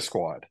practice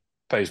squad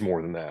pays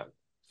more than that.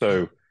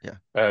 So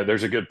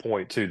there's a good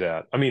point to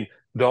that. I mean,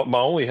 my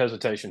only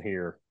hesitation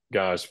here,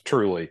 guys,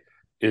 truly,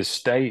 is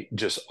State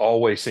just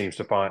always seems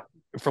to find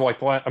for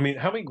like I mean,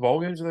 how many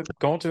ball games have they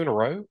gone to in a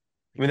row?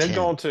 I mean, they've 10.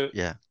 gone to.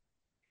 Yeah.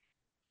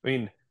 I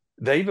mean,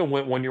 they even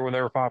went one year when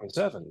they were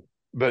 5-7,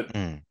 but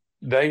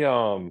they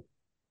And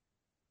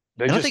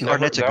just I think never.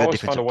 Arnett's a They good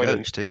always find a defensive way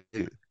coach to.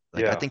 too.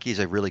 Like I think he's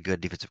a really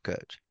good defensive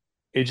coach.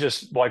 It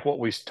just like what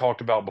we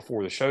talked about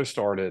before the show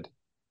started.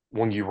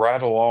 When you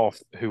rattle off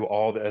who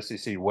all the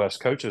SEC West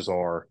coaches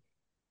are,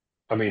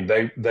 I mean,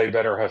 they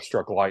better have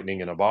struck lightning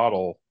in a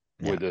bottle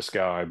with this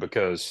guy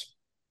because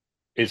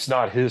it's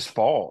not his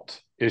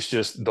fault. It's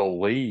just the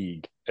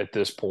league at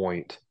this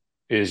point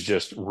is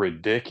just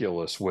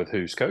ridiculous with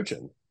who's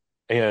coaching.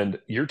 And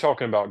you're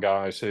talking about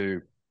guys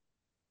who,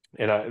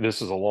 and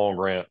this is a long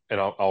rant,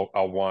 and I'll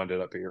wind it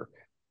up here.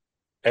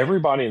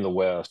 Everybody in the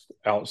West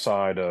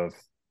outside of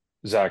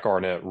Zach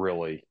Arnett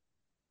really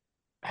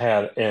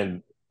had,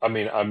 and I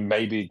mean,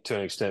 maybe to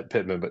an extent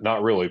Pittman, but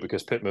not really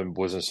because Pittman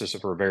was an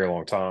assistant for a very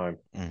long time.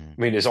 I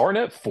mean, is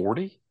Arnett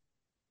 40?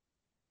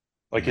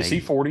 Like, is he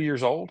 40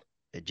 years old?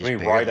 I mean,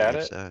 right at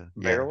it,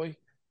 barely.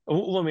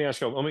 Let me ask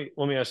you.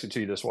 Let me ask it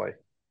to you this way: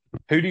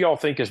 who do y'all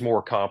think is more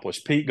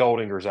accomplished, Pete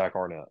Golding or Zach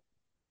Arnett?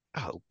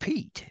 Oh,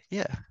 Pete,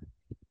 yeah.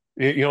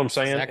 You know what I'm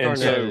saying? Zach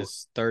Arnett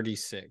is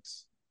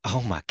 36.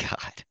 Oh my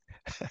God,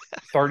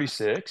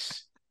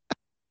 36.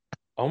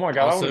 Oh my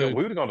God, we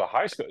would have gone to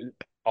high school.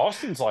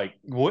 Austin's like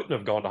wouldn't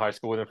have gone to high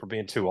school with him for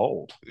being too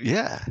old.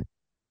 Yeah.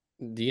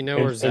 Do you know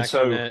where Zach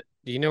so Arnett?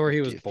 Do you know where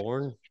he was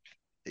born?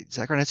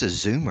 Zach Arnett's a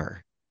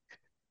Zoomer.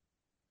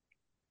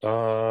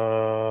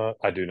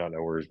 I do not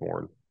know where he was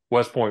born.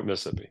 West Point,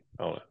 Mississippi.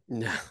 I don't know.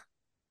 No,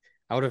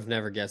 I would have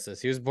never guessed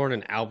this. He was born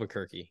in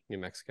Albuquerque, New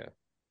Mexico.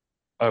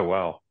 Oh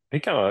wow. He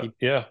kind of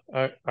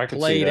I can see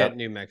Played that. at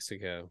New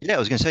Mexico. Yeah, I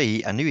was gonna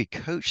say I knew he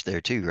coached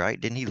there too, right?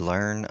 Didn't he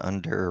learn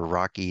under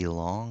Rocky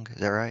Long?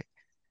 Is that right?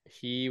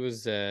 He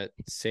was at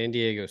San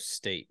Diego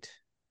State.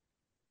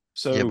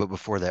 So Yeah, but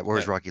before that, where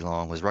was Rocky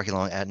Long? Was Rocky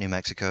Long at New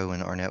Mexico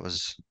and Arnett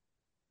was?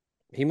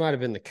 He might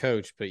have been the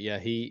coach, but yeah,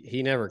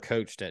 he never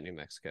coached at New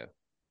Mexico.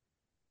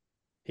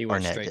 He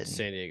went Arnett straight didn't. to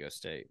San Diego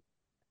State.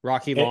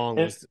 Rocky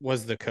Long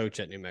was the coach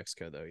at New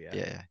Mexico, though.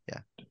 Yeah. Yeah.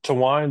 to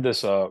wind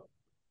this up,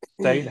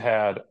 State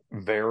had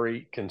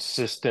very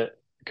consistent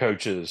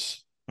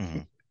coaches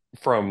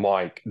from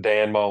like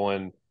Dan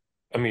Mullen.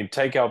 I mean,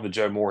 take out the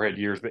Joe Moorhead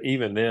years, but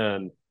even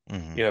then,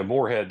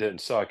 Moorhead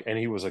didn't suck, and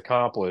he was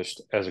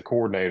accomplished as a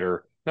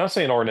coordinator. Not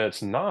saying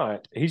Arnett's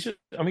not. He's just,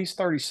 I mean, he's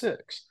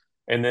 36.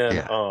 And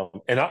then,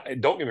 and I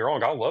don't get me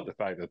wrong, I love the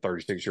fact that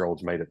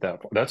 36-year-olds made it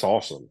that far. That's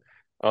awesome.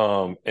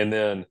 And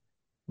then,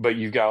 but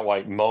you've got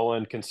like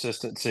Mullen,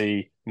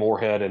 consistency,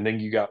 Moorhead, and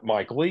then you got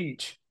Mike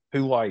Leach,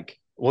 who like,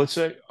 let's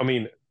say, I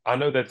mean, I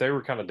know that they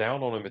were kind of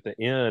down on him at the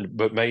end,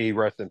 but may he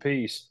rest in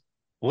peace.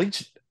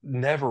 Leach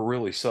never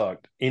really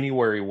sucked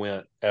anywhere he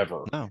went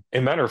ever. No.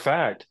 And matter of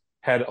fact,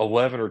 had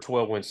 11 or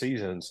 12 win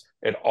seasons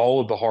at all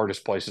of the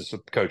hardest places to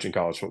coach in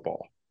college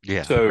football.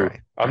 Yeah. So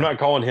I'm not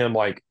calling him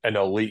like an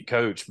elite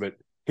coach, but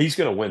he's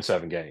going to win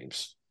 7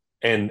 games.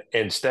 And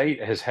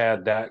State has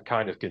had that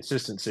kind of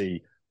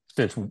consistency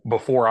since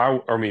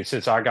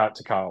since I got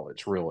to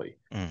college, really.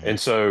 And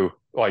so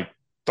like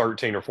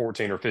 13 or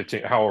 14 or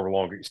 15, however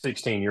long,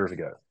 16 years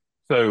ago.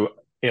 So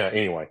yeah,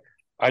 anyway,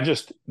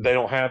 they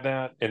don't have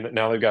that. And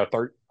now they've got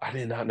I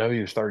did not know he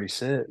was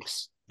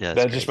 36. Yeah,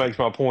 that just makes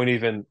my point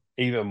even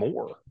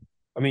more.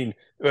 I mean,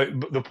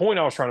 the point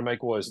I was trying to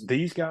make was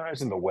these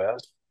guys in the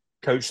West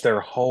coached their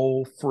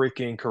whole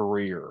freaking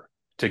career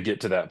to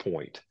get to that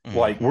point.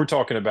 Like we're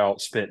talking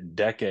about spent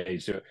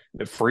decades.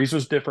 Freeze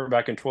was different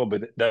back in 12,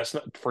 but that's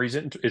not Freeze.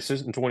 It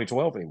isn't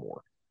 2012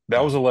 anymore.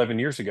 That was 11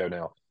 years ago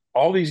now.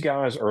 All these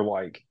guys are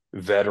like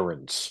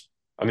veterans.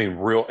 I mean,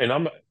 real,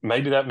 and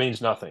maybe that means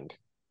nothing.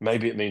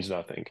 Maybe it means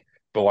nothing.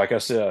 But like I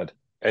said,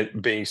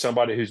 being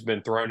somebody who's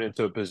been thrown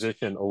into a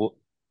position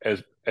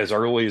as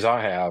early as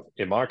I have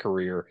in my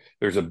career,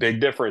 there's a big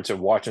difference in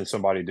watching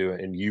somebody do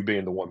it and you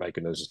being the one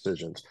making those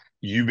decisions.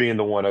 You being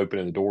the one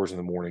opening the doors in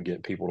the morning,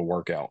 getting people to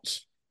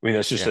workouts. I mean,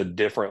 that's just a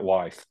different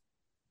life.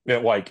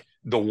 Like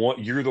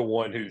you're the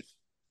one who's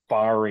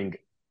firing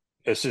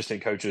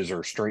assistant coaches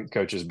or strength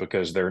coaches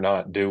because they're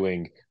not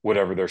doing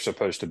whatever they're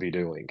supposed to be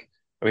doing.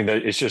 I mean,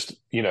 it's just,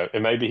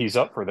 and maybe he's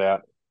up for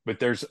that, but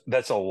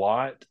that's a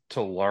lot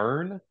to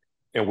learn.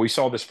 And we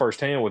saw this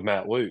firsthand with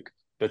Matt Luke.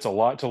 That's a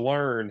lot to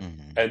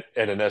learn at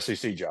an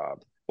SEC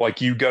job. Like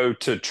you go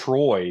to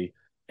Troy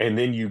and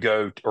then you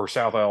go, or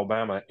South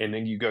Alabama, and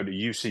then you go to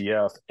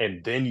UCF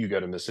and then you go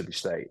to Mississippi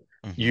State.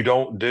 You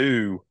don't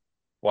do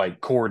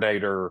like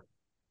coordinator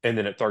and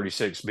then at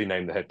 36 be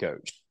named the head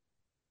coach.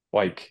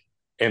 Like,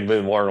 and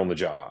then learn on the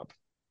job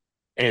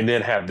and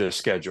then have this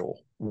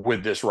schedule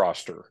with this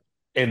roster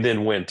and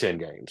then win 10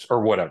 games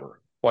or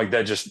whatever. Like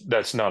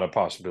that's not a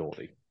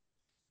possibility.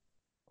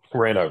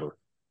 Ran over.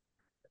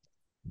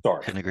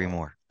 Sorry. Couldn't agree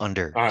more.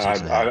 Under.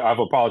 I've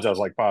apologized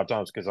like 5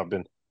 times because I've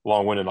been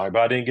long-winded tonight,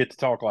 but I didn't get to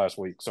talk last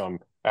week, so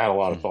I had a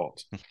lot of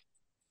thoughts.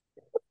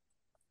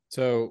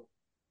 So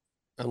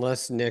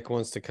unless Nick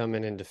wants to come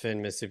in and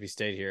defend Mississippi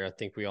State here, I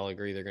think we all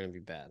agree they're going to be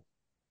bad.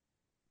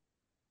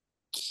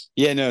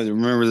 Yeah, no,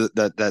 remember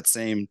that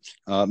same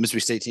Mississippi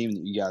State team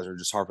that you guys are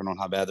just harping on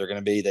how bad they're going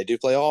to be. They do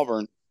play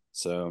Auburn.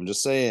 So I'm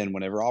just saying,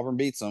 whenever Auburn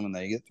beats them and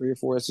they get 3 or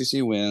 4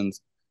 SEC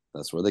wins,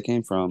 that's where they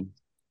came from.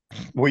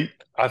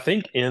 I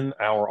think in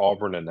our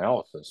Auburn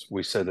analysis,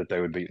 we said that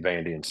they would beat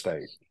Vandy and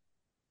State.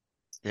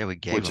 Yeah, we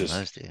gave them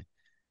those, dude.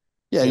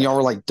 Yeah, and y'all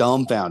were like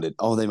dumbfounded.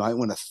 Oh, they might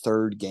win a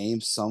 3rd game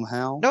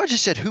somehow. No, I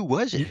just said, who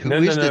was it? Who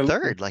is the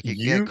 3rd? Like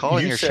you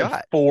calling your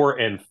shot. 4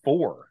 and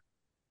 4.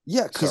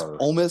 Yeah, because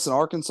Ole Miss and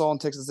Arkansas and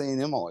Texas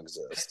A&M all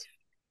exist.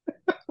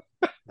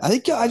 I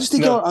just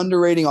think y'all are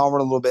underrating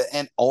Auburn a little bit,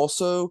 and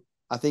also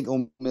I think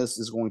Ole Miss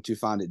is going to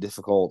find it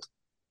difficult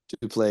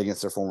to play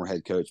against their former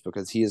head coach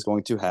because he is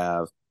going to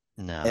have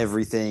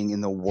everything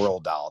in the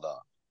world dialed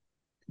up.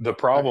 The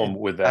problem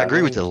with that, I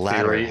agree with the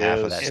latter half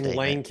of that and statement.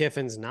 Lane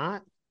Kiffin's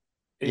not.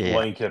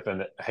 Lane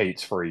Kiffin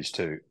hates Freeze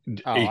too,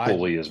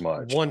 equally as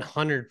much.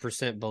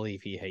 100%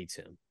 believe he hates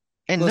him.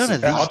 And none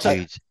of these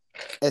dudes.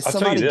 As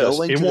somebody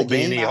going to the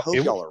game, I hope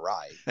y'all are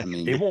right. I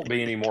mean, it won't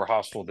be any more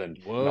hostile than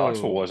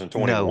Knoxville was in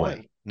 21. No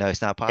way. No,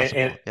 it's not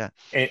possible.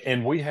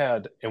 And we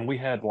had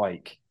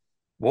like,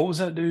 what was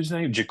that dude's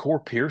name?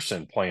 Ja'Cour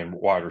Pearson playing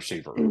wide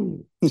receiver.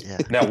 Yeah.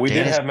 Now we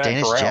did have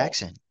Matt Corral.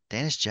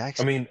 Dennis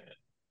Jackson. I mean,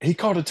 he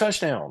caught a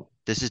touchdown.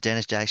 This is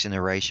Dennis Jackson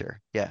erasure.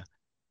 Yeah.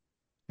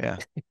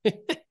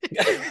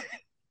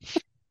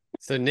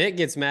 So So Nick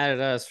gets mad at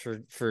us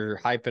for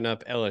hyping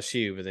up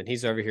LSU, but then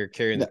he's over here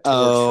carrying the torch.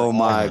 Oh for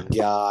my Auburn.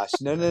 gosh!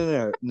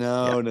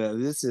 No!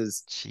 This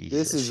is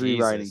Jesus.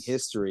 rewriting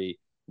history.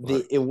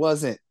 It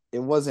wasn't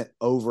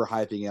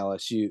overhyping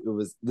LSU.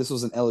 This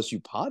was an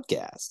LSU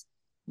podcast.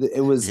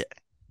 It was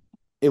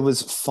it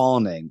was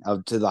fawning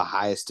to the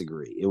highest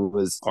degree. It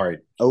was All right.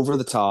 over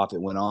the top. It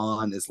went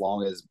on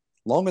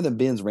longer than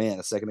Ben's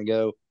rant a second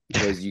ago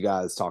was you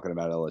guys talking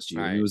about LSU.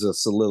 Right. It was a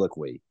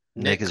soliloquy.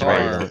 Nick is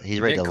Carr, ready.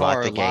 He's ready Nick to lock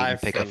Carr the gate and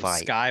live pick a from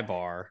fight. Sky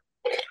Bar.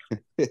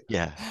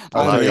 Yeah.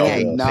 I'll I tell y'all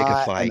am this. Pick a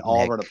not fight, an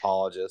Auburn Nick.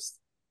 apologist.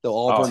 The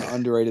Auburn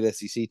underrated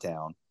SEC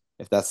town.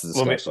 If that's the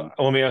discussion.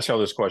 Let me ask y'all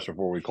this question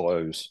before we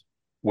close.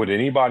 Would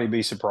anybody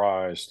be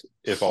surprised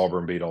if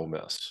Auburn beat Ole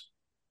Miss?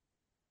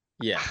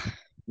 Yeah.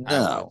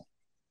 No.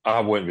 I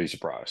wouldn't be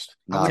surprised.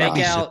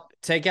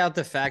 Take out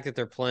the fact that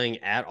they're playing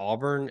at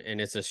Auburn, and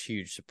it's a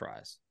huge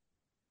surprise.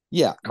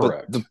 Yeah,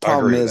 correct. But the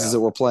problem is that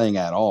we're playing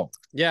at Auburn.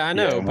 Yeah, I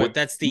know, Yeah, but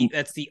that's the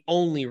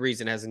only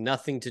reason. It has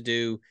nothing to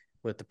do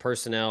with the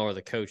personnel or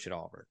the coach at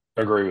Auburn.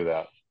 Agree with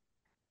that.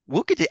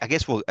 We'll get to, I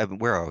guess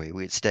where are we?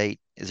 We at State.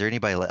 Is there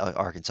anybody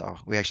Arkansas?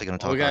 We actually going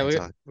to talk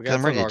Arkansas?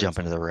 I'm ready to jump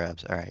into the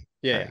Rebs. All right.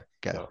 Yeah. All right,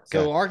 go.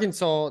 So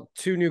Arkansas,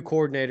 2 new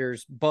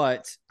coordinators,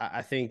 but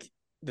I think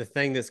the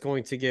thing that's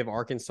going to give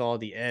Arkansas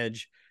the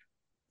edge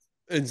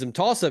in some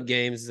toss-up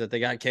games is that they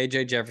got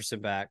KJ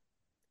Jefferson back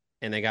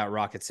and they got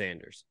Rocket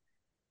Sanders.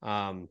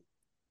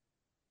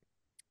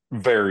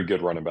 Very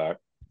good running back.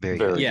 Very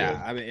good.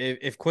 Yeah, I mean,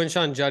 if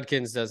Quinshon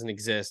Judkins doesn't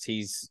exist,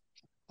 he's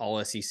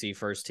all SEC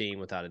first team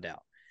without a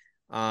doubt.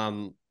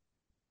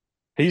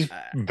 He's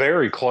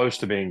very close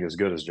to being as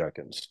good as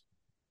Judkins.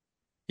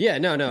 Yeah,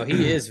 no,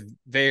 he is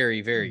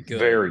very, very good.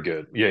 Very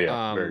good.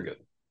 Yeah, very good.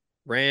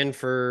 Ran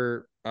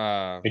for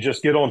you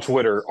just get on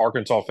Twitter.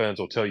 Arkansas fans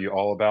will tell you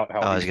all about how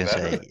I was going to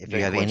say, if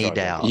you have any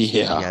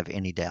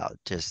doubt,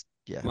 just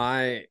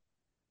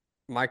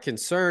My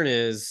concern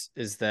is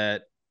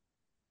that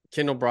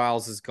Kendall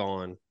Briles is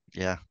gone.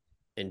 Yeah.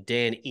 And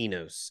Dan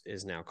Enos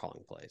is now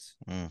calling plays.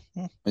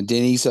 Mm-hmm. And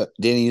Danny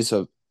is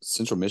of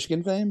Central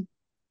Michigan fame?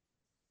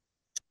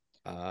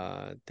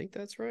 I think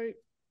that's right.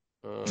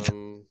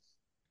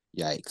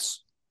 Yikes.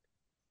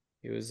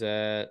 He was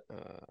at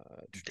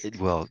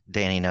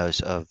Danny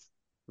knows of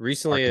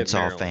recently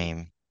Arkansas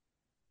fame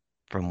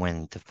from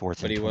when the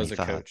 4th and 25. But he was a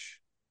coach.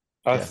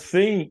 I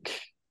think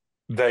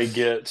they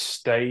get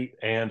State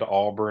and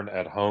Auburn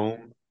at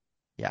home.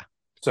 Yeah.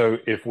 So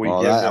if we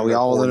give them the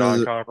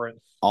 4-9 conference,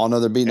 all know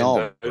they're beating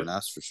Auburn,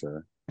 that's for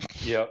sure.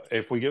 Yeah,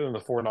 if we give them the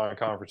 4-9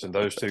 conference in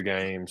those 2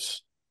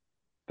 games,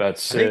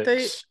 that's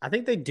 6. I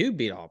think they do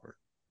beat Auburn.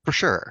 For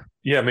sure.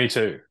 Yeah, me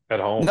too. At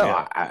home. No,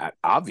 yeah.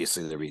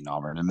 obviously they're beating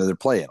Auburn and they're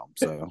playing them.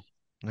 So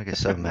I get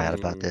so mad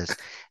about this.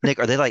 Nick,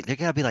 are they they're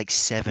gotta be like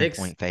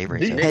 7-point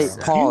favorites? Hey,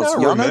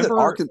 pause.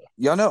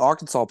 Y'all know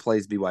Arkansas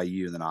plays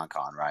BYU in the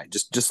non-con, right?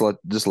 Just let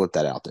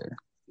that out there.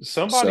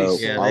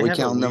 Are we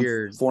counting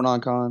them 4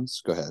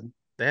 non-cons? Go ahead.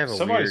 They have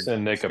somebody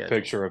send Nick a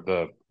picture of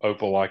the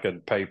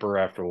Opelika paper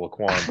after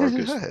Laquan broke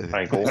his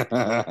ankle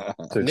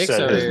to Nick's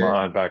set his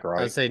mind back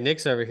right. I'd say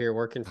Nick's over here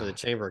working for the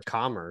Chamber of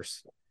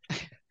Commerce.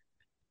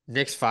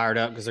 Nick's fired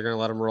up because they're going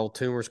to let him roll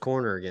Toomer's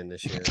Corner again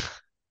this year.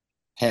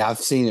 Hey, I've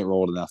seen it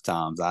rolled enough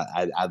times.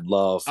 I'd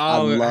love.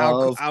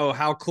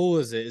 How cool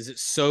is it? Is it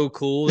so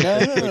cool?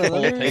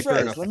 Let me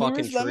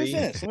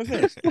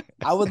finish.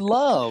 I would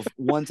love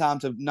one time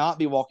to not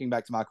be walking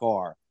back to my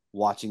car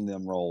watching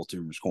them roll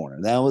Toomer's Corner.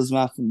 That was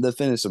the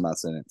finish of my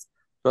sentence.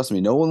 Trust me,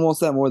 no one wants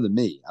that more than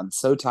me. I'm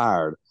so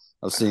tired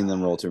of seeing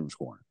them roll Toomer's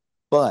Corner.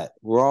 But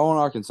we're all in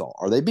Arkansas.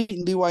 Are they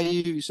beating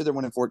BYU? You said they're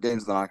winning 4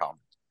 games in the non-conference.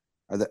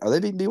 Are they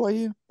beating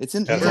BYU? It's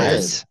in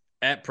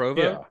at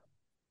Provo. Yeah.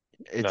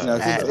 It's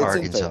at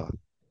Arkansas.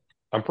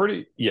 I'm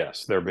pretty.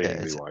 Yes, they're beating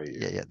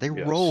BYU. Yeah. They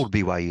rolled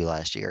BYU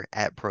last year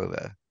at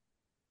Provo.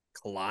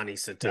 Kalani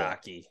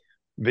Sitake.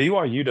 Yeah.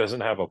 BYU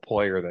doesn't have a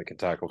player that can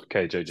tackle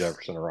KJ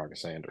Jefferson or Rocket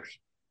Sanders.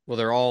 Well,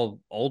 they're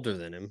all older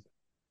than him.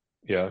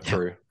 Yeah,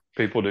 true.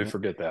 People do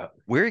forget that.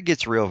 Where it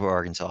gets real for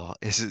Arkansas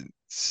is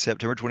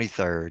September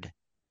 23rd.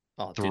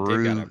 Oh,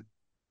 dude,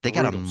 they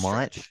got a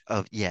month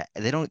of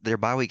their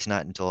bye week's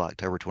not until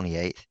October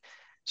 28th.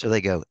 So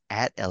they go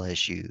at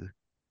LSU,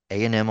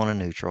 A&M on a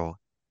neutral,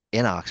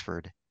 in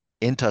Oxford,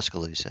 in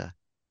Tuscaloosa,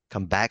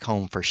 come back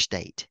home for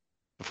State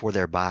before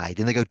their bye.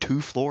 Then they go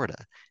to Florida.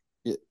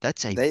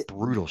 That's a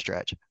brutal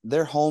stretch.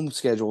 Their home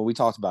schedule, we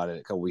talked about it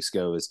a couple weeks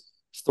ago, is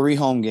 3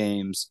 home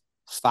games,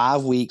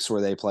 5 weeks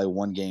where they play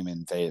 1 game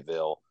in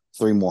Fayetteville,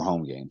 3 more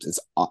home games.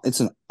 It's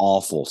an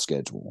awful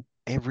schedule.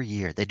 Every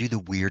year. They do the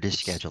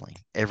weirdest scheduling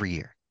every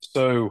year.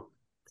 So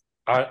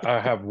I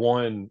have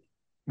one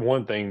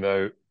thing,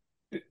 though.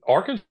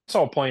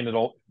 Arkansas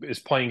is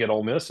playing at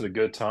Ole Miss at a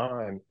good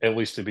time, at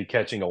least to be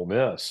catching Ole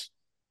Miss.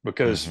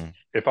 Because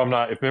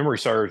if memory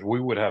serves, we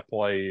would have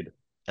played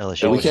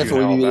LSU. The week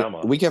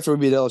after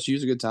we beat LSU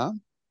is a good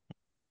time?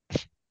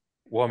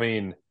 Well, I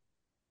mean,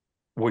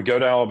 we go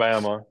to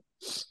Alabama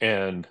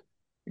and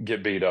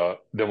get beat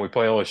up. Then we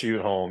play LSU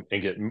at home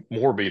and get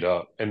more beat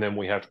up. And then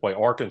we have to play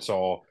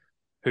Arkansas,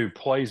 who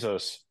plays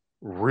us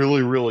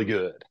really, really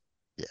good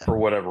Yeah. for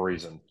whatever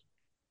reason.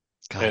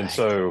 God, And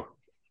so,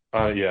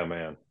 yeah,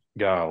 man,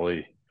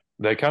 golly,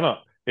 they kind of,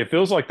 it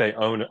feels like they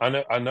own it.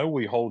 I know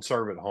we hold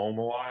serve at home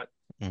a lot,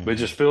 but it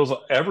just feels like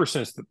ever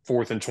since the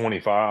 4th and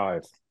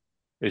 25,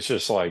 it's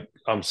just like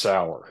I'm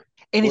sour.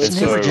 And Well, it's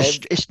it's never because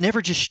it's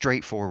never just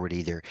straightforward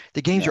either.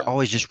 The games are no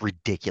always just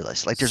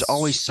ridiculous. Like there's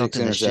always 6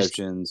 something that's just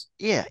interceptions,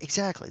 yeah,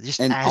 exactly. Just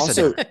and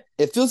also asinine.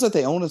 it feels like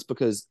they own us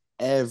because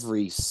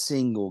every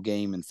single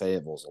game in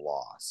Fayetteville is a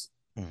loss.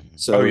 Mhm. Oh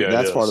So yeah, it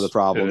that's part of the is. It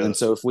problem. And is.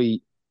 so if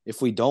we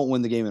don't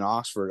win the game in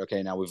Oxford,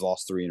 okay, now we've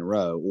lost 3 in a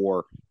row.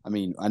 Or I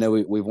mean, I know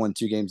we've won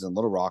 2 games in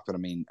Little Rock, but I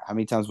mean, how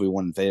many times have we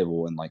won in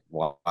Fayetteville in like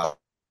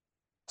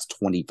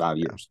 25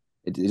 Yeah. years?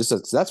 It just so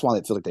that's why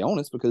they feel like they own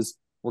us because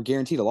we're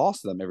guaranteed a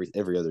loss to them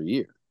every other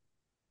year.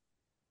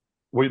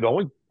 The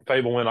only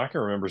Fable win I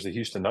can remember is the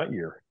Houston Night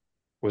year.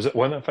 Wasn't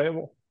that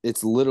Fable?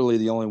 It's literally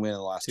the only win in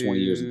the last 20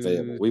 years in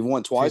Fayetteville. We've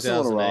won twice in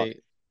Little Rock.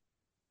 2008.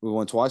 We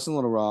won twice in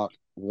Little Rock,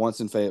 once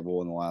in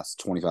Fayetteville in the last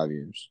 25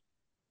 years.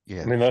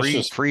 Yeah. I mean,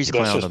 Freeze that's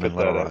clowned just them in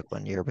Little pathetic. Rock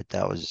one year, but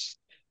that was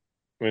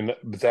I mean,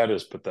 that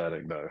is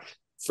pathetic though.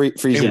 Freeze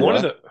And did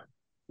what?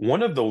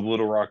 one of the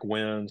Little Rock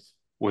wins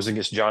was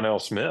against John L.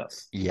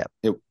 Smith. yep.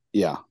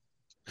 Yeah.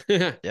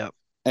 Yep.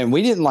 And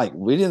we didn't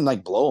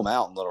blow them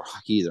out in Little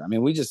Rock either. I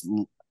mean, it's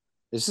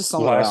just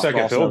something Last about second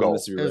crossing field over the goal.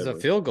 Mississippi It was a River.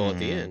 field goal at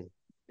the Mhm. end.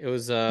 It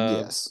was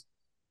Yes.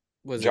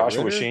 was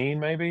Joshua it Ritter? Sheen,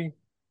 maybe.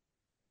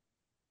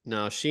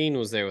 No, Sheen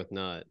was there with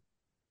Nutt.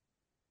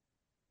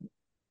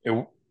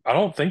 I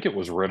don't think it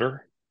was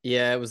Ritter.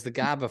 Yeah, it was the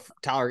guy before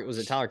Tyler. Was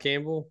it Tyler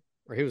Campbell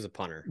or he was a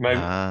punter? Maybe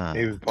Ah.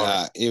 he was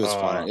punter. It was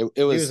funner. It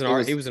He was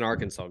was an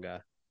Arkansas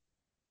guy.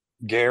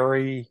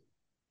 Gary.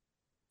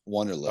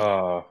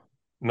 Wonderlic.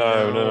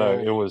 No.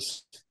 It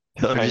was.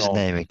 They're Hang just on.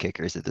 naming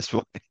kickers at this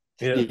point.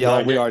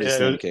 Yeah, we already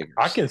seen kickers.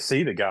 I can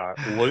see the guy,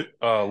 Luke.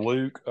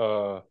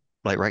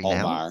 Like right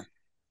now.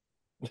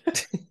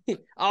 Altmaier.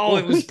 Oh,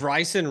 it was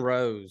Bryson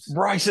Rose,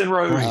 Bryson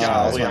Rose. Bryson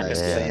Golly, I Rose,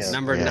 can yes. stand.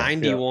 number Yeah.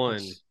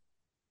 91.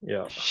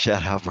 Yeah.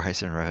 Shout out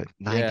Bryson Road.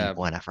 Yeah.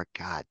 91. I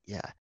forgot.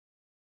 Yeah.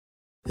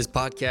 This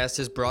podcast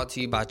is brought to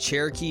you by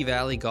Cherokee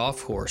Valley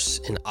Golf Course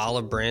in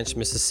Olive Branch,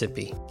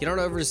 Mississippi. Get on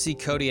over to see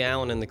Cody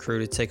Allen and the crew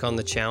to take on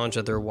the challenge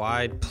of their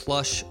wide,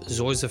 plush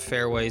Zoysia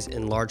fairways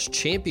and large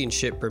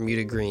championship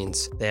Bermuda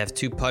greens. They have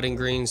 2 putting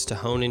greens to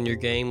hone in your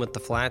game with the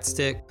flat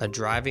stick, a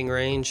driving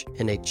range,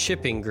 and a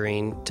chipping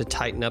green to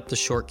tighten up the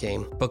short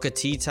game. Book a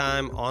tee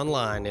time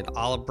online at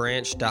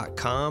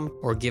olivebranch.com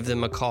or give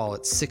them a call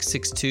at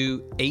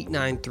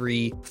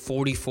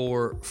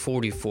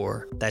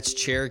 662-893-4444. That's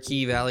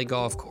Cherokee Valley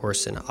Golf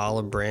Course in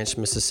Olive Branch,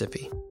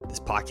 Mississippi.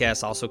 This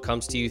podcast also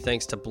comes to you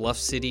thanks to Bluff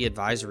City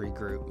Advisory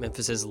Group,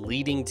 Memphis's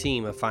leading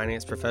team of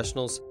finance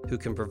professionals who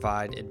can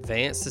provide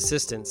advanced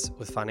assistance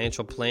with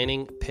financial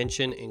planning,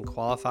 pension, and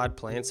qualified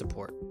plan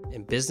support,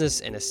 and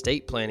business and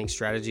estate planning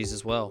strategies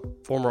as well.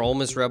 Former Ole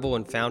Miss Rebel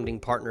and founding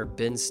partner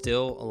Ben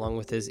Still, along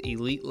with his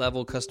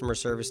elite-level customer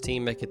service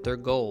team, make it their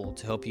goal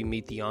to help you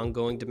meet the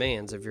ongoing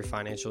demands of your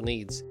financial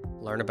needs.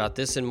 Learn about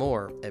this and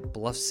more at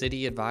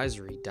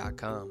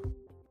bluffcityadvisory.com.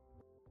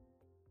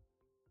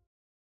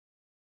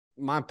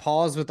 My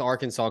pause with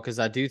Arkansas because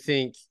I do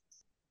think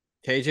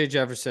KJ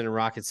Jefferson and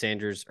Rocket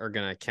Sanders are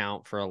going to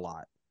account for a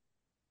lot.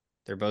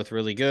 They're both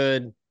really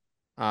good.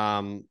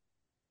 But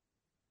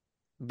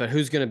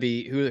who's going to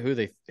be who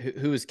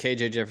is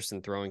KJ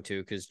Jefferson throwing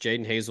to? Because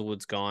Jaden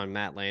Hazelwood's gone,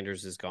 Matt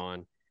Landers is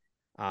gone.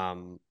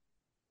 And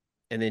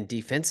then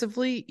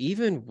defensively,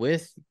 even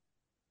with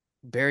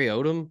Barry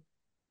Odom,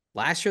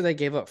 last year they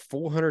gave up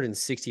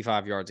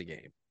 465 yards a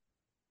game.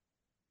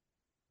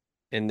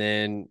 And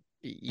then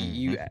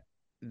you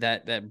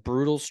that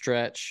brutal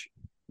stretch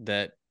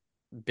that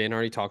Ben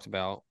already talked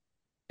about,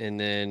 and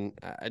then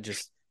I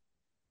just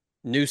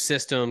new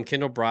system.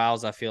 Kendall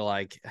Briles, I feel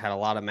like, had a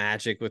lot of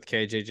magic with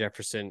KJ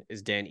Jefferson.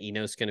 Is Dan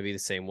Enos going to be the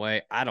same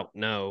way? I don't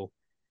know.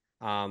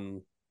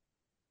 As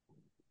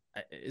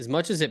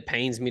much as it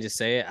pains me to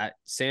say it,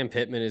 Sam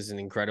Pittman is an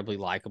incredibly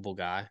likable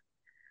guy.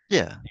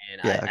 Yeah.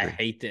 And Yeah,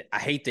 I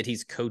hate that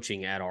he's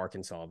coaching at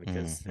Arkansas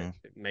because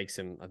it makes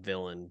him a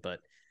villain. But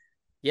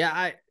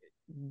yeah,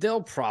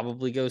 they'll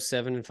probably go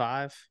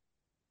 7-5.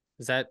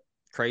 Is that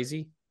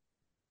crazy?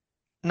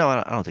 No,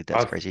 I don't think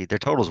that's crazy. Their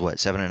total's what,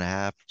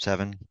 7.5,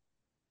 7?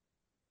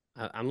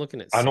 I'm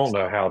looking at 6. I don't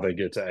know how they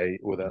get to 8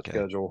 with that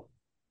schedule.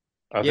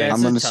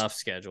 It's a tough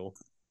schedule.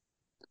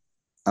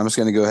 I'm just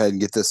going to go ahead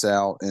and get this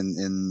out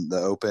in the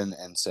open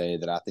and say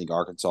that I think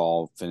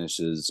Arkansas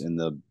finishes in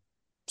the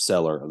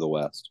cellar of the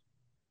West.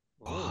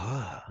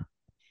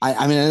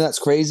 I mean, that's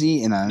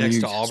crazy, and I know Next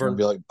you to guys Auburn? would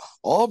be like,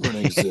 Auburn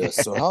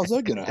exists, so how's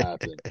that going to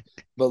happen?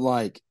 But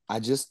like, I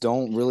just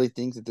don't really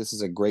think that this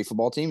is a great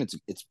football team.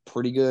 It's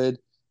pretty good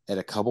at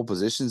a couple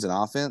positions in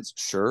offense,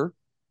 sure,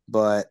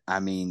 but I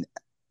mean,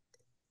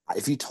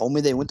 if you told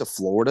me they went to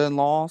Florida and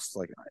lost,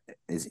 like,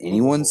 is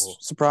anyone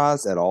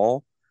surprised at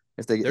all?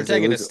 They're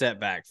taking a step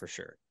back for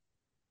sure.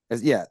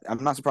 Yeah,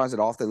 I'm not surprised at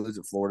all if they lose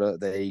at Florida.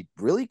 They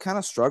really kind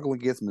of struggle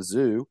against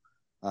Mizzou.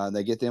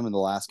 They get them in the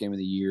last game of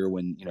the year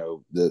when,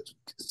 the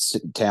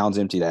town's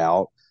emptied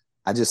out.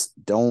 I just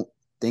don't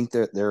think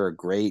that they're a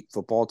great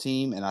football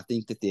team, and I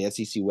think that the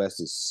SEC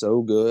West is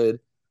so good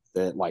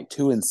that like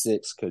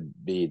 2-6 could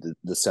be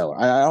the seller.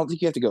 I don't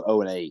think you have to go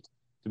 0-8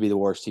 to be the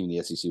worst team in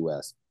the SEC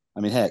West. I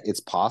mean, heck, it's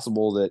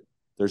possible that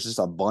there's just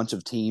a bunch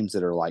of teams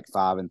that are like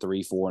 5-3,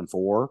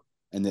 4-4,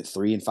 and that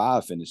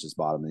 3-5 finishes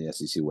bottom in the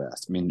SEC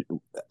West. I mean,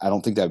 I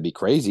don't think that would be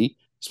crazy,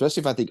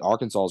 especially if I think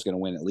Arkansas is going to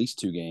win at least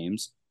 2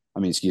 games. I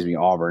mean, excuse me,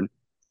 Auburn,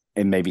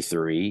 and maybe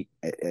 3.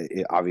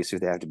 Obviously,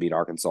 if they have to beat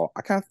Arkansas,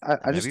 I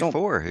just Maybe don't.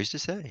 4. Who's to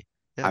say?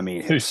 Yeah. I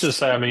mean, Who's to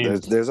say? I mean,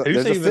 there's a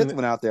who's even? fifth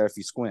one out there if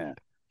you squint.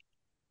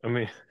 I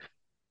mean,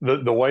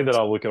 the way that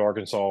I look at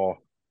Arkansas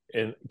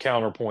and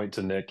counterpoint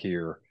to Nick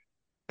here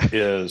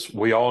is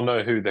we all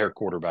know who their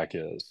quarterback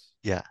is.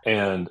 Yeah.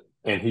 And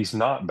he's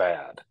not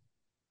bad.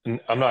 And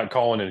I'm not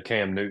calling it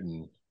Cam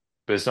Newton,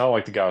 but it's not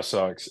like the guy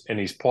sucks. And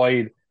he's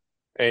played,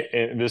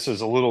 and this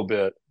is a little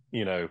bit,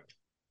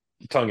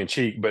 tongue in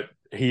cheek, but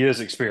he is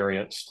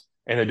experienced.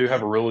 And they do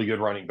have a really good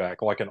running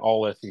back, like an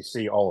all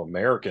SEC, all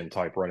American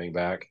type running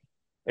back.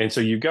 And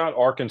so you've got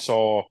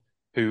Arkansas,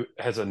 who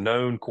has a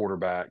known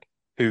quarterback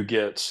who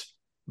gets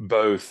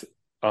both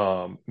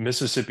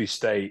Mississippi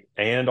State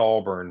and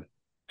Auburn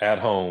at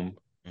home.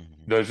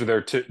 Mm-hmm.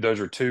 Those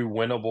are two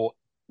winnable,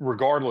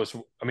 regardless.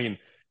 I mean,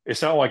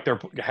 it's not like they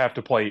have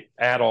to play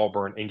at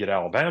Auburn and get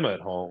Alabama at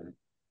home,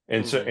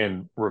 and so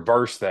and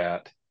reverse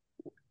that.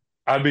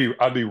 I'd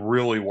be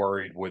really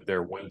worried with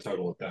their win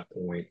total at that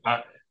point.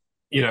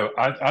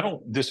 I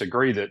don't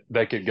disagree that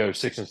they could go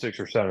 6-6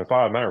 or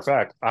 7-5. Matter of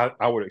fact,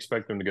 I would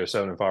expect them to go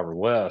 7-5 or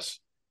less.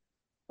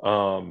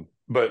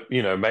 But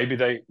maybe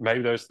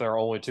those their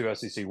only 2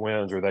 SEC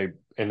wins,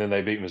 and then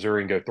they beat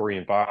Missouri and go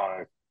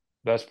 3-5.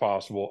 That's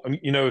possible. I mean,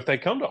 if they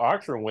come to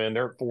Oxford and win,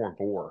 they're at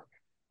 4-4.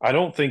 I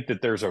don't think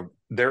that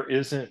there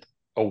isn't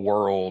a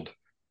world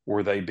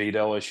where they beat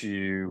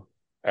LSU,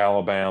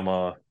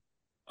 Alabama.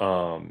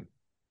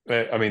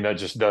 I mean, that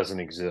just doesn't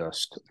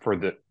exist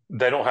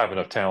they don't have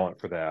enough talent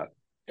for that.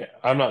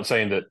 I'm not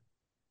saying that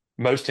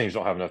most teams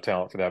don't have enough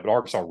talent for that, but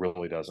Arkansas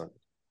really doesn't.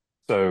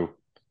 So,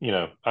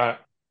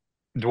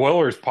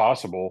 Dweller is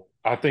possible.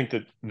 I think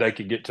that they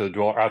could get to the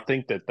Dweller. I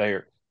think that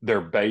their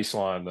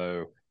baseline,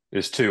 though,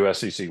 is 2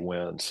 SEC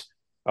wins.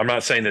 I'm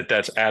not saying that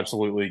that's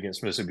absolutely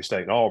against Mississippi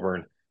State and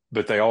Auburn,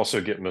 but they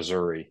also get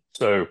Missouri.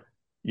 So,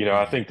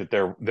 I think that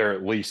they're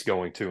at least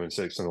going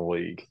 2-6 in the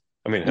league.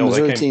 I mean, hell,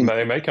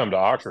 they may come to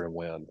Oxford and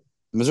win.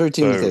 Missouri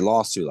team that they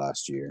lost to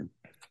last year.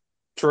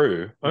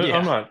 True.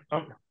 Yeah.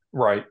 I'm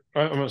right.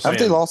 I'm not saying.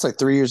 Have they lost like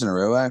 3 years in a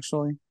row,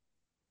 actually?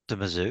 To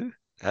Mizzou?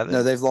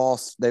 No, they've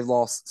lost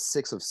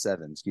 6 of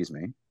 7. Excuse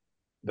me.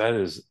 That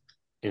is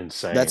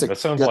insane. That's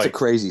a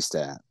crazy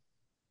stat.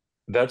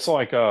 That's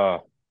like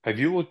have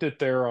you looked at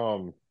their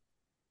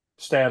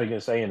stat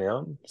against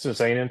A&M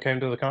since A&M came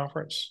to the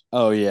conference?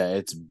 Oh yeah,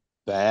 it's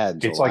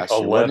bad. It's like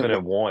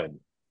 11-1.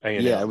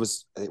 A&M. Yeah,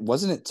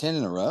 wasn't it 10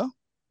 in a row?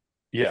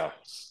 Yeah.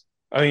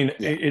 I mean,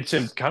 it's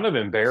kind of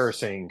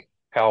embarrassing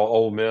how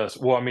Ole Miss.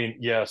 Well, I mean,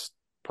 yes,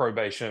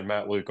 probation,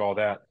 Matt Luke, all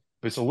that.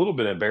 But it's a little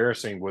bit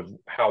embarrassing with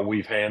how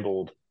we've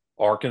handled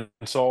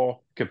Arkansas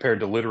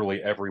compared to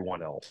literally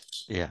everyone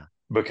else. Yeah.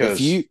 Because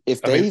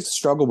if they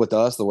struggle with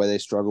us the way they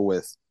struggle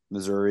with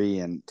Missouri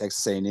and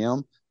Texas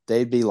A&M,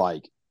 they'd be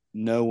like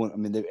no one. I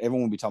mean,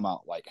 everyone would be talking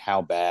about like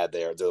how bad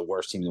they are. They're the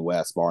worst team in the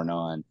West, bar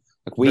none.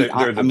 Like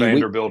they're the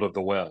Vanderbilt of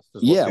the West.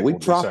 Yeah, we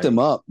propped them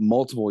up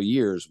multiple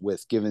years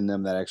with giving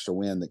them that extra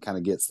win that kind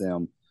of gets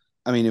them.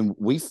 I mean, and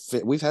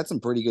we've had some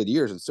pretty good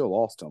years and still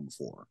lost them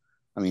before.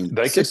 I mean,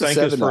 they could thank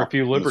us for a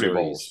few Liberty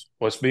Bowls.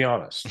 Let's be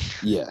honest.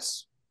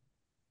 Yes.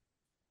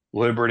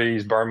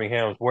 Liberties,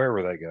 Birmingham's,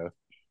 wherever they go.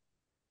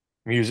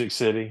 Music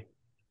City.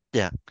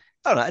 Yeah.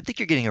 I don't know. I think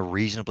you're getting a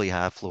reasonably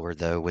high floor,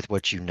 though, with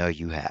what you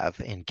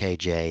have in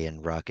KJ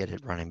and Rocket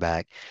at running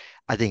back.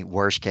 I think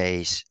worst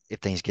case,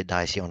 if things get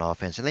dicey on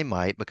offense, and they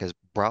might because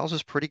Browse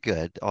is pretty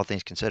good, all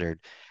things considered,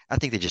 I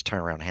think they just turn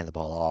around and hand the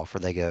ball off, or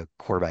they go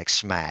quarterback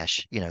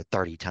smash,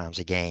 30 times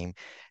a game,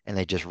 and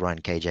they just run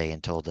KJ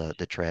until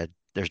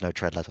there's no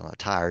tread left on the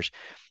tires.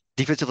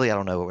 Defensively, I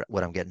don't know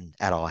what I'm getting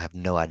at all. I have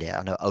no idea.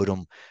 I know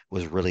Odom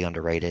was really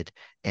underrated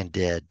and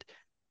did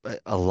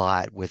a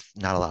lot with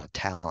not a lot of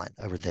talent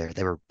over there.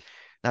 They were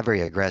not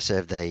very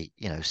aggressive. They,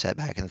 sat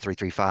back in the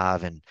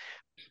 3-3-5 and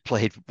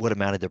played what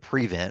amounted to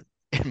prevent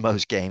in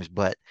most games,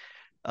 but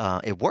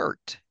it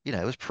worked.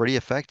 It was pretty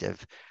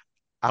effective.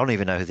 I don't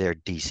even know who their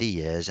DC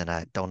is, and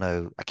I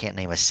can't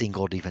name a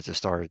single defensive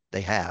starter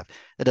they have.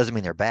 That doesn't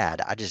mean they're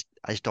bad. I just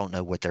don't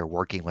know what they're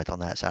working with on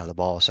that side of the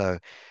ball. So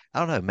I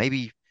don't know.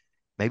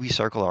 Maybe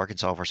circle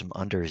Arkansas for some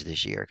unders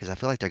this year, because I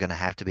feel like they're going to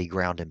have to be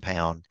ground and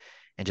pound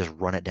and just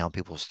run it down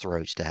people's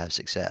throats to have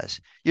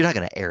success. You're not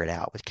going to air it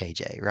out with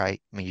KJ,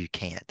 right? I mean, you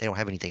can't. They don't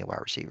have anything at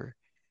wide receiver.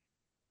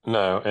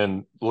 No,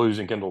 and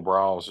losing Kendall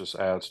Browse just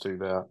adds to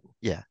that.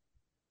 Yeah.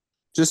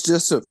 Just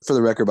for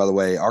the record, by the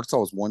way, Arkansas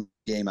was 1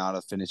 game out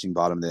of finishing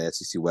bottom of the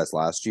SEC West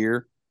last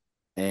year,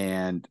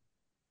 and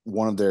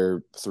one of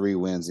their 3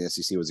 wins in the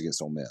SEC was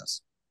against Ole Miss.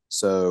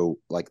 So,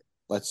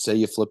 let's say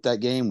you flip that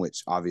game,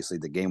 which obviously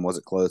the game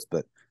wasn't close,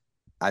 but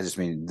I just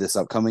mean this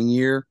upcoming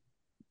year,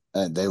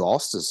 and they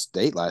lost to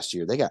State last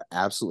year. They got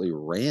absolutely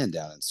ran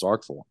down in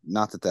Starkville.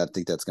 Not that I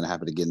think that's going to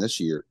happen again this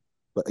year,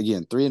 but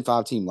again,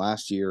 3-5 team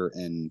last year,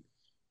 and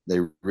they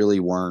really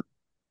weren't.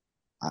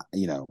 I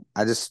think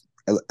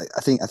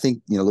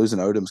losing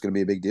Odom's going to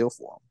be a big deal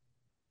for them.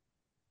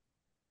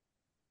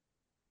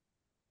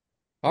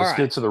 All Let's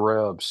right. get to the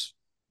Rebs.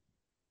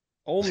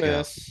 Ole Let's go.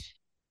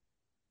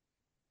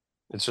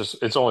 Miss.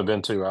 It's only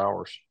been 2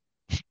 hours.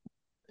 It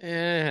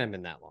hasn't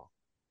been that long.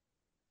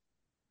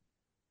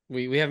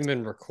 We haven't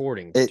been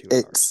recording for 2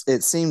 hours.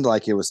 It seemed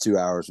like it was 2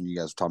 hours when you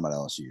guys were talking about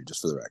LSU,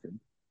 just for the record.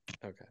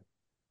 Okay.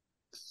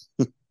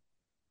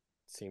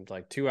 Seemed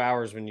like 2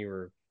 hours when you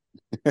were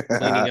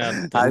cleaning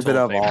up the I've been toilet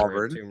up paper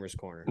Auburn. in Toomer's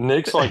Corner.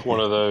 Nick's like one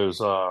of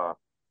those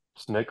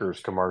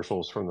Snickers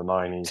commercials from the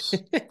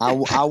 90s.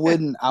 I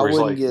wouldn't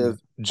Like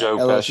give Joe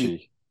LSU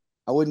Pesci.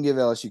 I wouldn't give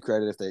LSU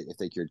credit if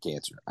they cured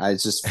cancer.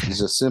 It's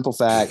a simple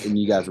fact, and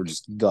you guys were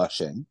just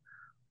gushing.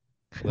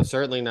 They're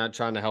certainly not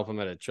trying to help him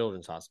at a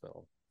children's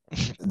hospital.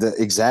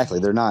 Exactly,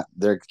 they're not.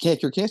 They can't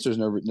cure cancer.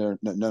 There's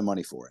no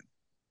money for it.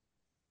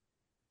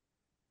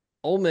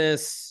 Ole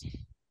Miss,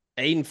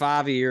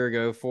 8-5 a year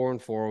ago,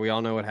 4-4. We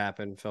all know what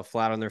happened. Fell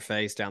flat on their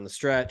face down the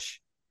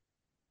stretch.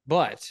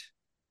 But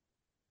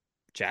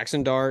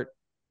Jackson Dart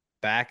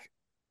back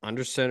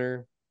under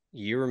center,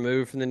 year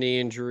removed from the knee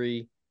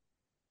injury.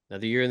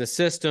 Another year in the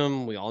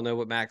system. We all know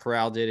what Matt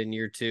Corral did in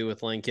year 2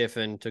 with Lane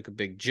Kiffin. Took a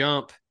big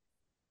jump.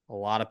 A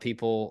lot of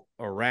people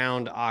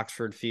around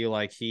Oxford feel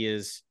like he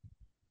is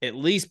at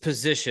least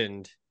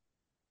positioned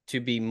to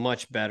be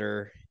much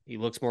better. He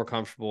looks more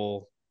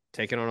comfortable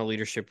taking on a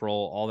leadership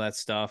role, all that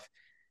stuff.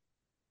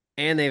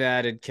 And they've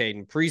added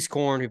Caden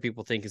Priestcorn, who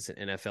people think is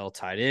an NFL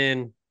tight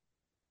end.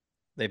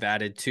 They've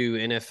added 2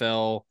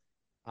 NFL,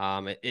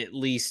 at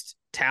least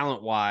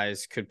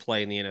talent-wise, could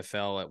play in the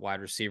NFL at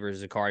wide receivers,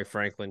 Zachary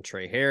Franklin,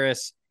 Trey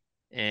Harris.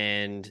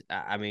 And,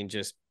 I mean,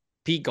 just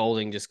Pete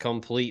Golding just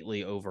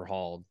completely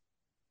overhauled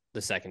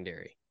the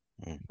secondary.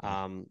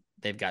 Mm-hmm.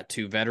 They've got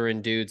 2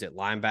 veteran dudes at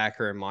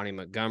linebacker, and Monty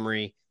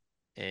Montgomery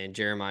and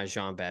Jeremiah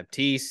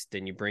Jean-Baptiste.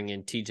 Then you bring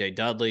in TJ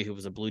Dudley, who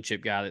was a blue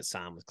chip guy that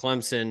signed with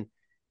Clemson.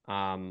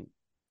 A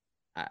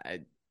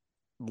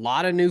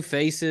lot of new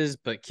faces,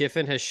 but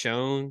Kiffin has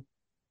shown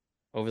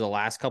over the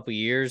last couple of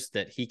years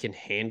that he can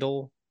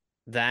handle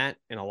that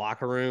in a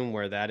locker room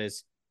where that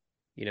is,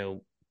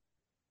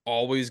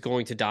 always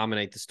going to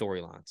dominate the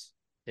storylines.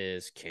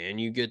 Is, can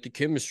you get the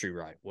chemistry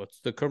right? What's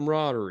the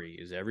camaraderie?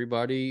 Is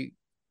everybody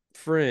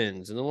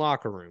friends in the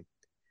locker room?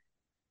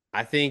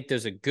 I think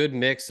there's a good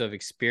mix of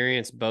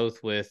experience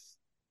both with,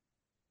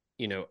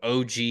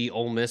 OG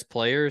Ole Miss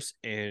players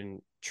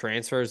and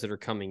transfers that are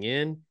coming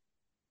in.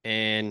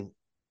 And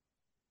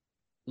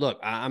look,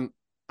 I'm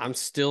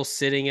still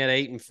sitting at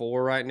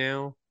 8-4 right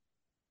now.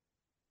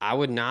 I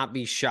would not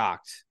be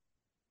shocked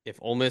if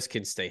Ole Miss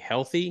can stay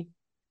healthy.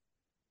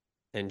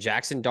 And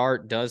Jackson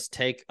Dart does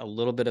take a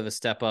little bit of a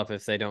step up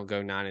if they don't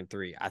go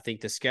 9-3. I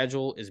think the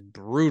schedule is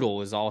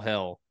brutal as all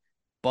hell,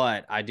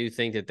 but I do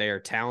think that they are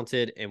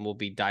talented and will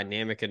be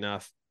dynamic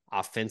enough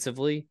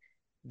offensively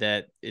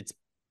that it's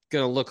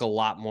going to look a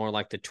lot more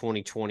like the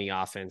 2020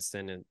 offense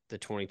than the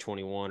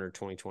 2021 or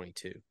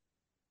 2022.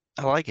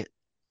 I like it.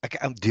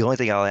 The only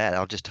thing I'll add,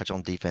 I'll just touch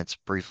on defense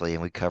briefly,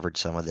 and we covered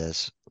some of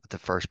this with the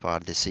first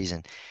pod of this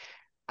season.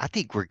 I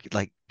think we're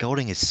like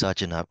Golding is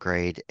such an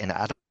upgrade, and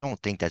I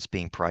don't think that's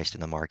being priced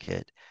in the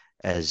market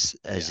as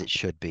it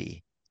should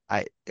be.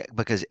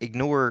 Because I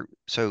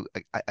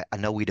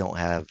know we don't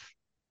have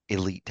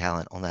elite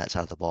talent on that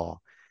side of the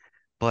ball,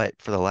 but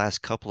for the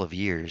last couple of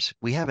years,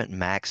 we haven't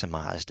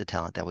maximized the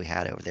talent that we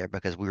had over there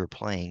because we were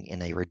playing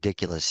in a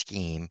ridiculous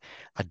scheme.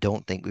 I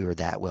don't think we were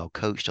that well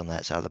coached on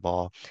that side of the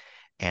ball,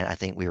 and I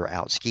think we were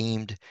out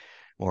schemed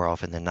more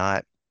often than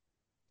not.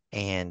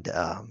 And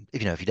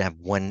if you have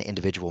one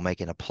individual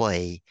making a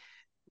play,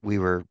 we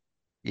were,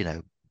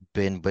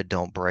 bend but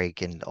don't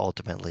break, and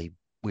ultimately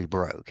we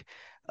broke.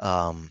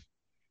 I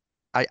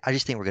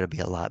just think we're going to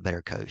be a lot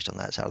better coached on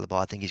that side of the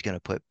ball. I think he's going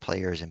to put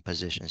players in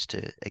positions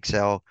to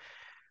excel.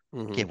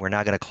 Mm-hmm. Again, we're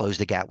not going to close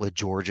the gap with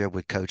Georgia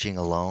with coaching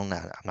alone.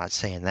 I'm not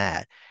saying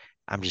that.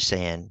 I'm just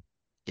saying,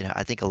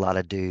 I think a lot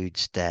of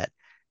dudes that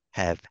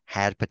have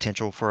had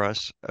potential for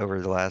us over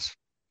the last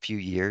few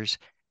years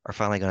are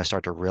finally going to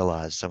start to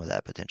realize some of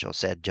that potential.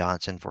 Sed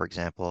Johnson, for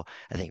example,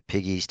 I think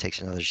Piggies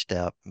takes another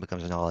step and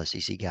becomes an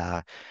all-SEC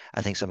guy.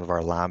 I think some of our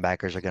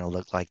linebackers are going to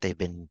look like they've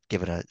been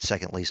given a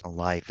second lease on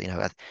life.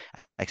 I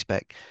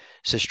expect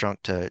Sistrunk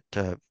to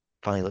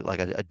finally look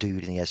like a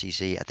dude in the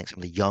SEC. I think some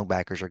of the young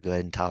backers are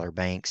good, and Tyler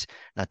Banks,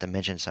 not to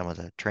mention some of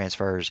the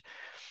transfers.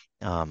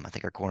 I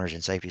think our corners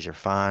and safeties are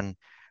fine,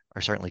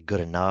 are certainly good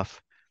enough.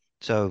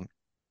 So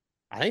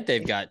I think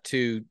they've got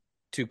two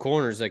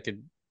corners that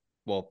could,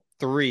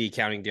 3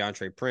 counting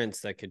DeAndre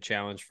Prince, that could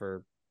challenge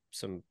for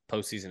some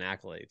postseason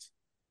accolades.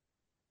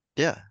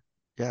 Yeah,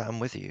 I'm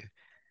with you.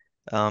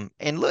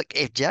 And look,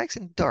 if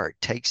Jackson Dart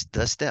takes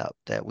the step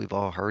that we've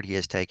all heard he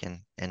has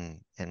taken and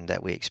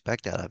that we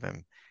expect out of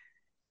him,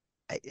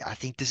 I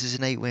think this is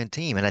an 8-win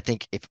team. And I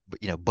think if,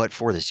 but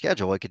for the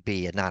schedule, it could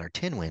be a 9 or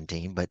 10 win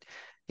team. But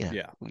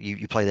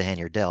You play the hand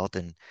you're dealt,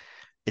 and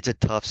it's a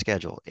tough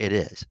schedule. It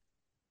is.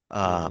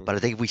 But I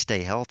think if we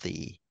stay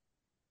healthy,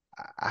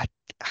 I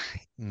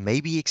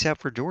maybe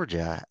except for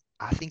Georgia,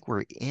 I think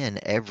we're in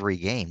every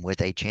game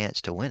with a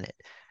chance to win it.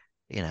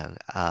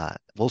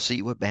 We'll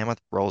see what Bama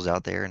rolls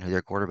out there and who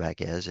their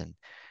quarterback is, and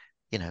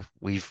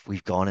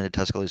we've gone into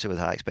Tuscaloosa with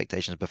high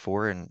expectations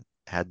before and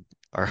had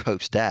our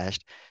hopes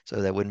dashed,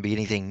 so that wouldn't be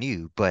anything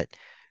new. But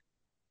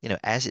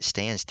as it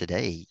stands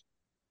today,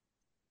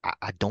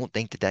 I don't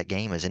think that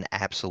game is an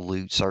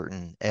absolute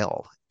certain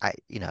L. I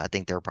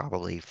think they're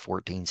probably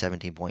 14,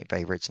 17 point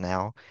favorites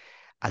now.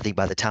 I think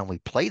by the time we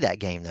play that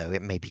game, though,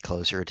 it may be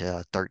closer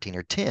to 13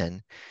 or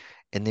 10.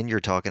 And then you're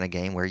talking a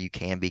game where you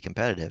can be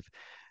competitive.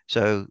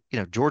 So,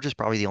 Georgia's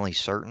probably the only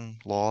certain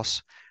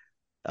loss.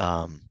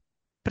 But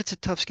it's a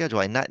tough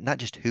schedule. And not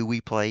just who we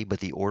play, but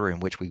the order in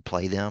which we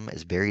play them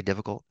is very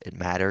difficult. It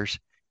matters.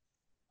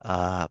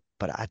 But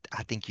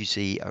I think you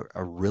see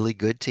a really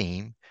good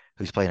team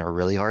who's playing a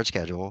really hard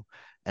schedule.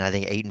 And I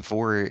think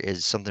 8-4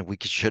 is something we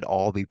should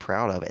all be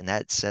proud of. And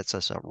that sets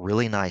us up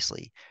really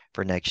nicely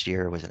for next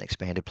year with an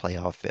expanded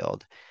playoff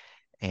field.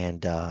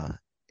 And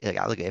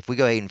look, if we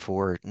go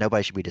 8-4,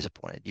 nobody should be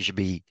disappointed. You should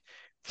be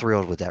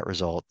thrilled with that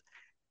result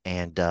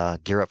and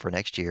gear up for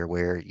next year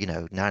where,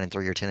 9-3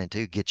 or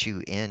 10-2 gets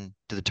you into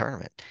the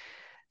tournament.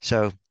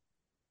 So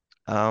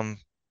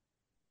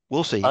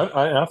we'll see.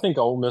 I think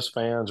Ole Miss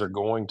fans are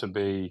going to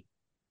be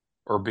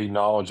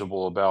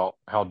knowledgeable about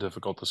how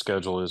difficult the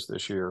schedule is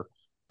this year.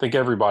 I think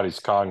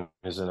everybody's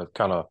cognizant of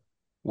kind of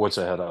what's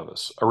ahead of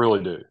us. I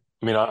really do.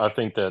 I mean, I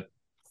think that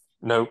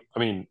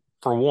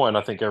for one,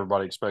 I think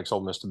everybody expects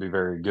Ole Miss to be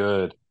very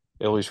good,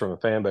 at least from a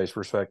fan base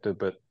perspective.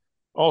 But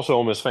also,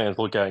 Ole Miss fans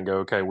look at it and go,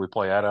 okay, we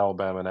play at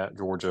Alabama and at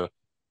Georgia.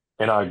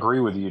 And I agree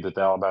with you that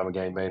the Alabama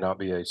game may not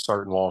be a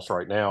certain loss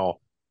right now.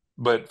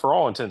 But for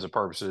all intents and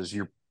purposes,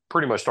 you're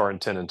pretty much starting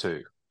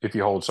 10-2 if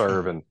you hold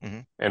serve and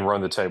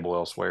run the table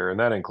elsewhere. And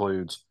that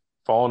includes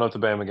following up the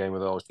Bama game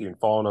with LSU and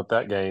following up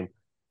that game,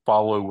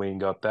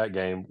 following up that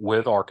game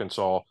with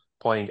Arkansas,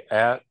 playing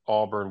at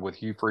Auburn with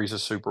Hugh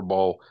Freeze's Super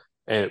Bowl.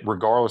 And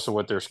regardless of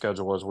what their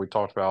schedule was, we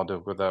talked about how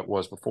difficult that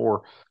was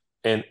before.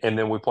 And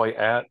then we play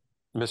at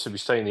Mississippi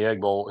State in the Egg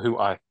Bowl, who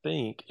I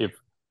think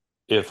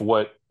if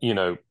what,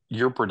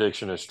 your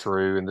prediction is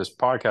true and this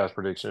podcast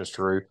prediction is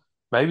true,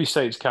 maybe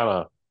State's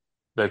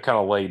they've kind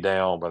of laid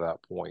down by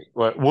that point.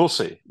 But we'll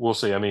see. We'll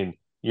see. I mean,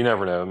 you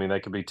never know. I mean, they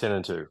could be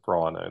 10-2 for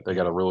all I know. They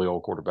got a really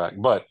old quarterback.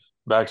 But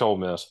back to Ole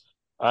Miss,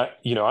 I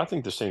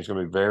think this team's going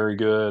to be very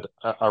good.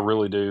 I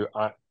really do.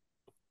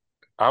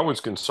 I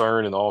was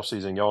concerned in the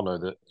offseason.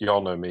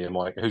 Y'all know me. I'm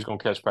like, who's going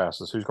to catch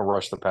passes? Who's going to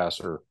rush the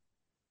passer?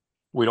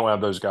 We don't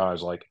have those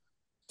guys. Like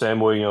Sam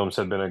Williams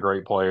had been a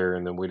great player,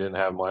 and then we didn't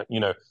have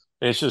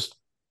it's just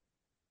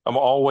I'm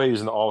always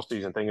in the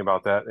offseason thinking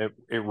about that.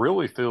 It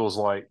really feels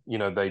like,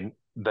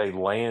 they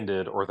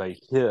landed or they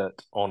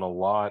hit on a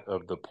lot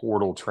of the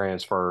portal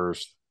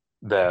transfers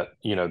that,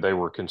 they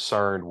were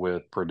concerned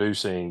with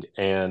producing.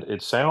 And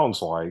it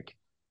sounds like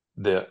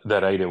that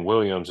Aiden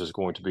Williams is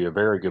going to be a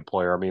very good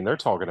player. I mean, they're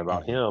talking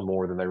about him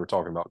more than they were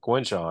talking about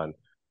Quinshon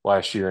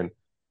last year.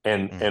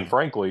 And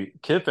frankly,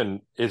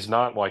 Kiffin is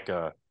not like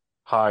a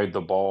hide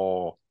the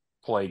ball,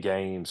 play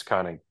games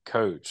kind of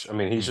coach. I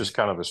mean, he's just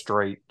kind of a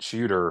straight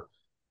shooter.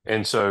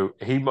 And so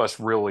he must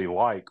really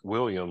like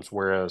Williams,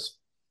 whereas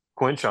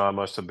Quinshon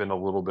must have been a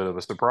little bit of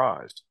a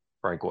surprise,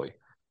 frankly.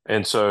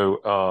 And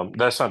so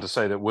that's not to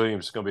say that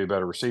Williams is going to be a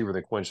better receiver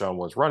than Quinshon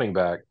was running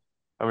back.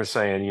 I'm just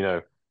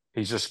saying,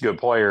 he's just a good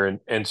player.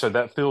 And so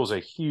that fills a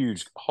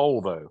huge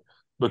hole, though,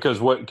 because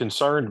what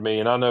concerned me,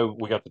 and I know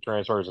we got the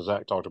transfers, and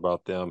Zach talked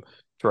about them,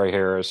 Trey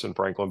Harris and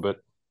Franklin,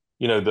 but,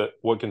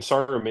 what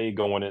concerned me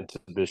going into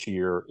this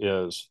year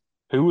is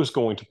who was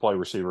going to play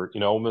receiver.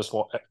 Ole Miss,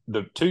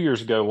 2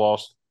 years ago,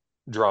 lost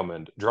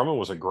Drummond. Drummond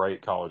was a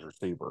great college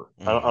receiver.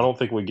 I don't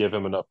think we give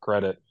him enough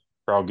credit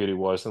for how good he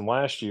was. And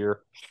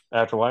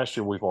after last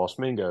year, we've lost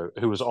Mingo,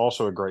 who was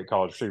also a great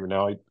college receiver.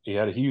 Now, he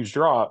had a huge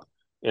drop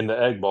in the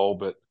Egg Bowl,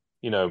 but,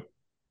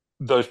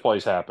 those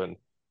plays happen.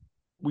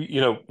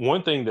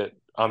 One thing that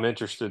I'm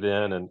interested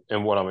in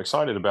and what I'm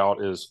excited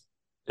about is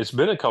it's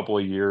been a couple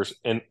of years,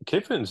 and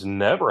Kiffin's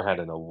never had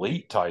an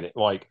elite tight end.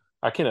 Like,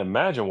 I can't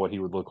imagine what he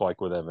would look like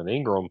with Evan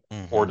Ingram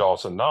or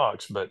Dawson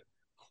Knox, but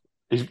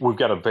we've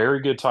got a very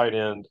good tight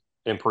end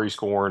in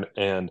Prescorn,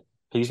 and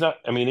he's not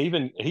 – I mean,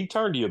 even he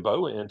turned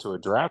Yeboah into a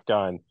draft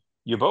guy, and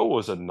Yeboah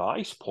was a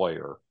nice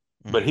player,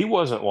 but he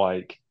wasn't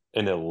like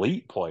an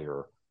elite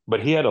player,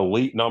 but he had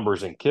elite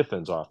numbers in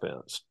Kiffin's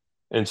offense.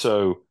 And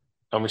so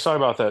I'm excited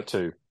about that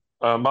too.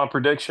 My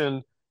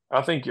prediction,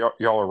 I think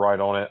y'all are right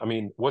on it. I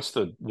mean, what's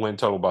the win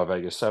total by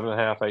Vegas?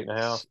 7.5,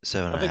 8.5?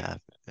 7.5,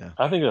 yeah.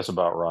 I think that's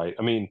about right.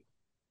 I mean,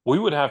 we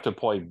would have to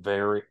play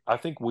I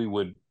think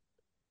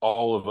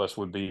all of us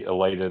would be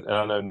elated. And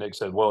I know Nick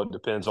said, well, it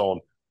depends on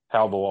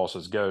how the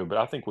losses go, but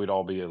I think we'd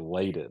all be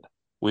elated.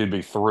 We'd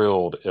be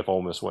thrilled if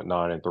Ole Miss went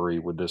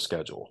 9-3 with this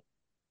schedule.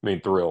 I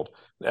mean, thrilled.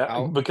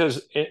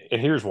 Because,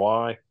 and here's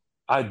why,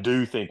 I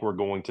do think we're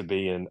going to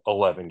be in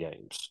 11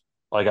 games.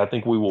 Like, I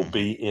think we will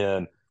be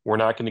in we're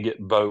not going to get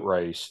boat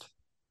raced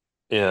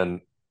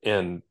in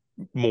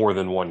more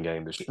than one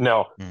game this year.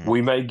 Now,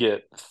 we may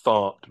get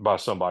thumped by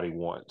somebody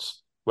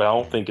once, but I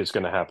don't think it's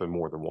going to happen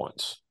more than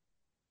once.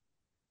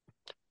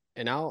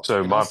 And I'll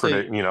my say,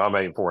 prediction, I'm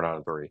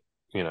 8-4,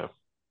 9-3.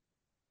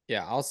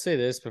 Yeah, I'll say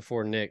this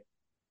before Nick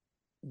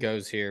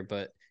goes here,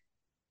 but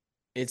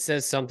it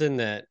says something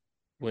that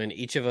when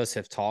each of us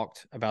have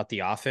talked about the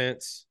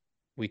offense,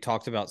 we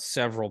talked about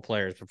several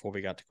players before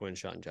we got to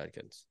Quinshon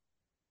Judkins.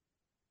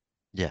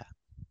 Yeah.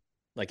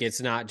 Like,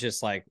 it's not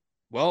just like,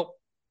 well,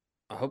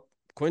 I hope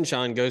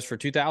Quinshon goes for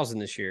 2,000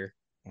 this year.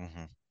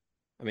 Mm-hmm.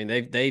 I mean,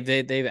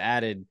 they've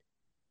added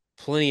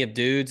plenty of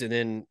dudes, and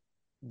then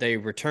they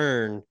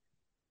return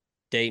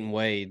Dayton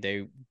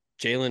Wade.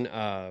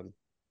 Jalen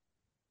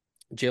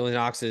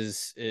Knox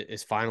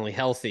is finally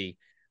healthy.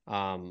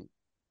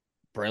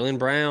 Braylon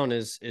Brown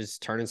is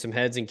turning some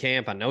heads in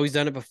camp. I know he's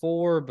done it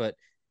before, but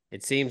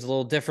it seems a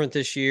little different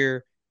this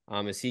year.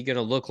 Is he going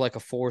to look like a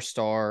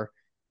 4-star?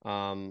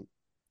 Jordan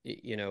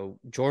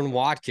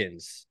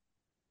Watkins,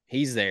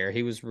 he's there.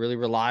 He was really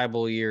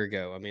reliable a year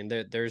ago. I mean,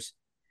 there's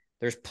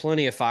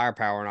plenty of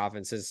firepower in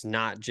offense. It's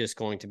not just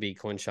going to be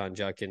Quinshon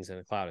Judkins and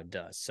a cloud of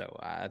dust. So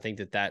I think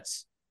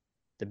that's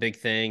the big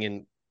thing.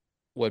 And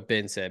what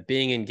Ben said,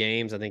 being in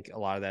games, I think a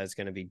lot of that is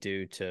going to be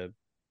due to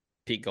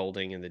Pete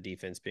Golding and the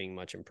defense being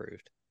much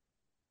improved.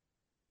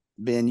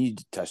 Ben, you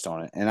touched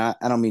on it, and I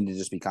don't mean to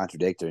just be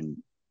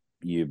contradicting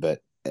you, but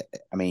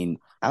I mean,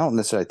 I don't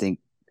necessarily think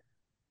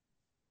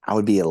I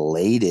would be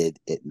elated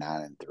at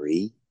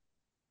 9-3.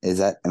 Is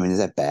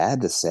that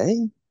bad to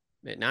say?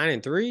 At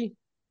 9-3?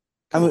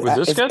 I mean, with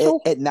this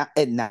schedule? At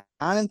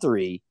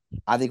 9-3,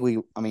 I think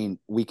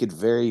we could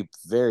very,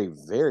 very,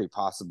 very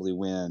possibly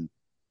win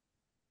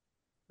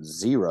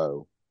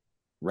 0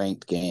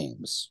 ranked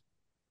games.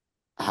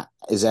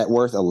 Is that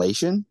worth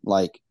elation?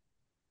 Like,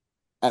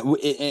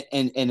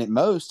 and at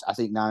most, I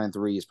think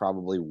 9-3 is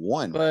probably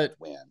one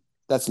win.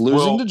 That's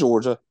losing to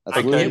Georgia.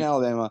 That's losing to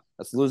Alabama.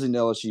 That's losing to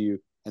LSU.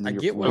 And then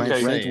your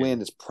ranked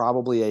win is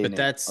probably A&M. But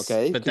that's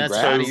Congrats.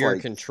 out of your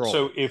control.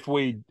 So if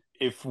we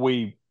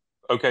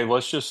okay,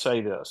 let's just say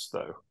this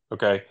though.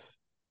 Okay,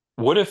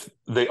 what if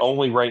the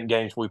only ranked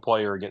games we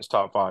play are against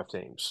top 5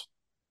 teams?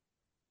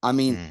 I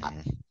mean,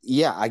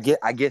 yeah, I get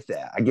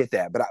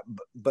that,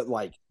 but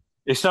like,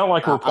 it's not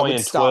like we're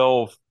playing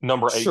 12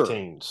 number 8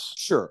 teams.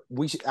 Sure,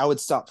 I would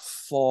stop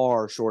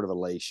far short of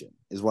elation.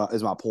 Is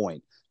my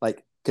point.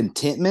 Like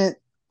contentment,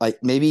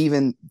 like maybe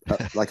even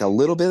like a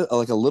little bit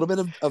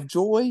of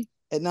joy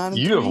at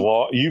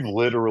 9-3. You've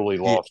literally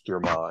lost your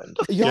mind.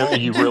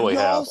 You really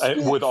have.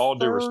 With all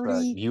due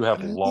respect, you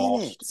have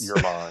lost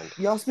your mind.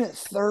 Y'all spent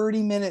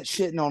 30 minutes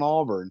shitting on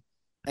Auburn,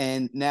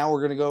 and now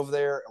we're going to go over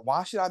there.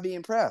 Why should I be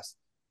impressed?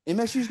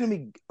 MSU is going to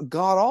be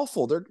god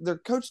awful. Their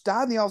coach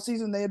died in the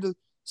offseason. They had to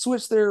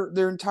switch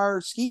their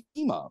entire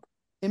scheme up.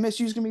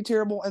 MSU is going to be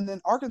terrible, and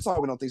then Arkansas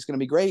we don't think is going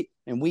to be great,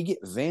 and we get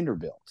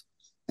Vanderbilt.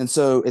 And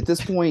so at this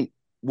point,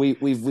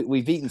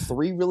 we've beaten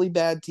 3 really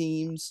bad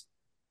teams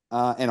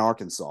in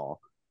Arkansas,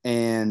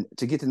 and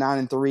to get to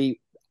 9-3,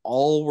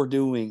 all we're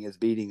doing is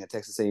beating a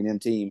Texas A&M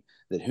team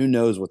that who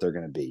knows what they're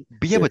going to be.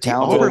 But yeah, but the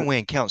Auburn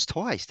win counts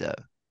twice though.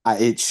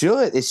 It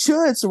should.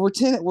 So we're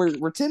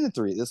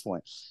 10-3 at this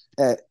point.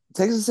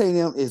 Texas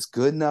A&M is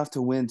good enough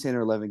to win 10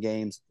 or 11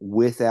 games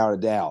without a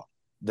doubt.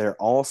 They're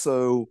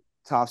also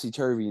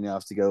topsy-turvy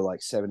enough to go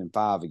like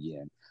 7-5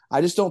 again.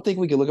 I just don't think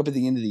we can look up at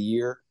the end of the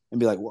year and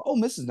be like, well, Ole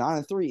Miss is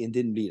 9-3 and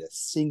didn't beat a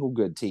single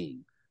good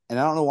team. And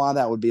I don't know why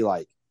that would be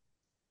like.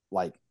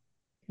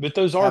 But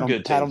those are good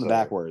teams. Pat on the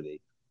back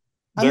worthy.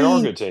 There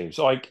are good teams.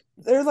 Like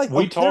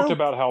we talked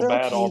about how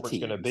bad Auburn's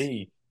going to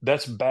be.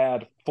 That's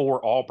bad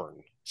for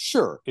Auburn.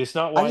 Sure, it's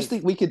not like I just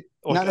think we could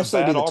not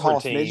necessarily be the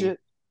tallest midget.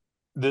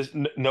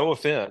 No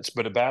offense,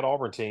 but a bad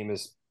Auburn team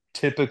is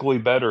typically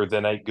better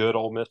than a good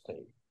Ole Miss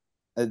team.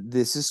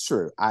 This is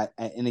true.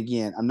 And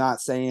again, I'm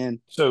not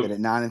saying that at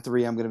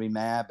 9-3 I'm going to be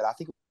mad, but I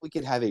think we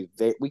could have a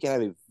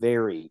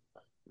very,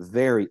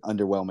 very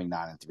underwhelming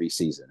 9-3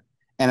 season.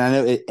 And I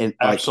know it. And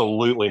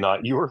absolutely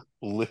not. You are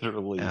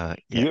literally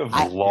you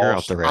have lost. You're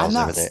off the rails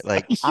over there.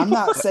 Like I'm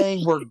not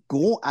saying we're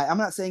going. I'm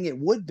not saying it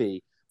would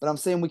be, but I'm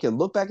saying we can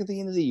look back at the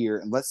end of the year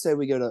and let's say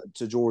we go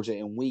to Georgia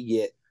and we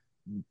get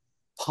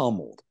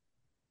pummeled,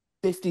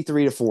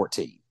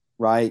 53-14.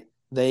 Right?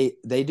 They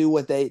do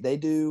what they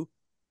do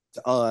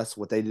to us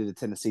what they did to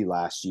Tennessee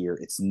last year.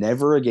 It's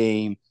never a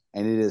game,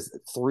 and it is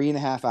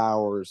 3.5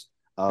 hours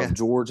of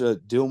Georgia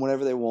doing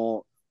whatever they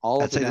want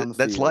all up and down the field.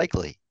 That's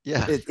likely.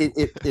 Yeah.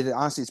 It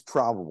honestly is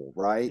probable,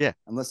 right? Yeah.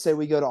 And let's say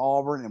we go to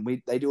Auburn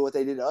and they do what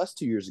they did to us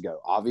 2 years ago.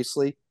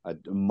 Obviously, a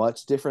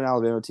much different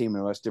Alabama team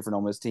and a much different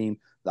Ole Miss team.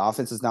 The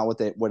offense is not what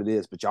it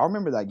is. But y'all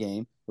remember that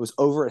game? It was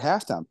over at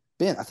halftime.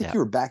 Ben, I think you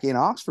were back in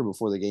Oxford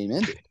before the game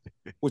ended,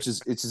 which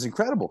is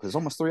incredible because it's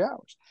almost 3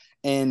 hours.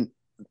 And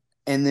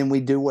then we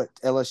do what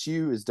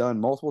LSU has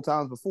done multiple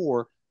times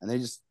before, and they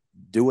just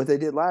do what they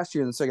did last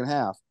year in the second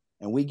half,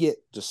 and we get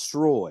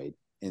destroyed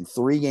in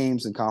 3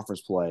 games in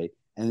conference play.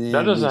 And then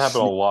that doesn't happen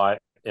a lot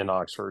in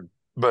Oxford.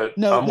 But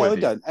No, I'm no, with it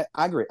you. doesn't.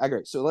 I agree. I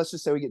agree. So let's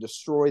just say we get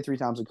destroyed 3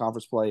 times in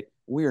conference play.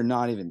 We are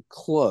not even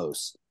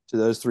close to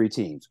those 3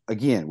 teams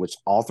again. Which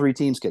all 3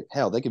 teams could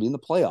they could be in the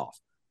playoff.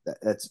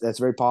 That's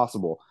very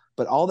possible.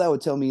 But all that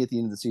would tell me at the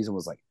end of the season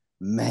was like,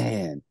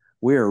 man,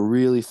 we are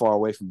really far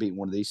away from beating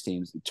one of these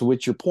teams. To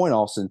which your point,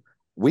 Austin,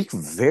 we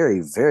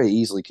very, very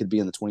easily could be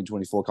in the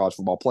 2024 college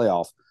football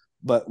playoff,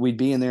 but we'd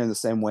be in there in the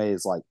same way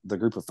as like the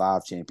Group of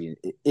 5 champion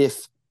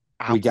if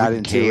I we got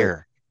wouldn't into it.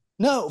 care.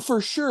 No,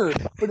 for sure.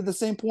 But at the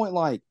same point,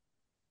 like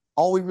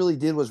all we really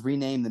did was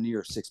rename the New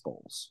Year's Six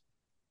Bowls.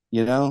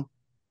 You know?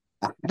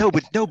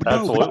 Absolutely.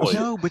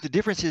 But the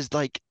difference is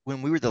like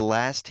when we were the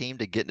last team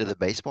to get into the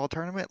baseball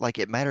tournament, like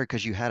it mattered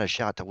because you had a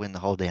shot to win the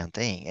whole damn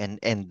thing.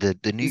 And the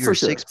New For Year's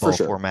sure, Six for Bowl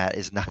sure. format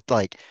is not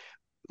like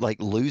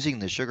losing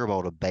the Sugar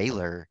Bowl to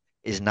Baylor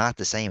is not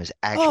the same as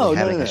actually Oh, no, no,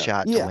 having a no.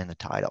 shot to Yeah. win the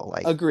title.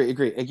 Like Agree.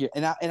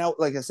 And I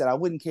like I said, I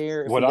wouldn't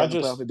care if What we got I in the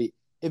playoff. just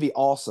It'd be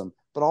awesome.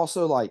 But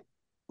also like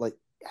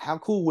how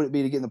cool would it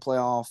be to get in the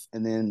playoff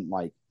and then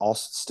like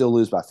also still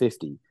lose by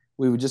 50?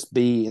 We would just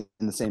be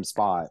in the same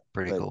spot,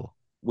 pretty but cool.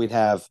 we'd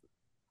have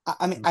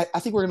I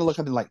think we're gonna look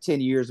up in like 10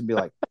 years and be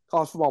like,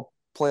 college football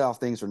playoff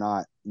things are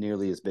not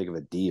nearly as big of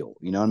a deal.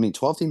 You know what I mean?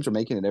 12 teams are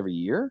making it every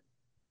year.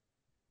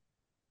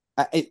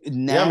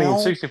 Yeah, I mean,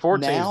 64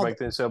 teams Now make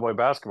the NCAA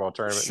basketball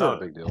tournament. Not a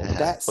sure. big deal. That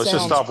Let's just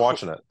sounds stop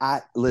watching it.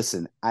 I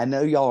listen. I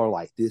know y'all are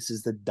like, this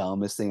is the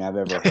dumbest thing I've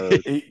ever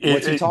heard.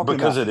 What's he talking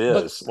Because about?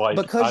 it is. Like,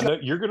 Because I know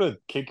you're going to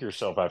kick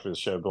yourself after the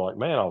show, be like,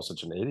 man, I was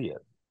such an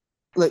idiot.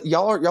 like,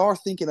 y'all are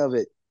thinking of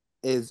it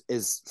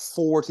as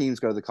 4 teams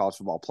go to the college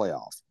football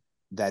playoff.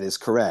 That is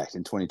correct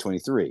in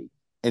 2023,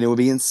 and it would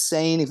be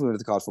insane if we went to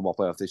the college football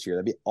playoff this year.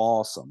 That'd be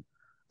awesome.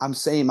 I'm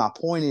saying my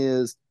point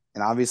is,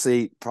 and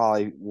obviously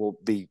probably will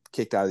be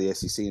kicked out of the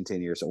SEC in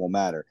 10 years, so it won't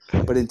matter.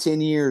 But in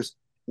 10 years,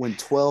 when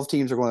 12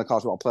 teams are going to the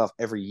college football playoff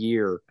every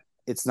year,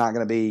 it's not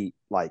going to be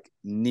like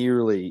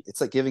nearly.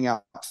 It's like giving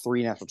out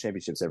 3 national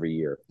championships every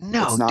year. It's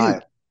No, not.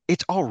 dude,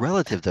 it's all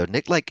relative though,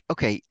 Nick. Like,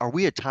 okay, are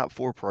we a top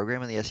 4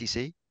 program in the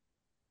SEC?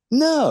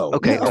 No,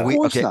 Okay, of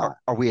course okay, not.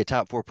 are we a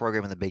top 4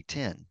 program in the Big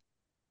Ten?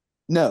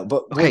 No,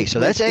 but Okay, so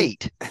that's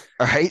 8.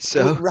 All right,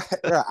 so right.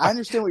 I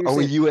understand what you're are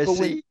we saying.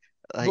 USC?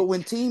 But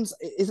when teams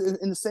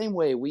in the same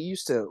way, we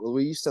used to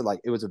like,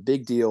 it was a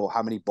big deal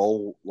how many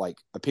bowl like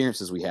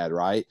appearances we had,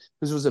 right?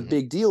 Because it was a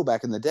big deal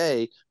back in the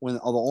day when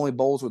all the only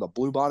bowls were the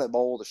Blue Bonnet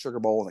Bowl, the Sugar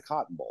Bowl, and the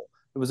Cotton Bowl.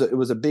 It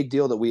was a big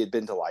deal that we had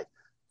been to like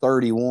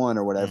 31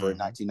 or whatever in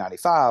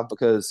 1995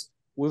 because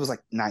we was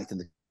like 9th in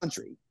the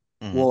country.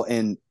 Well,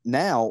 and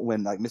now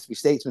when like Mississippi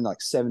State's been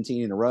like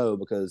 17 in a row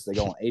because they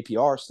go on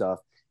APR stuff,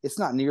 it's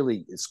not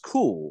nearly as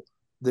cool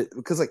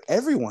because like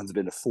everyone's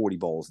been to 40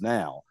 bowls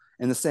now.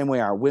 In the same way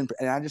our win,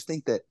 and I just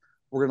think that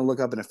we're going to look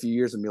up in a few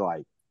years and be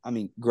like, I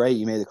mean, great,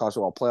 you made the college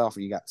football playoff,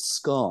 and you got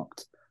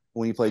skunked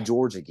when you played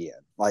Georgia again.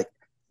 Like,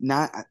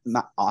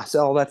 I said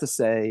all that to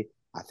say,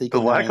 I think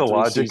The lack of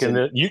logic season,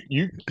 in it,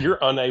 you're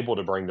unable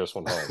to bring this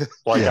one home.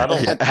 Like, I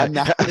don't. a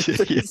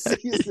 9-3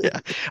 season.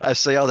 I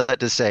say all that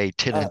to say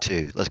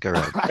 10-2. Let's go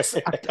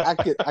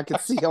right. I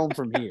could see home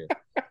from here.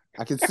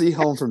 I could see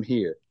home from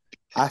here.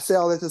 I say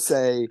all that to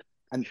say,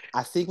 and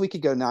I think we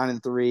could go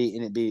 9-3,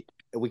 and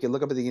we could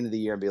look up at the end of the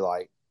year and be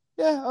like,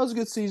 yeah, that was a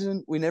good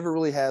season. We never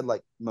really had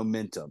like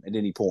momentum at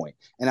any point.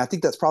 And I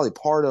think that's probably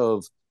part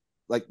of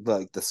like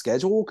the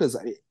schedule. Cause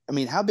I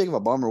mean, how big of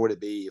a bummer would it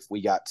be if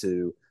we got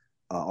to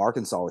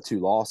Arkansas with 2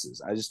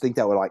 losses? I just think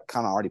that would like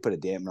kind of already put a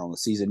dampener on the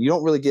season. You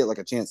don't really get like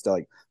a chance to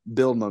like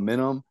build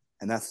momentum.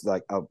 And that's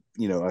like a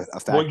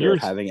factor of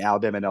having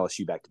Alabama and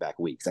LSU back-to-back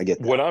weeks. I get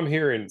that. What I'm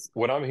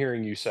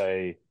hearing you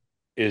say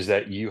is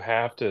that you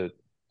have to,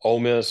 Ole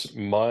Miss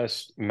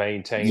must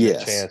maintain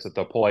a chance at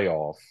the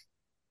playoff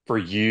for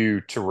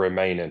you to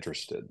remain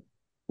interested.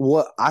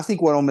 I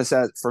think what Ole Miss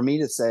has, for me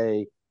to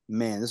say,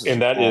 man, this is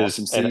and that an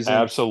awesome is season.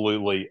 An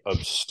absolutely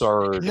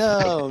absurd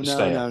stance.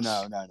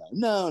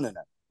 No.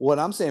 What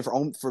I'm saying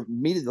for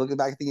me to look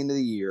back at the end of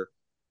the year,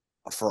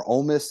 for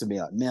Ole Miss to be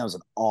like, man, it was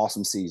an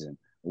awesome season.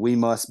 We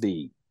must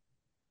be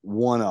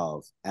one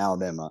of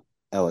Alabama,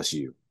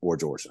 LSU, or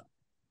Georgia.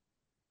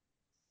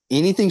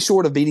 Anything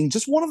short of beating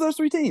just one of those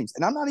 3 teams,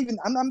 and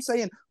I'm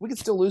saying we could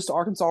still lose to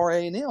Arkansas or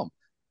A&M,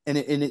 and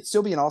it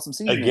still be an awesome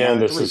season. Again,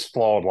 this is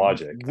flawed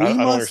logic. I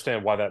don't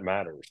understand why that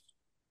matters.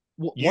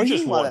 You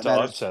just want to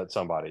upset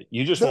somebody.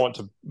 You just want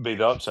to be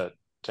the upset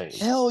team.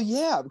 Hell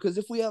yeah, because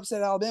if we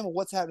upset Alabama,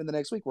 what's happening the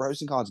next week? We're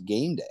hosting College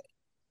Game Day.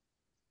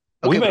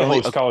 We may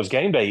host College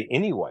Game Day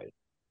anyway.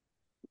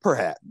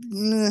 Perhaps,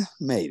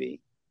 maybe.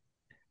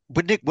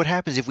 But Nick, what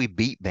happens if we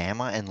beat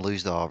Bama and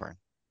lose to Auburn?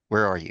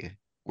 Where are you?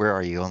 Where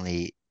are you on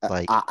the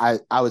like?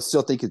 I would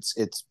still think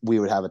it's we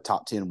would have a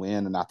top 10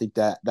 win, and I think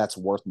that's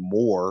worth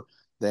more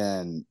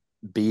than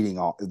beating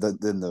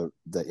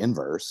the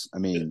inverse. I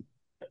mean,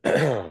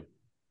 but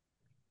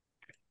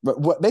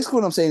basically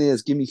what I'm saying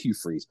is, give me Hugh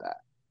Freeze back.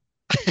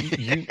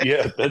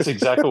 Yeah, that's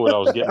exactly what I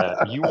was getting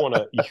at. You want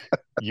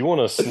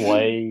to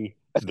slay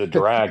the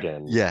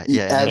dragon. Yeah,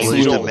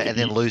 and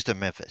then lose to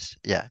Memphis.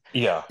 Yeah.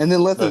 And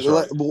then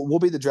we'll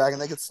be the dragon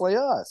that could slay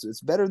us. It's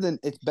better than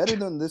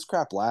this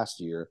crap last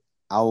year.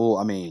 I will.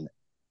 I mean,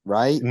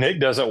 right? Nick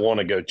doesn't want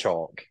to go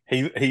chalk.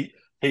 He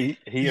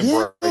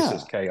embraces Yeah.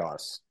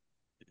 chaos.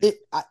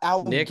 I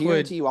will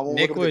guarantee you, I won't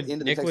look up at the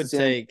end of the Texas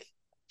A&M.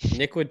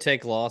 Nick would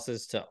take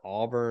losses to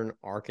Auburn,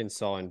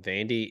 Arkansas, and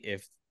Vandy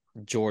if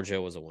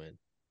Georgia was a win.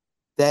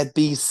 That'd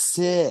be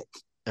sick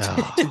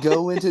to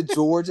go into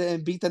Georgia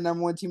and beat the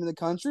number one team in the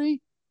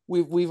country.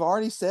 We've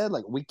already said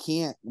like we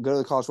can't go to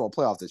the college football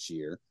playoff this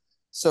year.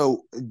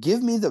 So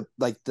give me the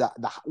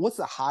what's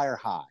the higher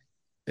high?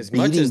 As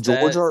much Beating as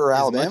Georgia or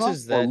Alabama, as much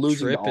as or that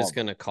losing to trip is Auburn?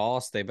 going to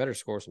cost, they better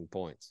score some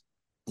points.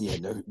 Yeah,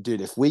 no,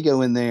 dude. If we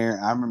go in there,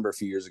 I remember a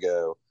few years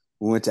ago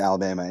we went to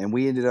Alabama and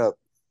we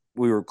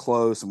were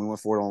close and we went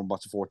for it on a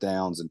bunch of fourth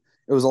downs and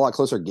it was a lot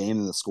closer game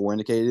than the score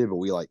indicated, but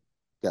we like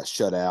got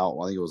shut out.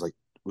 I think it was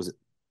it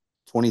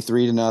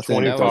 23-0,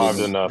 25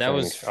 to nothing. That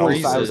was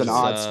 25 was Freeze's, an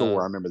odd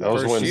score. I remember that. That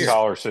was when year.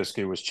 Tyler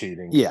Siskey was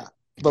cheating. Yeah,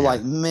 but Yeah.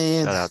 like,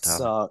 man, Shout that out, Tyler.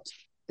 sucked.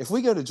 If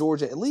we go to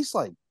Georgia, at least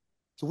like,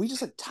 can we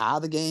just like tie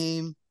the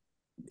game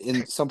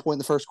in some point in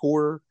the first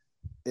quarter?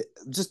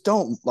 Just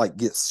don't like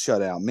get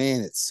shut out.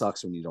 Man, it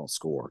sucks when you don't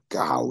score.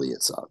 Golly,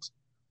 it sucks.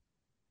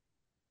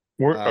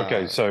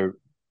 Okay, so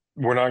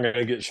we're not going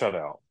to get shut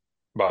out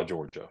by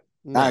Georgia.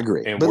 No. I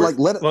agree. And but like,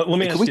 let me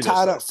can ask we you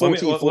tie it this, up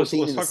though.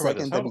 14-14 in the talk about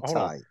this. second? That'd be Hold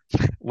on. tight.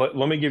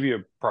 Let me give you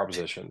a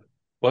proposition.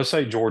 Let's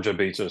say Georgia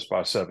beats us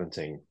by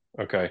 17,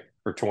 okay,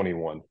 or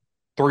 21.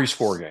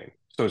 3-score game.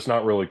 So it's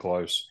not really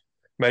close.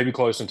 Maybe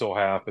close until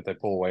half, but they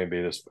pull away and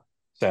beat us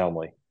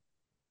soundly.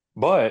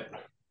 But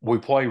we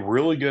play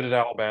really good at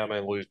Alabama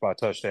and lose by a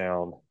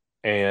touchdown,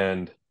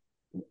 and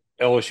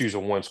LSU's a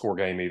 1-score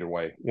game either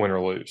way, win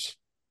or lose.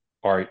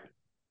 All right.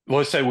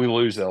 Let's say we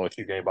lose the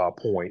LSU game by a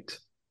point.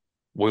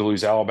 We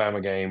lose Alabama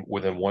game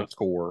within 1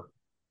 score,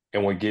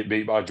 and we get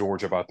beat by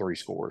Georgia by 3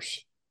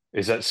 scores.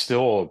 Is that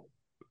still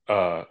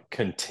a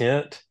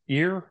content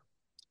year?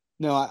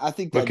 No, I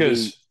think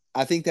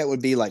that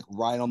would be like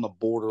right on the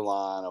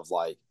borderline of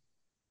like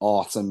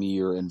awesome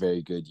year and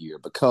very good year,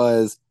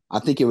 because I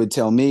think it would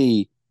tell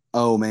me,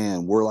 oh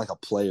man, we're like a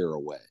player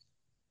away.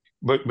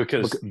 But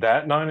because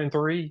that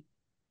 9-3,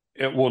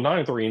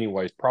 9-3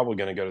 anyway is probably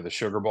going to go to the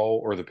Sugar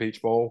Bowl or the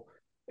Peach Bowl,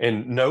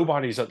 and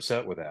nobody's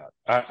upset with that.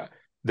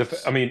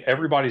 I mean,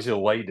 everybody's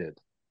elated.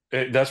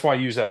 That's why I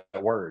use that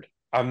word.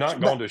 I've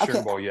not gone to a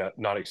Sugar Bowl yet.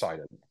 Not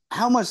excited.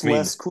 How much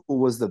less cool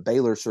was the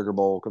Baylor Sugar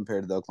Bowl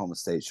compared to the Oklahoma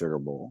State Sugar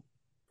Bowl?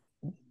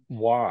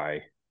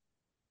 Why?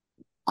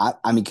 I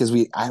mean, because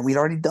we'd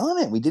already done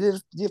it. We did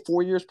it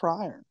 4 years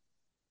prior.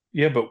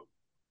 Yeah, but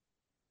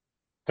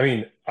I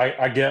mean,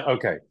 I get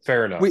okay,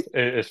 fair enough.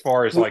 As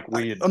far as like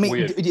we had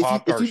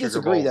popped our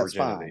Sugar Bowl that's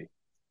virginity.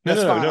 Fine.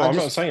 No, I'm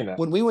not saying that.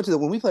 When we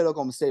played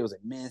Oklahoma State, it was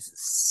like, man, this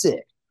is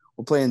sick.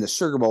 We're playing the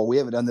Sugar Bowl. We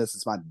haven't done this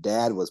since my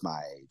dad was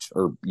my age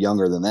or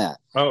younger than that.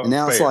 Oh, and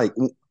now fair. It's like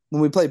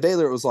when we played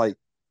Baylor, it was like,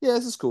 yeah,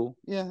 this is cool.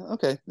 Yeah,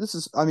 okay, this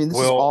is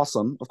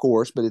awesome, of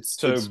course, but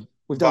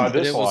we've done by it.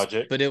 this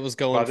logic. But it was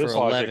going for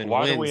 11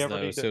 wins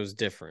though, so it was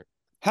different.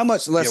 How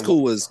much less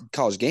cool was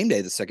College Game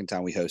Day the second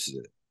time we hosted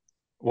it?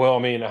 Well, I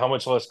mean, how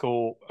much less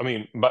cool? I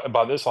mean,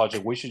 by this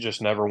logic, we should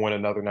just never win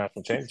another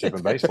national championship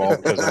in baseball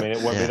because, I mean, it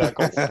wouldn't be that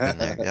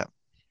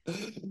cool.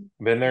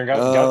 Been there and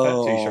got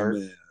that T-shirt.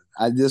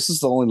 Man. This is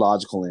the only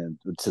logical end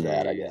to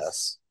that, I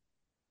guess.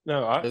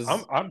 No,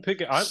 I'm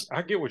picking.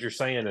 I get what you're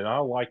saying, and I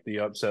like the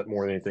upset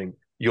more than anything.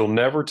 You'll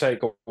never take.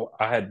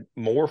 I had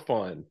more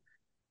fun,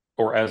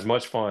 or as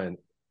much fun,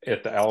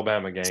 at the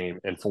Alabama game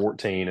in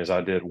 14 as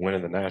I did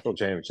winning the national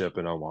championship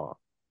in Omaha.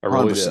 I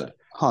really did.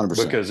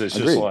 100%. Because it's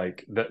just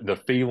like the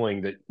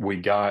feeling that we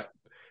got.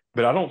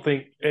 But I don't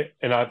think,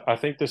 and I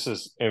think this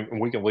is, and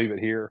we can leave it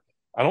here.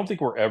 I don't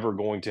think we're ever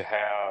going to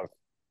have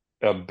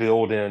a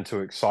build into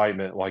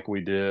excitement like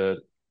we did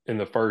in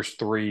the first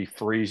 3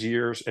 Freeze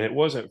years. And it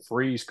wasn't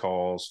Freeze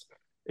caused.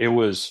 It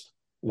was,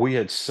 we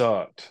had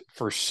sucked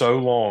for so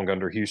long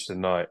under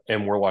Houston Nutt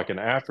and we're like an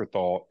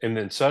afterthought. And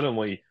then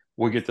suddenly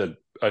we get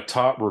a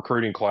top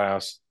recruiting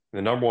class,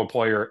 the number 1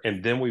 player,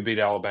 and then we beat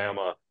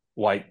Alabama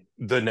like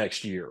the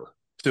next year.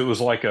 So it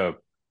was like a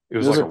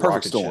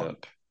perfect storm.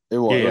 Ship. It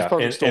was. Yeah, it was a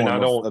perfect storm. And I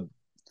don't.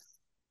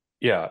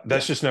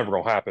 That's just never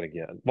gonna happen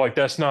again. Like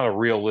that's not a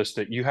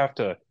realistic. You have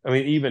to. I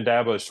mean, even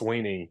Dabo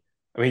Swinney.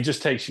 I mean, it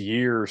just takes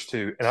years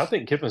to. And I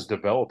think Kiffin's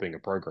developing a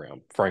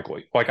program.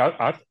 Frankly, like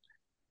I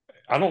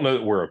don't know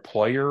that we're a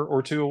player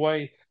or 2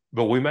 away,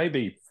 but we may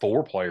be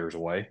 4 players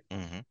away.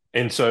 Mm-hmm.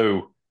 And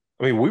so,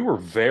 I mean, we were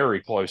very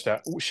close to.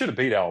 We should have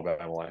beat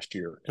Alabama last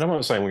year. And I'm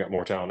not saying we got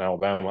more talent in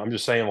Alabama. I'm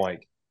just saying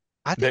like.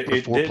 I think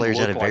we're 4 players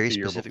at a very like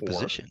specific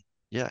position.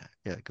 Yeah.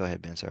 Go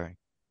ahead, Ben. Sorry.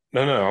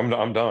 No,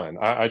 I'm done.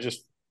 I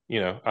just,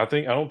 I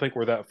don't think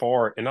we're that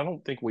far, and I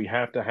don't think we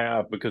have to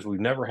have, because we've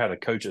never had a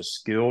coach as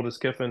skilled as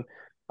Kiffin.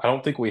 I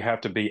don't think we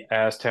have to be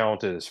as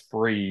talented as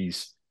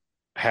Freeze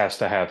has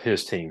to have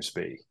his teams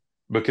be,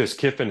 because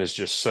Kiffin is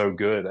just so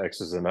good at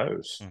X's and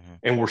O's,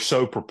 and we're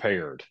so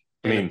prepared.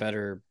 And I mean,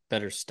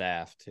 better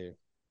staff too.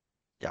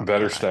 Yeah,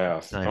 better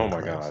staff. Oh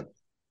my God.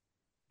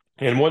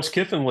 And once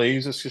Kiffin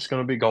leaves, it's just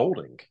going to be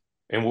Golding.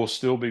 And we'll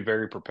still be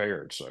very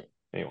prepared. So,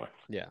 anyway.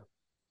 Yeah.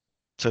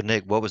 So,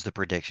 Nick, what was the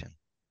prediction?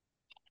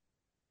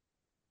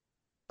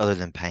 other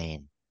than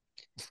pain?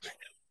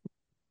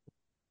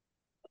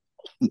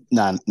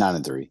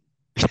 9-3.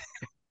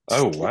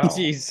 Oh wow.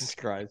 Jesus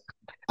Christ.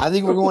 I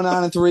think we're going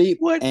 9-3,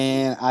 What?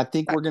 and I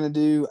think we're going to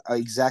do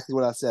exactly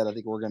what I said. I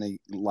think we're going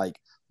to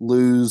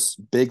lose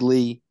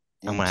bigly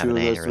I'm in gonna have 2 an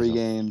of those 3 aneurysm.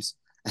 games,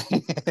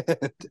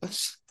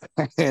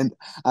 and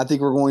I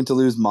think we're going to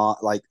lose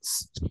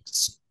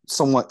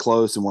somewhat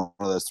close in one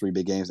of those 3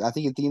 big games. I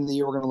think at the end of the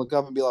year we're going to look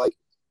up and be like,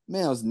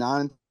 man, it was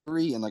 9-3,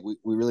 and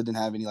we really didn't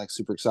have any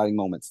super exciting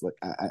moments.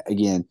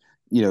 Again,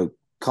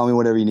 call me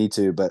whatever you need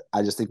to, but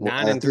I just think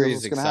 9-3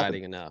 is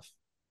exciting enough.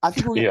 I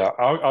think we're Yeah,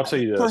 I'll tell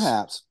you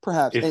this.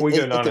 perhaps If we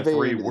go at the very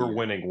 9-3, end of the we're year.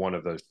 winning one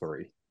of those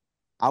 3.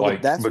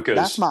 That's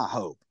because my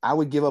hope. I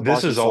would give up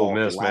this is Ole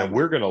Arkansas Miss, man. gladly.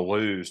 We're going to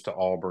lose to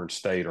Auburn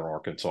State or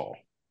Arkansas.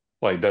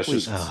 That's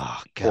Please. just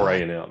Oh or God.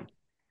 A&M. God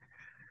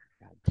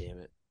damn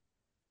it.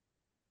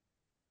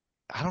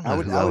 I don't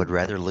know who I would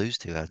rather lose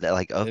to.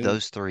 Of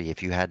those 3,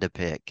 if you had to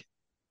pick.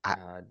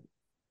 God.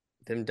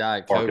 Them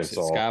Diet Cokes at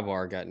Arkansas.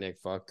 Skybar got Nick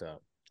fucked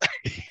up.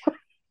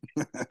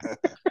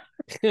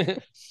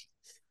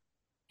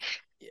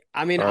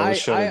 I mean, let's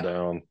shut it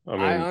down.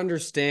 I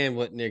understand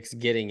what Nick's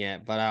getting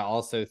at, but I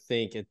also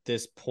think at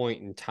this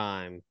point in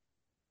time,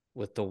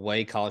 with the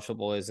way college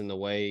football is and the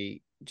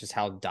way just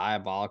how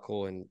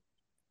diabolical and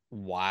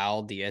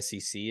wild the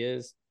SEC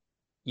is,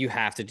 you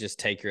have to just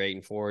take your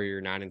 8-4 or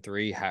your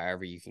 9-3,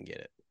 however you can get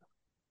it.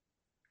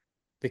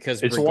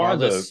 Because it's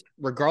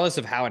regardless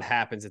of how it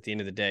happens at the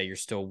end of the day, you're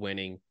still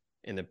winning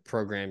and the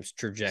program's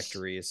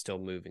trajectory is still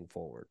moving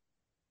forward.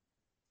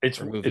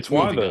 It's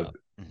why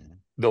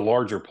the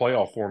larger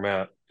playoff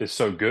format is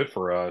so good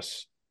for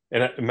us.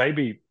 And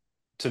maybe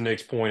to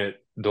Nick's point,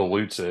 it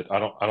dilutes it. I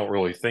don't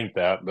really think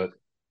that,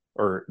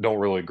 or don't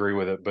really agree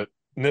with it, but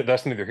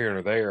that's neither here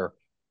nor there,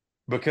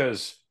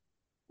 because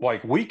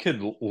we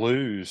could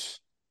lose.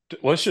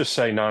 Let's just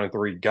say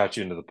 9-3 got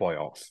you into the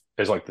playoff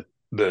as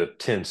the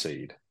 10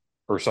 seed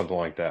or something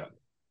like that.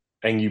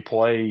 And you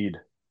played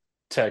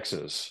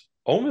Texas.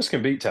 Ole Miss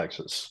can beat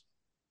Texas.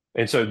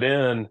 And so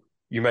then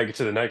you make it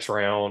to the next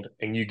round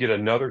and you get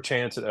another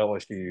chance at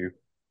LSU,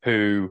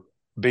 who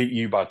beat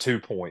you by 2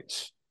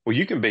 points. Well,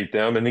 you can beat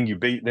them, and then you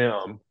beat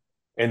them,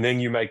 and then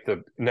you make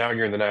now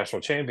you're in the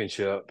national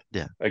championship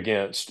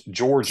against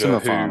Georgia,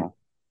 semifinal,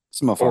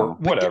 or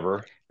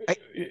whatever.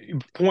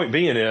 Point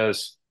being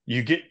is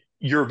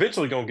you're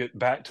eventually going to get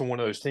back to one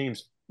of those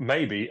teams,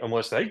 maybe,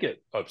 unless they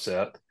get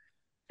upset.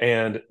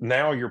 And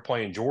now you're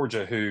playing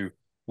Georgia, who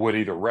would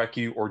either wreck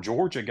you, or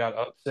Georgia got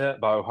upset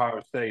by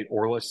Ohio State,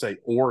 or let's say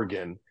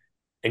Oregon,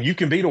 and you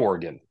can beat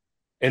Oregon.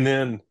 And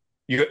then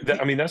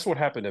that's what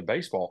happened in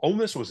baseball. Ole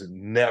Miss was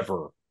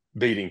never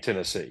beating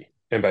Tennessee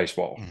in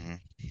baseball,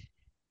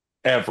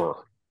 ever.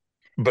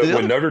 But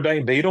when Notre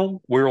Dame beat them,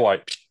 we were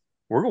like,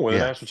 we're going to win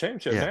the national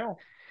championship now.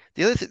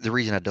 The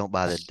reason I don't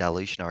buy the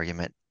dilution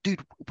argument,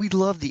 dude, we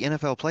love the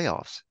NFL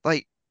playoffs.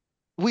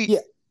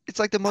 It's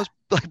like the most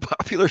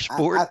popular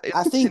sport.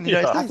 I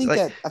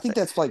think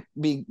that's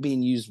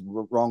being used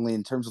wrongly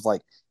in terms of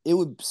it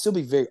would still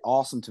be very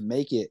awesome to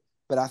make it,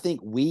 but I think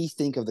we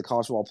think of the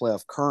college football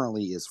playoff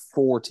currently as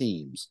 4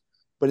 teams.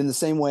 But in the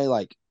same way,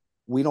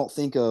 we don't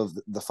think of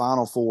the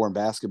Final Four in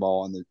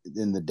basketball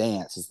and the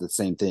dance is the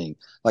same thing.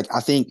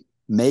 I think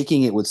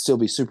making it would still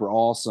be super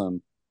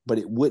awesome, but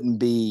it wouldn't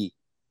be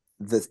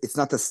it's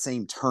not the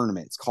same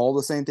tournament. It's called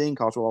the same thing,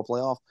 college football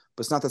playoff,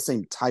 but it's not the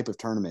same type of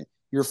tournament.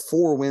 You're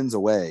 4 wins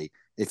away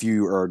if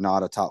you are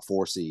not a top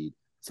 4 seed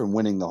from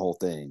winning the whole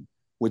thing,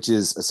 which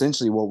is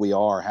essentially what we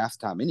are half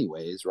the time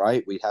anyways,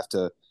 right? We'd have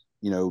to,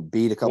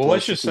 beat a couple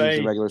of teams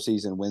in the regular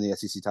season, win the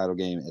SEC title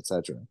game,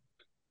 etc.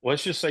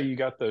 Let's just say you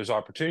got those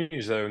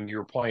opportunities, though, and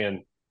you're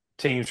playing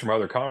teams from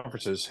other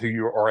conferences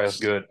who are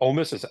as good. Ole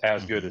Miss is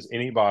as good as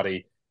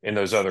anybody in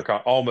those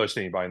almost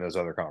anybody in those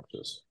other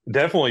conferences.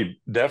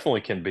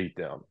 Definitely can beat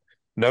them.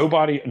 No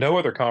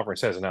other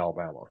conference has an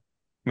Alabama.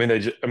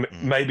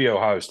 Maybe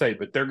Ohio State,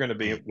 but they're going to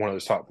be one of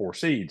those top 4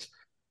 seeds.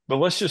 But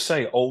let's just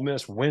say Ole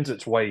Miss wins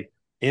its way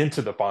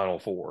into the Final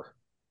Four,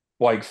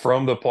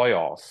 from the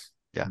playoff.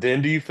 Yeah.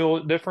 Then do you feel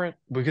it different?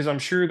 Because I'm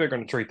sure they're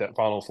going to treat that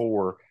Final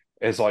Four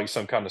as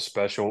some kind of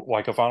special,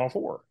 a Final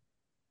Four.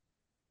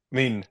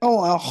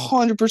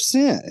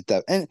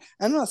 100%. And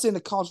I'm not saying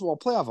the college football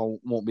playoff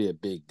won't be a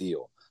big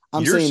deal.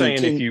 You're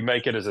saying if you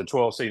make it as a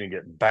 12 seed and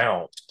get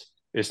bounced,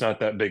 it's not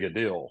that big a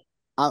deal.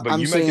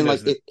 I'm saying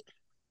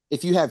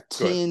if you have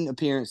 10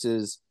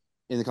 appearances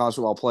in the college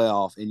football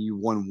playoff and you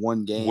won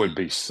 1 game, would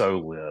be so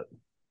lit.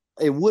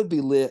 It would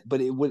be lit,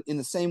 but it would, in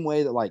the same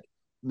way that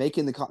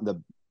making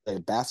the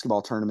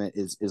basketball tournament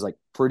is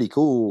pretty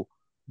cool.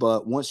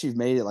 But once you've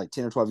made it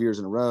 10 or 12 years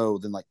in a row,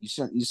 then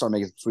you start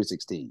making Sweet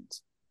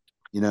 16s,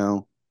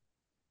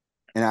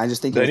 And I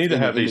just think they need to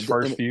have these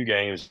first few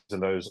games in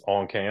those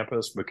on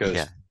campus,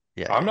 because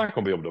I'm not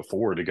going to be able to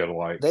afford to go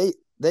to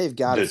they've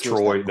got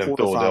Detroit, then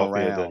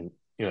Philadelphia,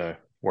 then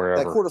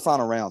wherever. That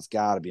quarterfinal round's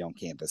got to be on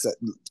campus.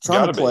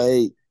 Trying to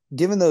play,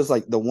 given those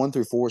the 1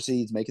 through 4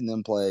 seeds, making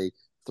them play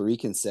 3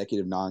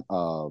 consecutive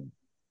neutral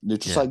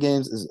site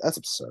games that's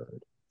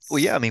absurd. Well,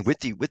 yeah, I mean, with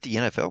the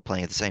NFL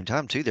playing at the same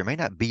time too, there may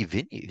not be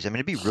venues. I mean,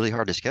 it'd be really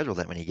hard to schedule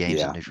that many games in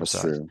Yeah, neutral that's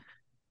sites. true.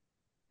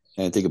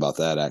 And think about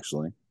that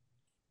actually.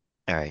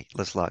 All right,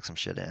 let's lock some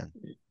shit in.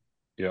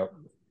 Yep.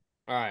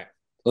 All right.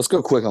 Let's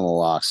go quick on the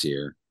locks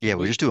here. Yeah,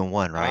 we're just doing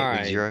one, right? All Week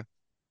right. 0.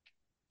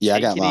 Yeah, I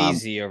Take got it mine.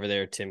 easy over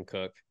there, Tim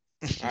Cook.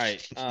 All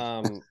right.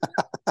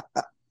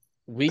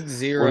 Week What are the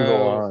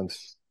 0.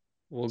 lines?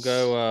 We'll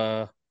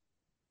go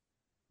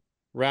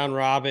round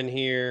robin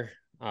here.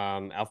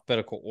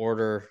 Alphabetical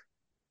order.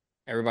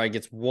 Everybody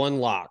gets one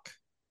lock.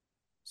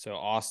 So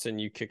Austin,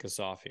 you kick us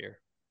off here.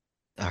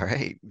 All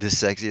right, the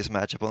sexiest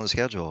matchup on the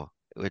schedule,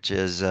 which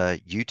is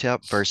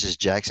UTEP versus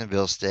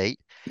Jacksonville State.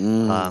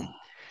 Mm.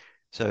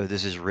 So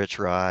this is Rich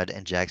Rod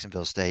and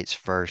Jacksonville State's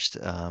first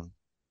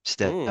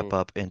step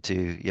up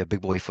into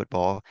big boy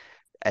football.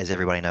 As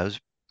everybody knows,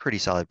 pretty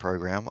solid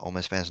program. Ole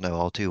Miss fans know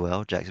all too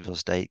well. Jacksonville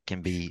State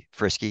can be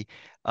frisky.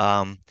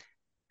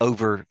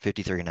 Over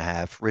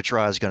 53.5. Rich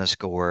Rod is going to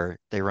score.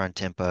 They run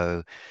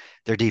tempo.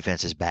 Their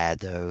defense is bad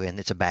though, and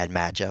it's a bad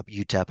matchup.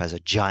 UTEP has a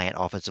giant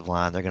offensive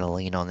line. They're going to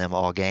lean on them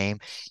all game.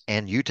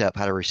 And UTEP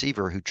had a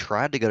receiver who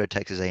tried to go to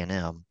Texas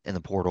A&M in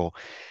the portal.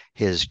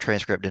 His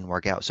transcript didn't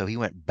work out, so he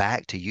went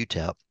back to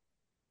UTEP.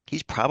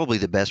 He's probably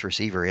the best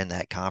receiver in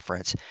that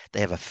conference. They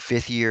have a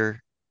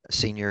fifth-year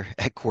senior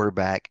at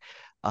quarterback.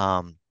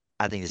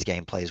 I think this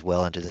game plays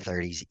well into the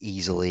 30s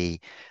easily.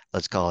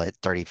 Let's call it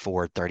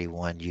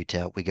 34-31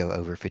 UTEP. We go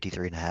over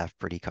 53.5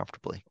 pretty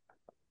comfortably.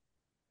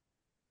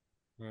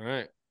 All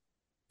right.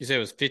 You said it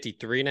was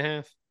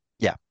 53.5?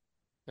 Yeah.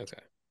 Okay.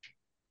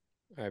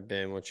 All right,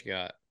 Ben, what you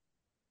got?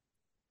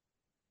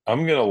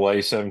 I'm going to lay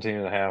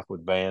 17.5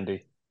 with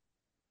Vandy.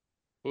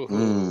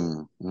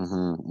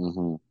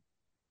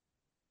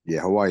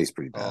 Yeah, Hawaii's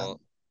pretty bad. Oh,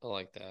 I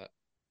like that.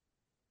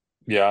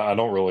 Yeah, I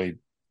don't really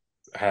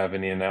have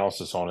any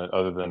analysis on it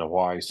other than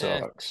Hawaii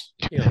sucks.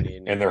 You don't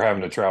need and they're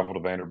having to travel to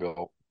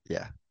Vanderbilt.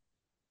 Yeah.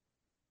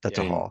 That's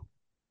a haul.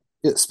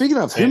 Yeah, speaking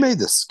of who made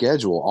the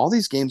schedule, all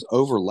these games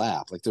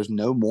overlap. Like there's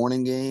no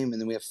morning game,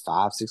 and then we have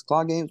 5, 6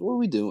 o'clock games. What are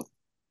we doing?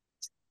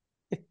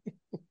 Am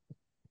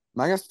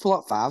I gonna have to pull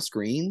out 5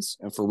 screens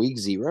and for week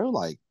 0?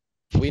 Like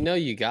we know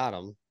you got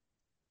them.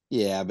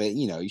 Yeah, but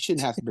you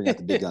shouldn't have to bring out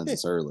the big guns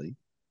this early.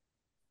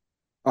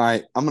 All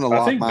right, I'm gonna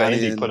lock mine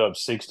Vandy in. put up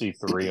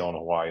 63 on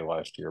Hawaii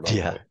last year. By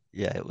the way.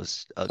 Yeah, it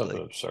was ugly.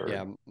 Something absurd.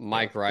 Yeah,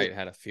 Mike Wright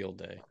had a field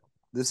day.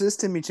 This is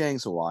Timmy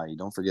Chang's Hawaii.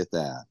 Don't forget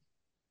that.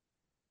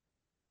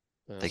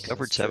 They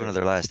covered 7 of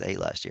their last 8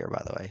 last year,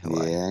 by the way.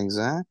 Hawaii. Yeah,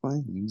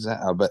 exactly.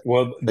 But at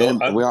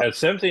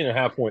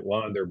 17.5 point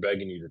line, they're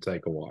begging you to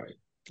take Hawaii.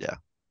 Yeah.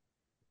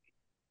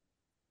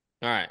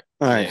 All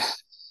right.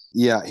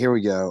 Yeah, here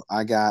we go.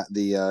 I got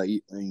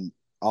the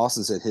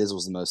Austin said his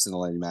was the most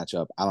scintillating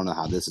matchup. I don't know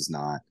how this is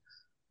not.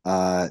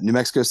 New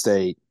Mexico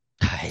State.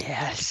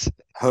 Yes.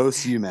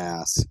 Hosts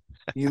UMass.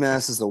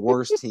 UMass is the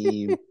worst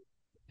team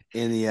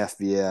in the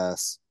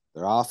FBS.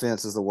 Their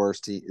offense is the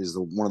worst team,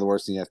 one of the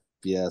worst in the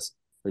FBS.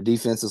 Their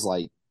defense is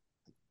like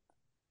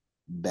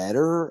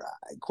better,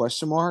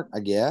 I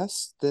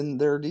guess, than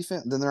their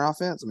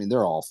offense. I mean,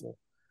 they're awful.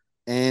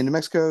 And New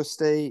Mexico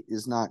State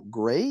is not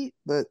great,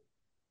 but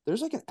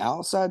there's like an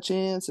outside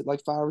chance at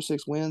like 5 or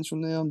 6 wins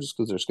from them just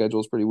because their schedule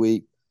is pretty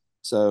weak.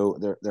 So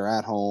they're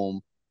at home.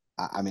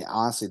 I mean,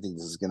 honestly, I think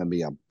this is going to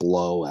be a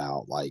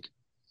blowout, like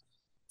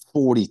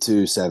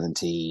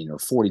 42-17 or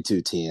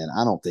 42-10.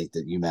 I don't think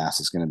that UMass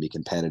is going to be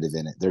competitive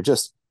in it.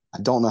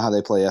 I don't know how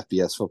they play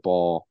FBS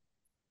football.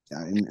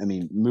 I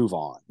mean, move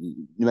on.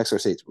 New Mexico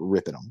State's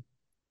ripping them.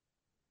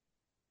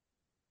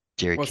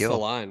 Jerry What's Kill. the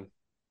line?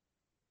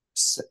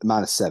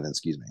 -7,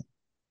 excuse me.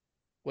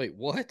 Wait,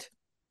 what?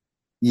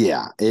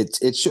 Yeah,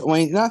 it's I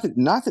mean, not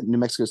that New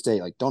Mexico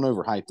State, like, don't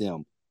overhype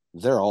them.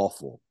 They're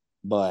awful,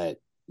 but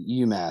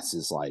UMass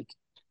is like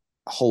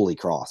holy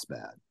cross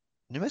bad.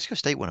 New Mexico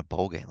State won a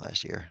bowl game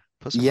last year.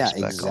 Put some Yeah,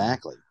 respect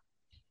exactly.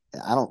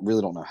 I don't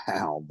know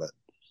how, but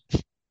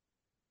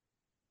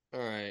all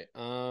right.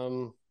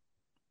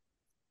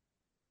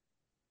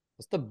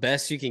 What's the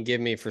best you can give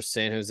me for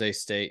San Jose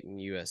State and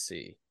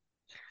USC?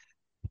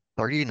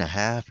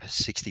 30.5,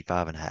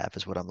 65.5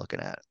 is what I'm looking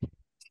at.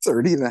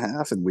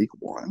 30.5 in week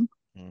 1.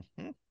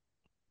 Mm-hmm.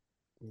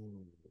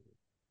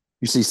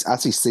 I see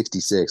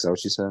 66. Is that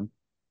what you said?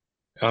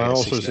 I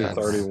also 69.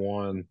 see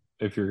 31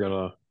 if you're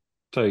gonna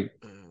take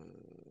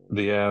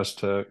the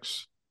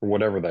Aztecs or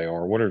whatever they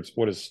are. What is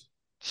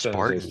San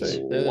Jose Spartans?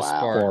 State? They're the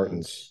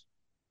Spartans.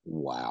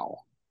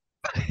 Wow.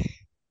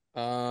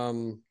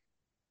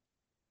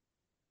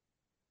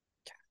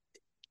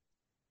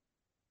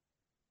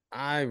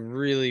 I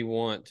really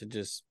want to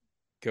just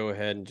go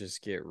ahead and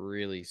just get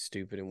really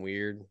stupid and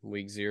weird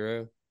week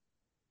 0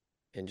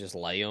 and just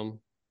lay them.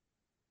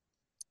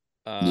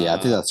 Yeah, I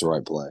think that's the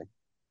right play.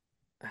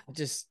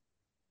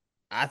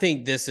 I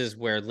think this is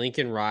where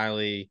Lincoln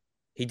Riley,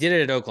 he did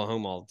it at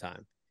Oklahoma all the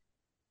time.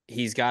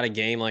 He's got a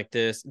game like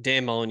this.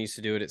 Dan Mullen used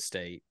to do it at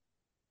State.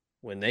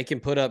 When they can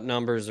put up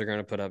numbers, they're going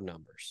to put up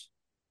numbers.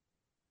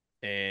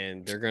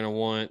 And they're going to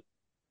want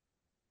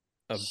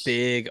a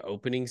big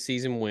opening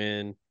season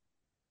win.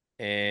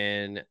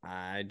 And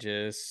I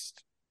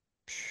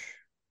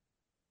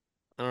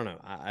don't know.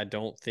 I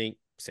don't think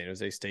San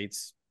Jose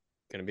State's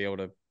going to be able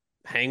to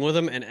hang with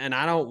them. And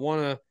I don't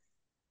want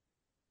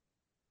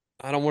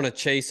to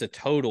chase a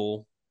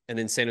total and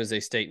then San Jose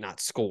State not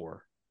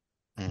score.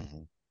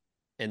 Mm-hmm.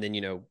 And then,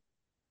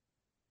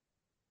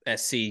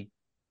 SC,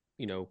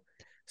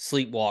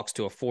 sleepwalks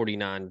to a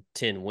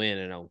 49-10 win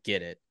and I don't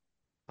get it.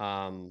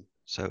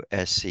 So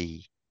SC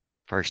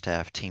first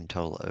half team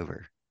total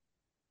over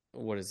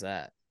What is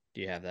that?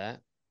 Do you have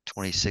that?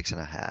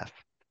 26.5.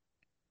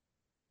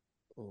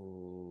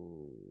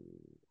 Ooh.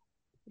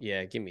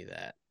 Yeah, give me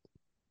that.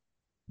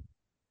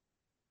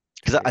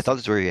 Because I thought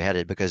that's where you're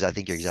headed, because I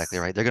think you're exactly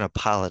right. They're going to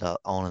pile it up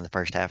on in the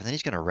first half, and then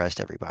he's going to rest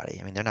everybody.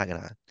 I mean, he's not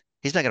going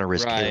to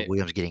risk Caleb Right.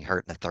 Williams getting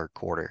hurt in the third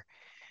quarter.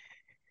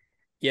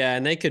 Yeah,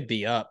 and they could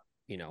be up,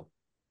 They could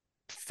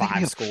 5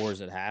 be up- scores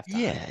at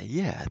halftime.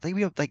 Yeah. They could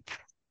be up like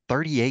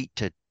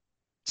 38-7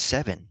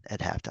 at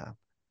halftime.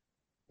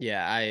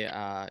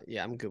 Yeah,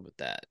 I'm good with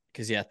that.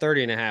 Because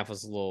 30.5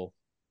 was a little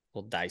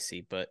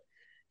dicey, but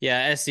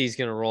yeah, SC's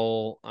gonna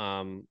roll.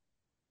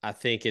 I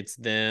think it's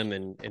them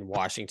and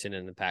Washington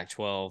in the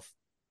Pac-12.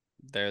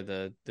 They're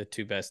the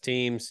two best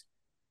teams.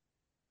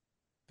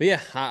 But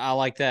yeah, I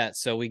like that.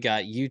 So we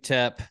got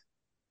UTEP,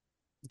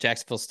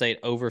 Jacksonville State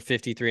over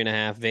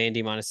 53.5,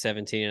 Vandy minus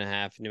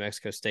 17.5, New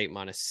Mexico State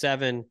minus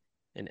 7,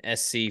 and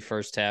SC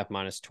first half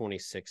minus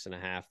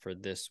 26.5 for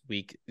this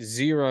week.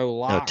 0 No,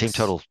 locks. team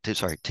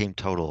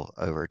total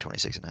over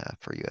 26.5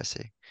 for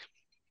USC.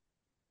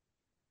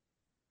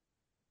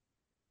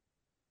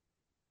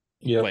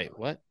 Yeah. Wait,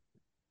 what?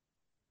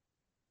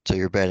 So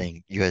you're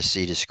betting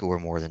USC to score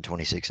more than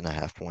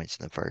 26.5 points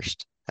in the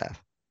first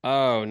half.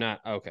 Oh,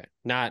 not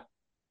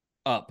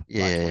up by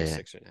Yeah.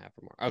 26.5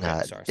 or more. Okay,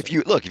 Nah, sorry. if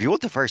you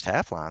want the first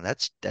half line,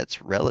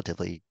 that's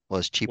relatively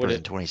it's cheaper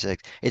than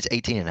 26. It's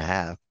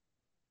 18.5.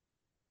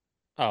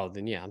 Oh,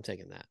 then yeah, I'm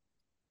taking that.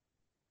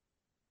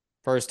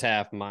 First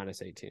half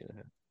minus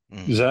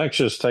 18.5. Zach's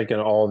just taking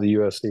all the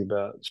USC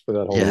bets for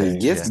that whole Yeah, game.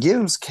 Give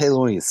him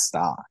Kaloni's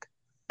stock.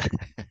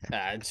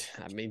 I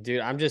mean,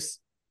 dude,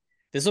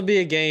 this will be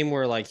a game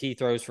where like he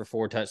throws for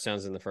 4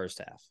 touchdowns in the first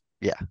half.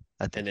 Yeah,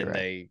 I think and you're then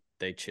right.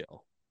 they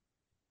chill.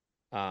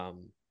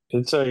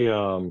 It's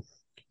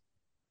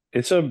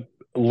a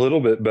little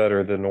bit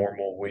better than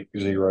normal week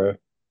 0.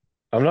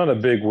 I'm not a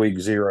big week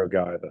 0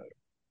 guy though.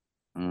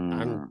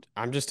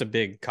 I'm just a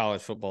big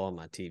college football on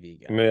my TV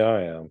guy. I mean,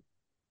 I am.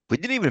 We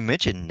didn't even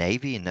mention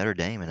Navy and Notre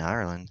Dame in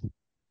Ireland.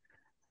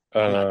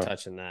 I'm not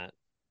touching that.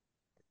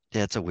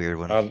 Yeah, it's a weird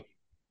one.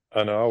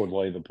 I know I would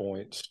lay the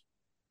points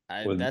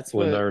with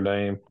Notre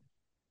Dame.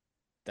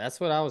 That's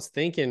what I was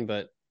thinking,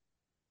 but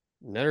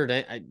Notre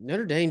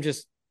Dame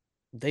just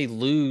they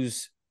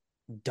lose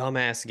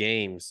dumbass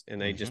games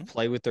and they just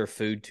play with their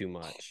food too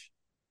much.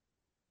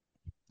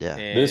 Yeah.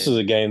 This is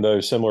a game though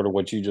similar to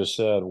what you just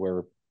said,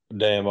 where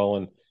Dan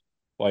Mullen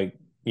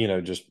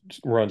just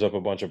runs up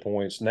a bunch of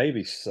points.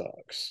 Navy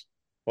sucks.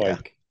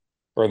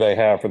 Or they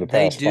have for the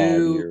past 5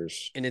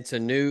 years. And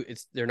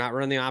they're not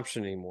running the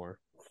option anymore.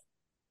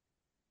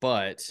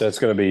 But that's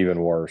going to be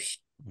even worse.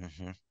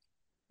 Mm-hmm.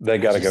 They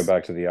got to go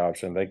back to the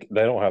option. They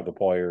don't have the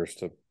players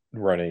to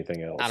run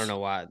anything else. I don't know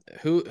why.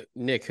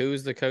 Nick,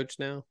 who's the coach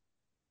now?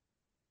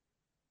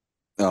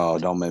 Oh,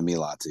 don't make me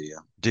lie to you.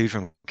 Dude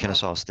from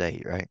Kennesaw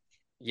State, right?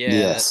 Yeah.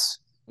 Yes.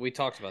 We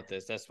talked about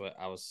this. That's what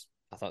I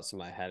thought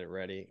somebody had it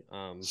ready.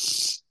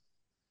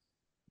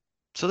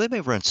 So they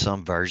may run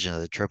some version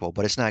of the triple,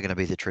 but it's not going to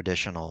be the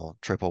traditional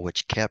triple,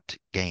 which kept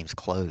games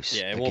close.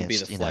 Yeah, it won't be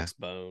the flex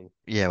bone.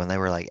 Yeah, when they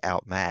were like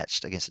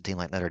outmatched against a team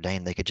like Notre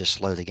Dame, they could just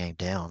slow the game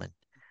down and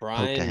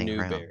hope to hang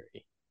around.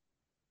 Newberry,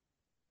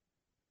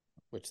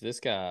 which this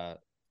guy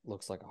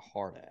looks like a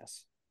hard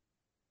ass.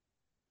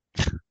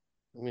 I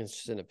mean,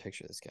 just in a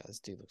picture of this guy. This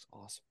dude looks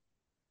awesome.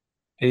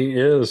 He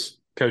is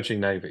coaching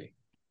Navy.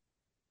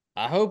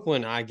 I hope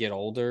when I get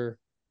older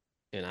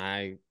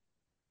and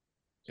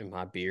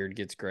my beard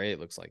gets gray, it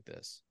looks like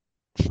this.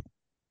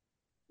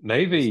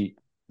 Navy.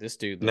 This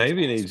dude.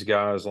 Navy awesome. needs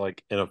guys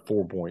like in a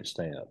 4-point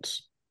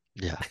stance.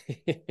 Yeah.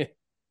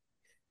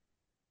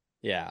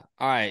 Yeah.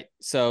 All right.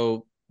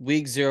 So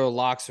week 0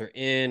 locks are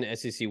in.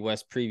 SEC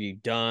West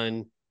preview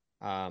done.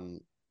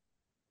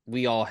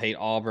 We all hate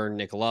Auburn.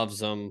 Nick loves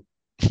them.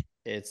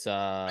 It's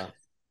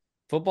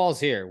football's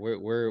here.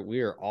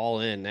 We are all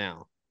in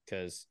now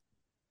because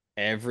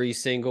every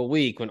single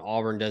week when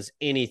Auburn does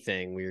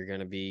anything, we are going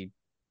to be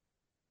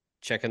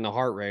checking the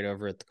heart rate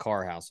over at the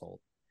Carr household.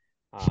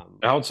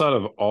 Outside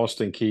of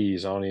Austin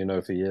Keys, I don't even know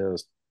if he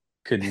is.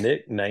 Could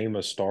Nick name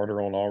a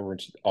starter on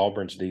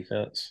Auburn's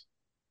defense?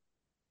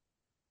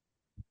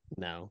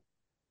 No.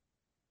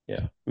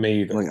 Yeah,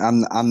 me either. Look,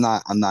 I'm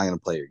not going to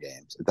play your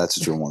games if that's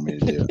what you want me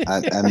to do.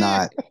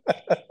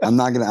 I'm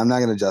not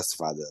going to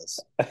justify this.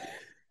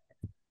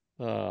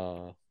 Oh,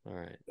 all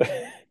right.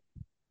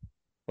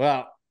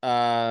 Well,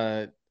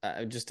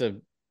 just a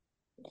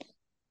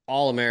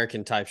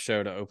all-American type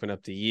show to open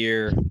up the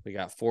year. We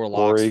got 4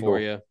 locks for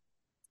you.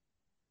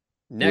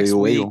 Next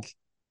week,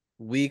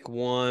 Week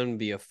 1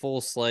 be a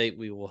full slate.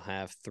 We will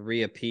have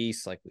 3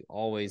 apiece like we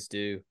always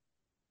do.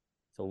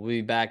 So we'll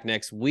be back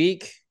next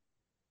week,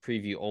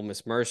 preview Ole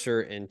Miss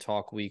Mercer and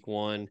talk Week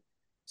 1.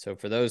 So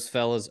for those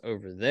fellas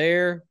over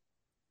there,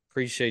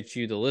 appreciate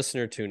you, the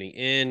listener, tuning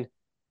in.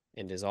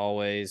 And as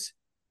always,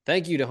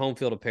 thank you to Home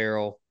Field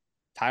Apparel,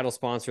 title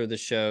sponsor of the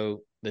show.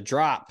 The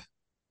Drop,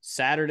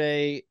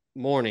 Saturday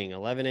morning,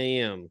 11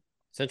 a.m.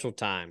 Central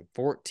Time,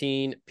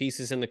 14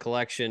 pieces in the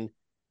collection.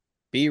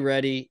 Be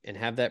ready and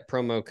have that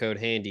promo code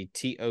handy,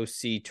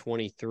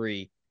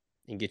 TOC23,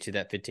 and get you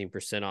that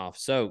 15% off.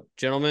 So,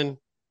 gentlemen, it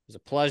was a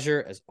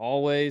pleasure as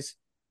always,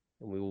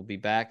 and we will be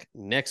back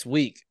next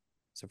week.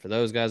 So for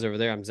those guys over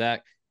there, I'm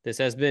Zach. This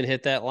has been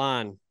Hit That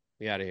Line.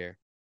 We out of here.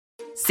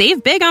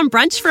 Save big on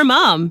brunch for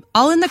mom,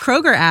 all in the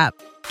Kroger app.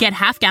 Get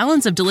half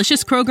gallons of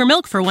delicious Kroger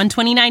milk for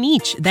 $1.29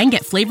 each. Then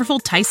get flavorful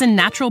Tyson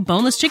natural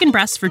boneless chicken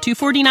breasts for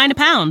 $2.49 a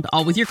pound,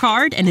 all with your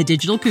card and a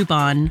digital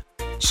coupon.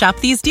 Shop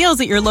these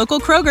deals at your local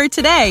Kroger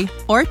today,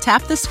 or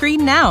tap the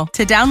screen now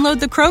to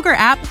download the Kroger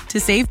app to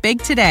save big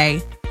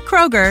today.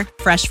 Kroger,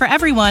 fresh for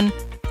everyone.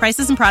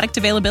 Prices and product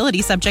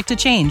availability subject to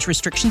change.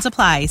 Restrictions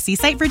apply. See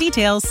site for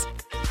details.